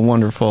you'll have a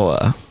wonderful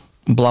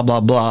blah, blah,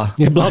 blah.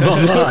 Yeah, blah,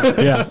 blah, blah.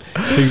 Yeah,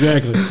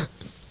 exactly.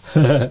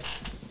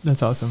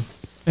 That's awesome.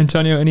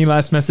 Antonio, any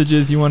last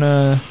messages you want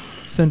to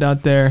send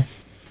out there?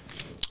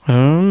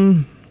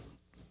 Follow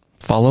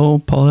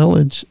Paul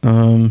Elledge.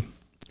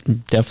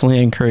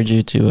 Definitely encourage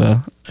you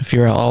to, if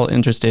you're all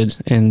interested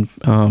in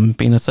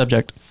being a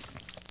subject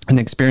and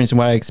experiencing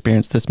what I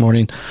experienced this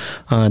morning,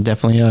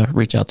 definitely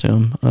reach out to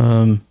him.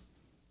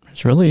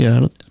 It's really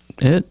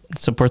it.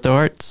 Support the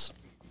arts.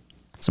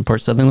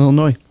 Support Southern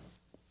Illinois.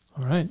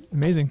 All right.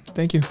 Amazing.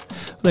 Thank you.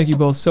 Thank you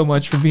both so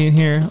much for being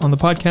here on the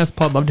podcast.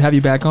 Paul, I'd love to have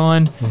you back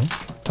on.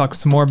 Talk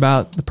some more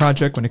about the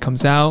project when it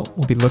comes out.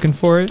 We'll be looking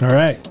for it. All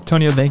right.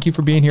 Antonio, thank you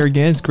for being here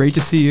again. It's great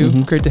to see you.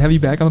 Great to have you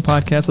back on the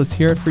podcast. Let's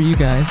hear it for you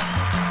guys.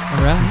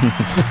 All right.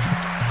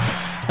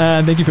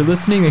 Thank you for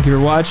listening. Thank you for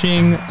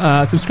watching.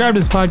 Subscribe to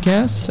this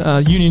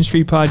podcast, Union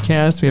Street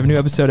Podcast. We have a new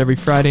episode every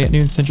Friday at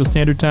noon Central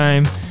Standard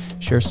Time.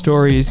 Share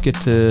stories, get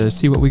to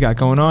see what we got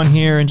going on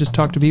here, and just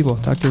talk to people,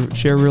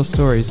 share real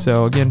stories.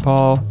 So again,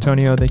 Paul,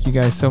 Antonio, thank you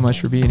guys so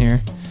much for being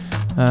here.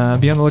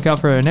 Be on the lookout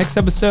for our next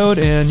episode,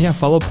 and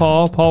follow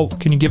Paul. Paul,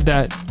 can you give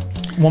that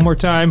one more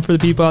time for the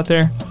people out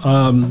there?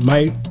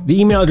 The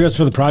email address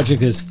for the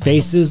project is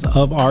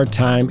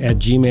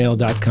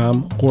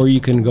facesofourtime@gmail.com, or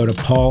you can go to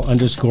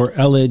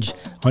Paul_Elledge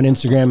on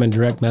Instagram and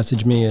direct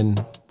message me,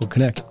 and we'll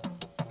connect.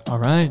 All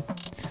right.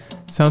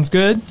 Sounds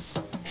good.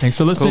 Thanks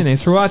for listening. Cool.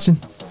 Thanks for watching.